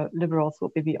coalition, the Liberals will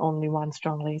be the only one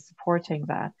strongly supporting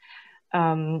that.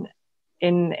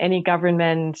 In any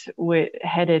government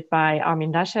headed by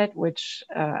Armin Laschet, which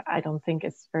I don't think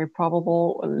is very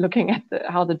probable looking at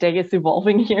how the day is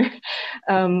evolving here.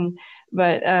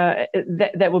 But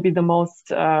that will be the most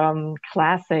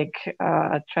classic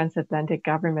transatlantic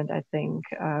government, I think,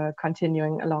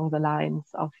 continuing along the lines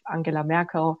of Angela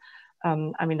Merkel.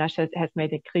 Armin Laschet has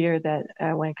made it clear that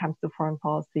when it comes to foreign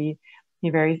policy, he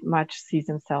very much sees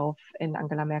himself in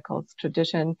Angela Merkel's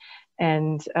tradition.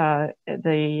 And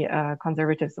the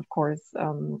conservatives, of course,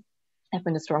 have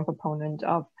been a strong proponent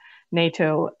of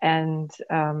NATO and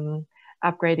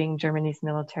upgrading Germany's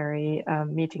military,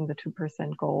 meeting the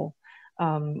 2% goal.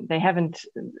 They haven't,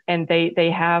 and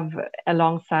they have,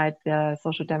 alongside the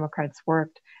Social Democrats,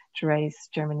 worked to raise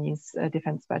Germany's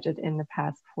defense budget in the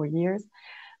past 4 years.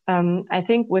 I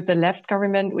think with the left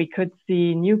government, we could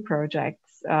see new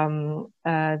projects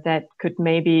that could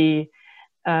maybe,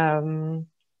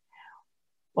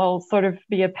 sort of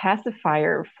be a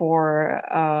pacifier for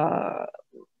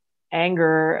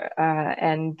anger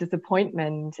and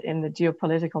disappointment in the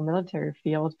geopolitical military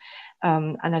field.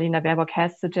 Annalena Baerbock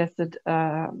has suggested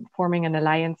forming an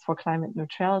alliance for climate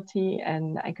neutrality,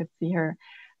 and I could see her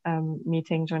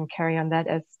meeting John Kerry on that,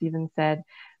 as Stephen said.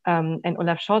 And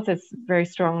Olaf Scholz has very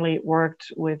strongly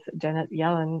worked with Janet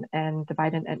Yellen and the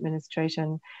Biden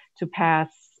administration to pass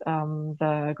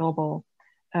the global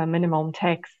minimum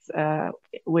tax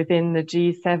within the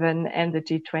G7 and the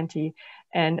G20.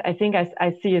 And I think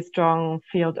I see a strong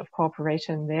field of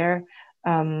cooperation there,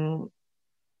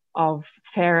 of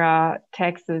fairer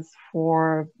taxes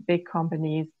for big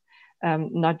companies,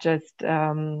 not just,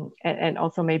 and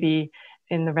also maybe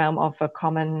in the realm of a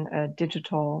common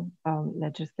digital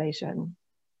legislation.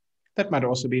 That might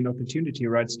also be an opportunity,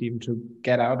 right, Stephen, to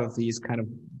get out of these kind of,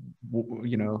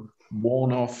 you know,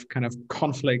 worn-off kind of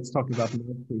conflicts, talking about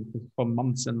for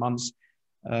months and months.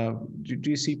 Do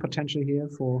you see potential here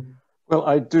for? Well,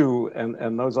 I do,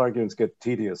 and those arguments get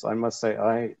tedious. I must say,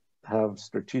 have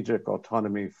strategic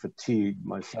autonomy fatigue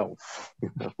myself,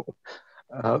 you know.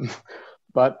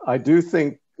 But I do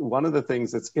think one of the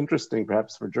things that's interesting,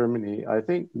 perhaps for Germany, I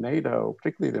think NATO,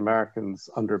 particularly the Americans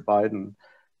under Biden,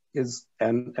 is,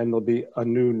 and there'll be a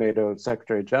new NATO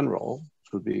Secretary General,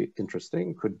 which would be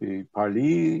interesting, could be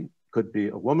Parly, could be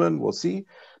a woman, we'll see.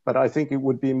 But I think it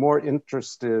would be more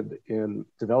interested in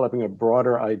developing a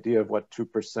broader idea of what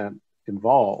 2%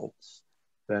 involves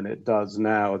than it does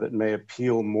now, that may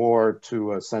appeal more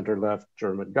to a center-left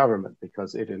German government,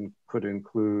 because it could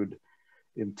include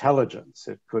intelligence,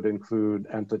 it could include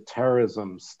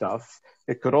anti-terrorism stuff,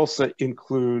 it could also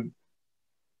include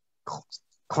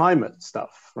climate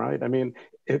stuff, right? I mean,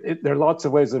 there are lots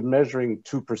of ways of measuring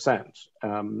 2%.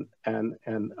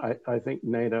 And I think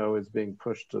NATO is being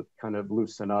pushed to kind of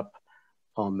loosen up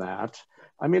on that.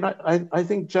 I mean, I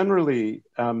think generally,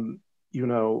 you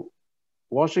know,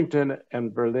 Washington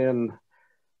and Berlin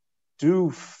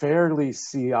do fairly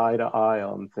see eye to eye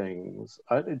on things.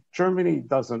 Germany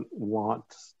doesn't want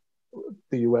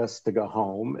the US to go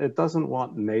home. It doesn't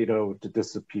want NATO to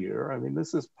disappear. I mean,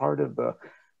 this is part of the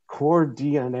core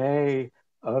DNA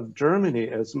of Germany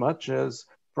as much as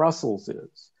Brussels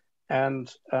is.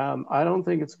 And I don't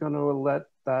think it's going to let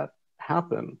that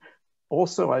happen.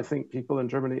 Also, I think people in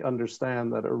Germany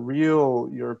understand that a real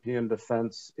European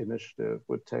defense initiative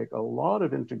would take a lot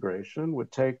of integration,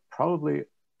 would take probably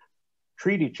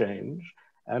treaty change,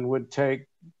 and would take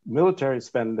military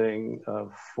spending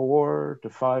of 4 to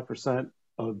 5%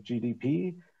 of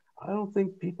GDP. I don't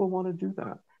think people want to do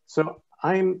that. So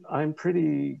I'm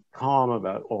pretty calm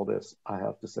about all this, I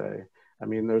have to say. I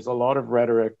mean, there's a lot of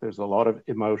rhetoric, there's a lot of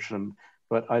emotion,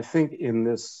 but I think in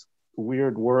this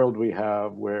weird world we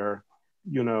have where,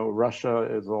 you know,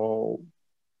 Russia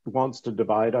wants to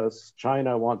divide us,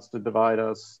 China wants to divide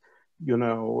us, you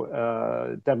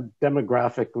know,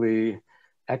 demographically,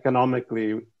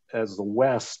 economically, as the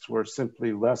West, we're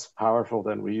simply less powerful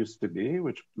than we used to be,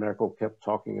 which Merkel kept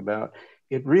talking about.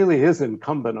 It really is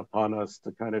incumbent upon us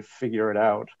to kind of figure it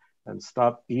out and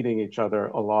stop eating each other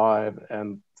alive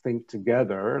and think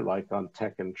together, like on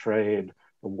tech and trade,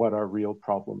 of what our real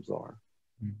problems are.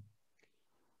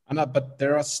 Anna, but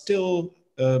there are still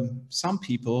some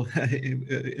people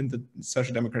in the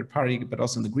Social Democratic Party, but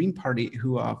also in the Green Party,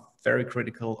 who are very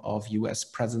critical of US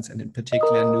presence, and in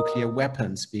particular nuclear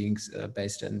weapons being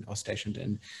based in or stationed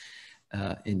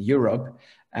in Europe.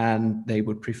 And they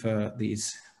would prefer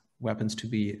these weapons to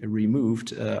be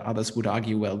removed. Others would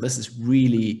argue, well, this is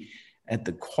really at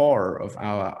the core of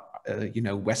our you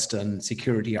know, Western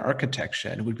security architecture,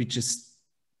 and it would be just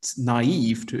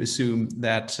naive to assume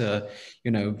that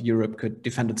you know, Europe could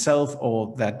defend itself,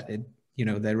 or that it, you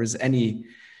know, there is any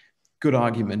good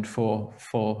argument for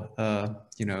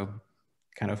you know,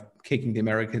 kind of kicking the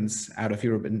Americans out of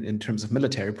Europe in terms of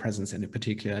military presence, and in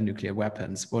particular nuclear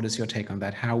weapons. What is your take on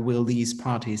that? How will these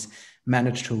parties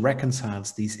manage to reconcile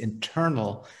these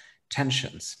internal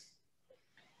tensions?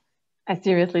 I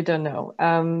seriously don't know,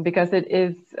 because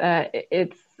it's a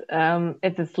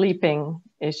sleeping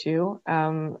issue,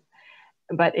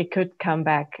 but it could come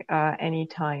back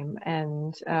anytime.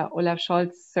 And Olaf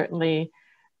Scholz certainly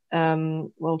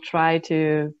will try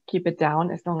to keep it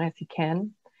down as long as he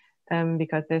can,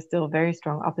 because there's still very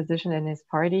strong opposition in his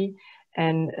party.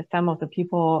 And some of the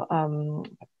people,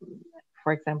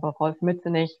 for example, Rolf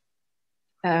Mützenich,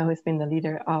 who's been the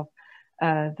leader of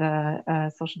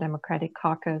the Social Democratic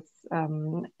Caucus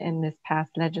in this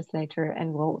past legislature,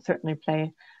 and will certainly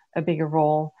play a bigger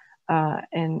role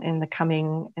in the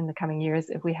coming years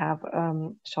if we have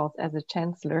Scholz as a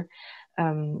chancellor,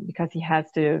 because he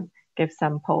has to give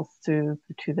some posts to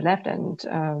the left, and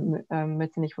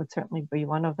Mützenich would certainly be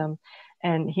one of them.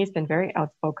 And he's been very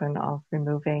outspoken of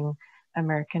removing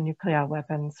American nuclear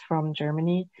weapons from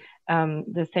Germany.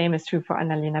 The same is true for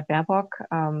Annalena Baerbock.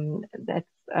 That's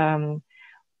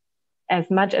as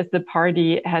much as the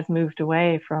party has moved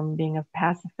away from being a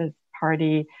pacifist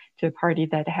party to a party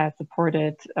that has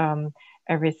supported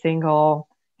every single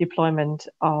deployment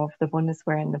of the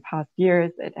Bundeswehr in the past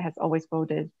years. It has always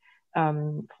voted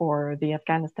for the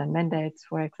Afghanistan mandates,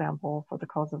 for example, for the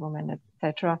Kosovo mandates,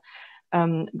 etc.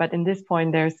 But in this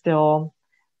point, there's still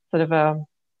sort of a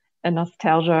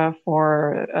nostalgia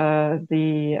for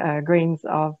the Greens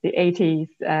of the 80s.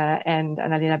 And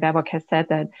Annalena Baerbock has said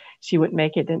that she would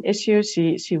make it an issue.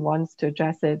 She wants to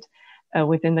address it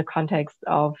within the context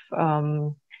of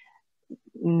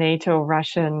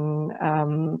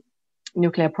NATO-Russian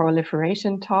nuclear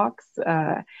proliferation talks.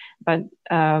 But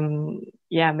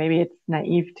yeah, maybe it's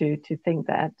naive to think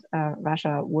that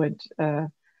Russia would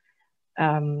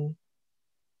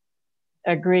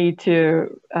agree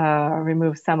to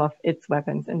remove some of its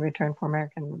weapons in return for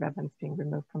American weapons being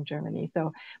removed from Germany.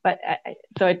 So, but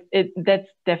that's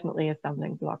definitely a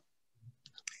stumbling block.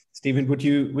 Stephen, would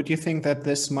you think that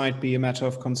this might be a matter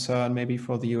of concern, maybe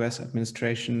for the U.S.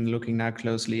 administration, looking now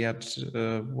closely at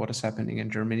what is happening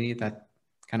in Germany, that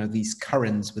kind of these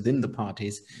currents within the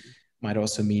parties might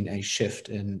also mean a shift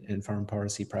in foreign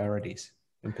policy priorities,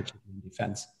 in particular in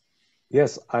defense?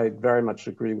 Yes, I very much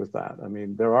agree with that. I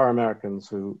mean, there are Americans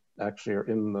who actually are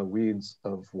in the weeds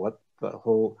of what the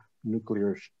whole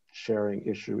nuclear sharing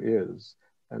issue is,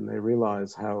 and they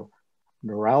realize how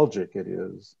neuralgic it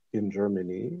is in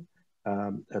Germany.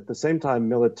 At the same time,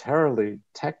 militarily,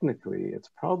 technically, it's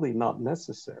probably not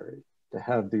necessary to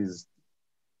have these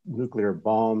nuclear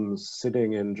bombs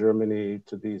sitting in Germany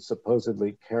to be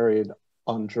supposedly carried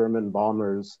on German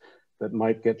bombers that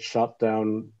might get shot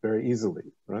down very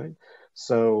easily, right?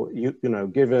 So, you know,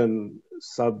 given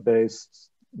sub-based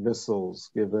missiles,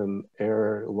 given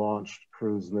air-launched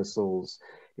cruise missiles,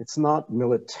 it's not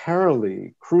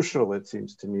militarily crucial, it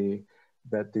seems to me,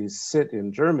 that these sit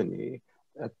in Germany,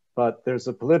 but there's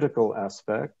a political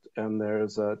aspect and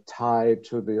there's a tie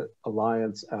to the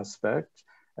alliance aspect,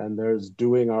 and there's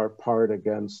doing our part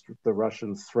against the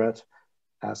Russian threat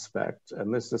aspect.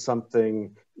 And this is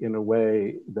something in a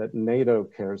way that NATO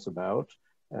cares about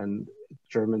and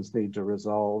Germans need to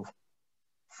resolve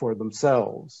for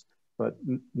themselves. But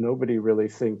nobody really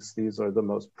thinks these are the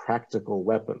most practical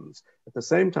weapons. At the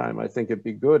same time, I think it'd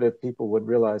be good if people would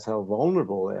realize how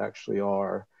vulnerable they actually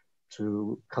are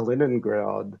to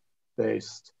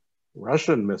Kaliningrad-based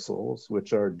Russian missiles,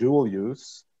 which are dual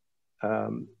use,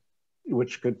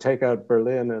 which could take out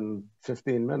Berlin in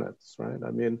 15 minutes, right?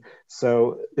 I mean,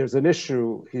 so there's an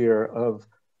issue here of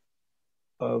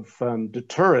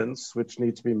deterrence, which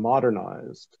needs to be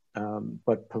modernized.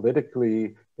 But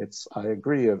politically, it's, I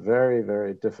agree, a very,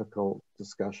 very difficult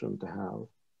discussion to have.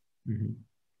 Mm-hmm.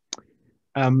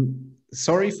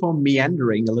 Sorry for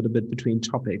meandering a little bit between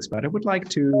topics, but I would like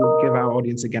to give our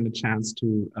audience again a chance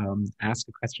to ask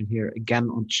a question here again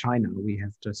on China. We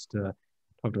have just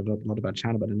talked a lot about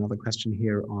China, but another question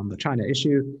here on the China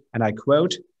issue. And I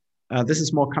quote, this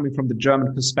is more coming from the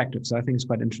German perspective, so I think it's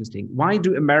quite interesting. Why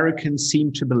do Americans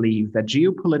seem to believe that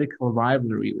geopolitical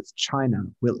rivalry with China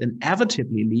will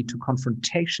inevitably lead to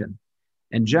confrontation?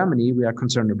 In Germany, we are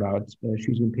concerned about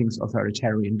Xi Jinping's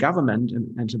authoritarian government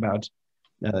and about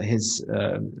his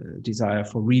desire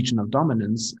for regional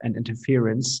dominance and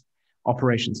interference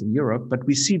operations in Europe, but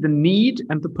we see the need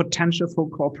and the potential for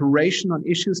cooperation on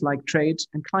issues like trade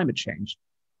and climate change.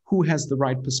 Who has the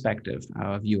right perspective?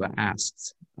 Our viewer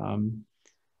asks.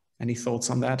 Any thoughts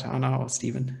on that, Anna or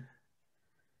Stephen?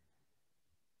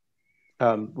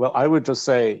 Well, I would just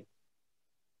say,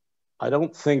 I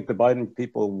don't think the Biden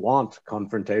people want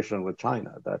confrontation with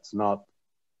China. That's not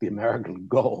the American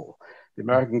goal. The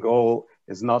American goal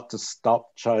is not to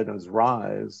stop China's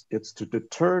rise, it's to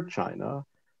deter China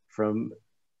from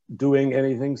doing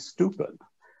anything stupid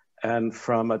and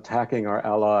from attacking our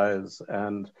allies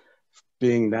and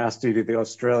being nasty to the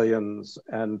Australians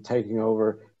and taking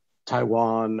over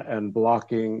Taiwan and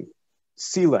blocking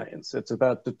sea lanes. It's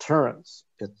about deterrence.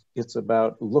 It's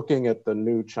about looking at the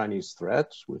new Chinese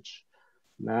threat, which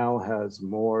now has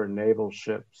more naval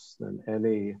ships than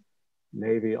any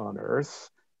navy on Earth,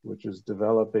 which is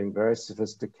developing very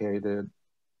sophisticated,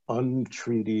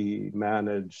 untreaty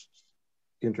managed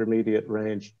intermediate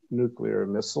range nuclear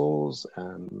missiles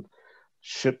and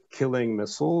ship killing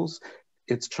missiles.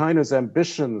 It's China's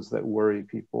ambitions that worry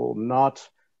people, not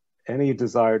any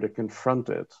desire to confront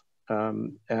it.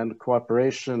 And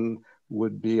cooperation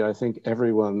would be, I think,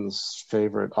 everyone's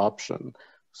favorite option.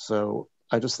 So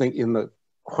I just think in the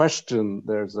question,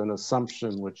 there's an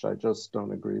assumption which I just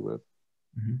don't agree with.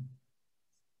 Mm-hmm.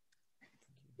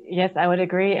 Yes, I would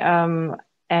agree.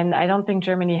 And I don't think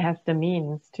Germany has the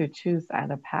means to choose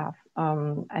either path.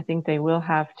 I think they will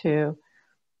have to,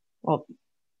 well,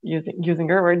 using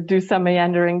your word, do some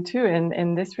meandering too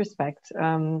in this respect.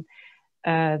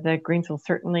 The Greens will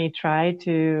certainly try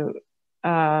to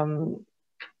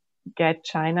get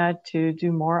China to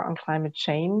do more on climate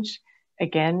change,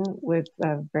 again, with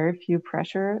very few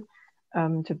pressure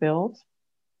to build.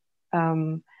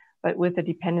 But with the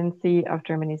dependency of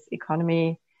Germany's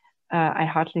economy, I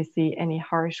hardly see any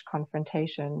harsh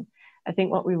confrontation. I think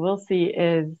what we will see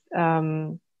is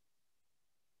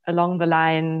along the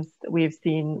lines we've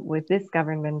seen with this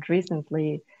government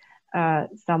recently,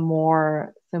 some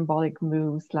more symbolic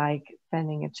moves like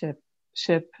sending a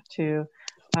ship to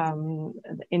the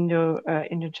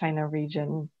Indo-China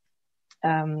region.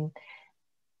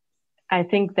 I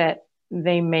think that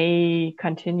they may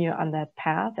continue on that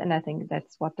path. And I think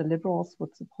that's what the Liberals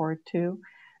would support too.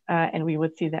 And we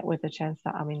would see that with the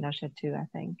Chancellor Armin Laschet too, I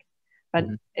think. But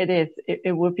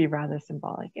it would be rather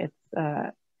symbolic. It's,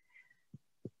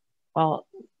 well,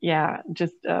 yeah,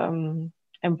 just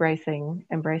embracing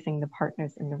the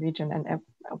partners in the region, and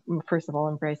first of all,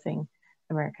 embracing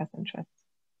America's interests.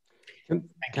 Can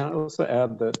I also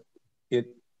add that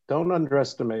don't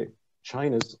underestimate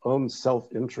China's own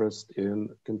self-interest in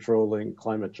controlling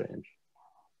climate change.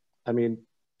 I mean,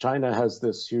 China has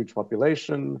this huge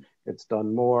population. It's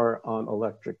done more on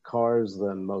electric cars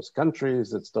than most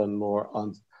countries. It's done more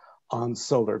on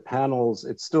solar panels.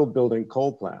 It's still building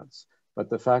coal plants. But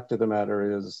the fact of the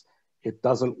matter is, it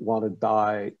doesn't want to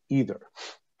die either.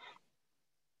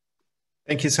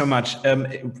 Thank you so much.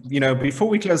 Before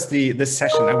we close this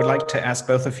session, I would like to ask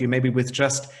both of you, maybe with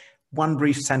just one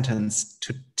brief sentence,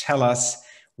 to tell us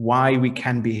why we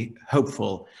can be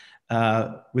hopeful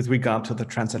with regard to the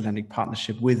transatlantic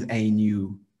partnership with a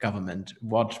new government.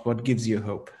 What gives you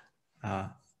hope,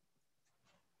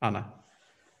 Anna?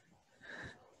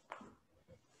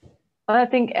 I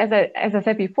think, as I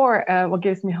said before, what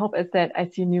gives me hope is that I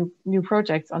see new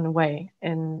projects on the way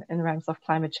in realms of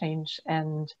climate change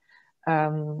and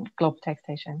global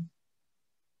taxation.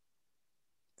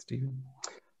 Stephen?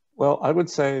 Well, I would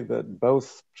say that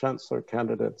both Chancellor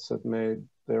candidates have made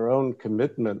their own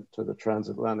commitment to the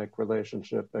transatlantic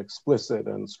relationship explicit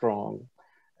and strong.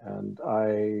 And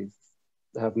I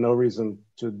have no reason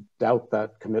to doubt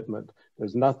that commitment.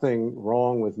 There's nothing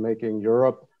wrong with making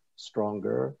Europe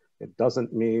stronger. It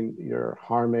doesn't mean you're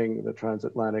harming the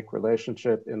transatlantic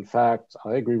relationship. In fact,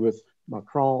 I agree with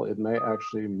Macron, it may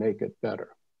actually make it better.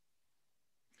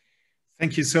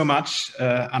 Thank you so much,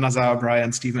 Anna Sauerbrei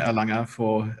and Stephen Erlanger,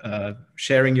 for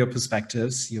sharing your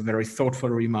perspectives, your very thoughtful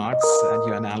remarks and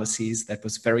your analyses. That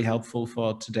was very helpful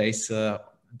for today's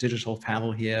digital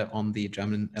panel here on the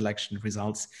German election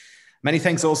results. Many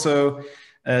thanks also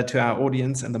to our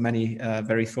audience and the many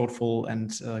very thoughtful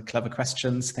and clever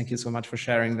questions. Thank you so much for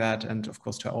sharing that. And of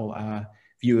course, to all our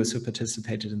viewers who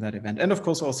participated in that event. And of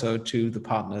course, also to the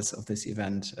partners of this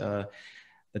event,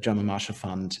 the German Marshall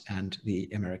Fund and the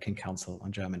American Council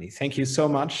on Germany. Thank you so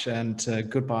much, and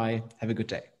goodbye. Have a good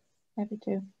day. Happy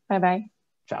to. Bye-bye.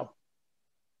 Ciao.